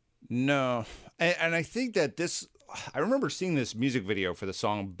 No. And I think that I remember seeing this music video for the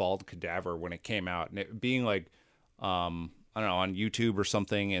song Bald Cadaver when it came out, and it being like, I don't know, on YouTube or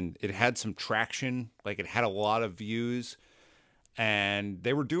something, and it had some traction, like it had a lot of views, and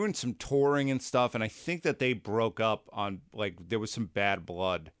they were doing some touring and stuff, and I think that they broke up on, like, there was some bad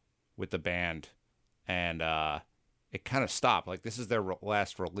blood with the band, and it kind of stopped. Like, this is their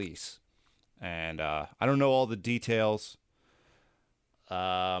last release, and I don't know all the details.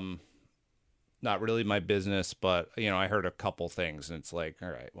 Not really my business, but, you know, I heard a couple things, and it's like,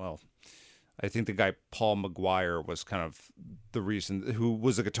 all right, well, I think the guy Paul McGuire was kind of the reason, who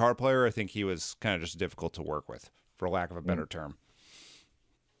was a guitar player. I think he was kind of just difficult to work with, for lack of a better term.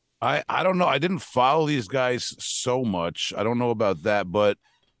 I don't know. I didn't follow these guys so much. I don't know about that, but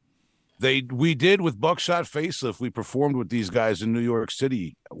we did with Buckshot Facelift. We performed with these guys in New York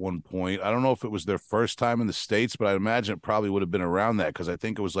City at one point. I don't know if it was their first time in the States, but I imagine it probably would have been around that, because I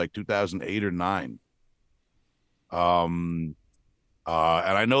think it was like 2008 or 9. And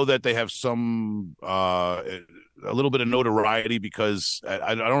I know that they have some a little bit of notoriety because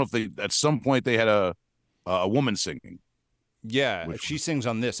I don't know if they, at some point they had a woman singing. Yeah, she sings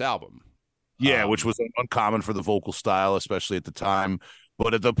on this album. Yeah, which was uncommon for the vocal style, especially at the time.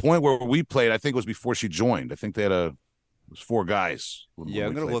 But at the point where we played, I think it was before she joined. I think they had it was 4 guys. Yeah,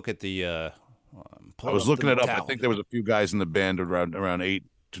 I'm going to look at the I was looking it up. I think there was a few guys in the band around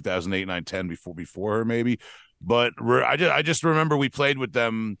 2008, 9, 10 before her maybe. But I just remember we played with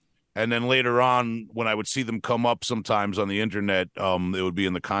them, and then later on when I would see them come up sometimes on the internet, it would be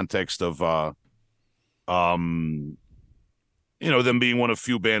in the context of you know, them being one of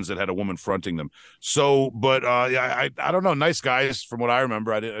few bands that had a woman fronting them. So, but yeah, I don't know. Nice guys from what I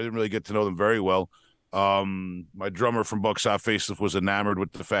remember. I didn't really get to know them very well. My drummer from Buckshot Facelift was enamored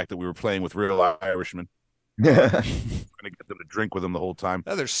with the fact that we were playing with real Irishmen. Trying to get them to drink with them the whole time.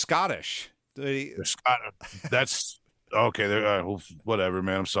 Oh, they're Scottish. They're Scottish. That's okay. They're well, whatever,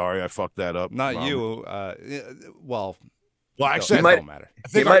 man. I'm sorry, I fucked that up. Not you. Well, actually, it don't matter.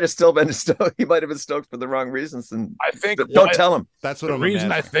 He might have still been stoked. He might have been stoked for the wrong reasons, and I think don't tell him. That's what the I'm reason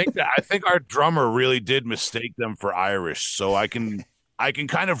imagining. I think our drummer really did mistake them for Irish. So I can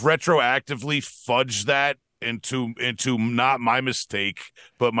kind of retroactively fudge that into not my mistake,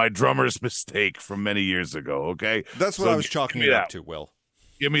 but my drummer's mistake from many years ago. Okay, that's what I was chalking it up to. Will,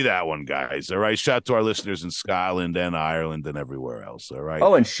 give me that one, guys. All right, shout out to our listeners in Scotland and Ireland and everywhere else. All right.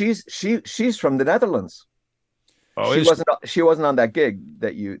 Oh, and she's from the Netherlands. Oh, she wasn't on that gig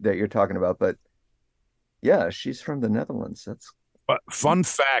that you're talking about, but yeah, she's from the Netherlands. That's fun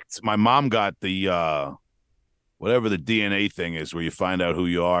fact. My mom got the whatever the DNA thing is, where you find out who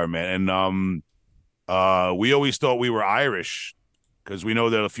you are, man. And we always thought we were Irish because we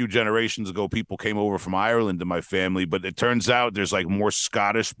know that a few generations ago people came over from Ireland to my family, but it turns out there's like more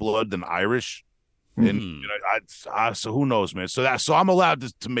Scottish blood than Irish. And so who knows, man? So I'm allowed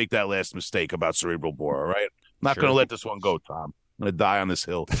to make that last mistake about cerebral bore. All right, I'm not going to let this one go, Tom. I'm going to die on this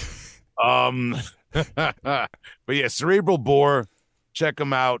hill. But yeah, cerebral bore. Check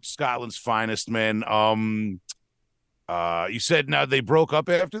them out. Scotland's finest, man. You said now they broke up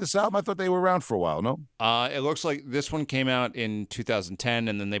after this album. I thought they were around for a while. No, it looks like this one came out in 2010,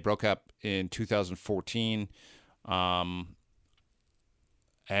 and then they broke up in 2014.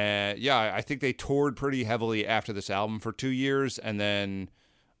 Yeah, I think they toured pretty heavily after this album for 2 years, and then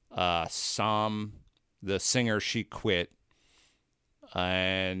Sam, the singer, she quit.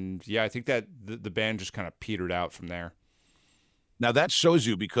 And yeah, I think that the band just kind of petered out from there. now that shows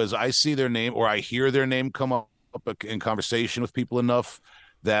you, because I see their name or I hear their name come up in conversation with people enough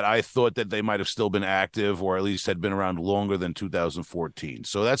that I thought that they might have still been active or at least had been around longer than 2014.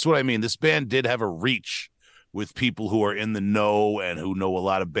 So that's what I mean. This band did have a reach with people who are in the know and who know a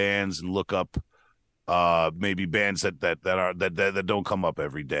lot of bands and look up maybe bands that don't come up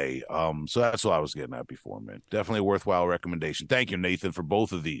every day. So that's what I was getting at before, man. Definitely a worthwhile recommendation. Thank you, Nathan, for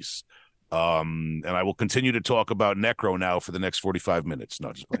both of these. And I will continue to talk about Necro now for the next 45 minutes.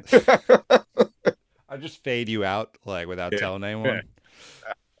 No, just playing. I just fade you out like without telling anyone.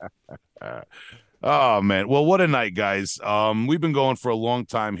 Oh man, well, what a night, guys. We've been going for a long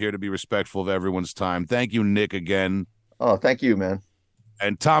time here to be respectful of everyone's time. Thank you, Nick, again. Oh, thank you, man.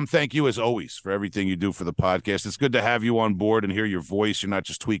 And Tom, thank you as always for everything you do for the podcast. It's good to have you on board and hear your voice. You're not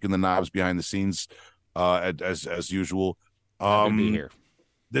just tweaking the knobs behind the scenes, as usual. Happy to be here.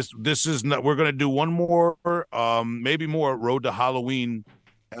 This is not. We're gonna do one more, maybe more Road to Halloween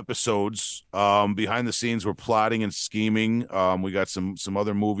episodes. Behind the scenes, we're plotting and scheming. We got some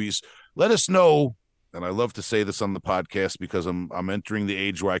other movies. Let us know, and I love to say this on the podcast because I'm entering the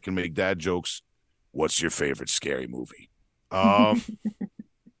age where I can make dad jokes. What's your favorite scary movie?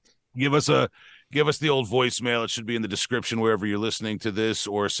 Give us the old voicemail. It should be in the description wherever you're listening to this,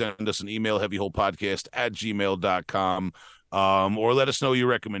 or send us an email, heavyholepodcast@gmail.com. Or let us know your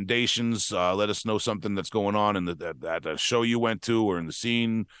recommendations. Let us know something that's going on in that show you went to or in the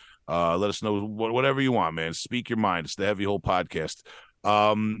scene. Let us know whatever you want, man. Speak your mind. It's the Heavy Hole Podcast.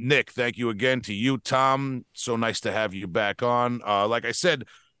 Nick, thank you again. To you, Tom. So nice to have you back on. Like I said,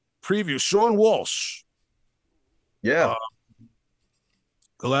 preview Sean Walsh. Yeah.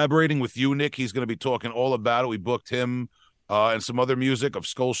 Collaborating with you, Nick. He's going to be talking all about it. We booked him and some other music of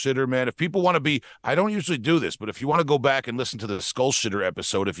Skull Shitter, man. If people want to be, I don't usually do this, but if you want to go back and listen to the Skull Shitter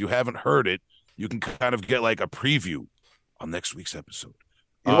episode, if you haven't heard it, you can kind of get like a preview on next week's episode.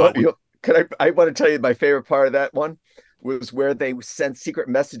 I want to tell you my favorite part of that one was where they sent secret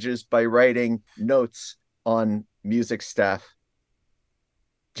messages by writing notes on music staff.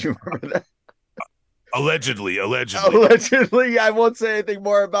 Do you remember that? Allegedly. I won't say anything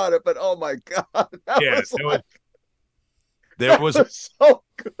more about it, but oh my god, there was so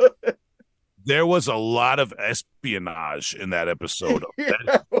good. There was a lot of espionage in that episode.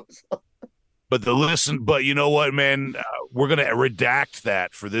 But you know what, man? We're gonna redact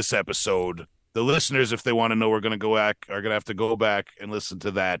that for this episode. The listeners, if they want to know, are gonna have to go back and listen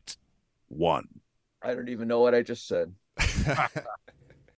to that one. I don't even know what I just said.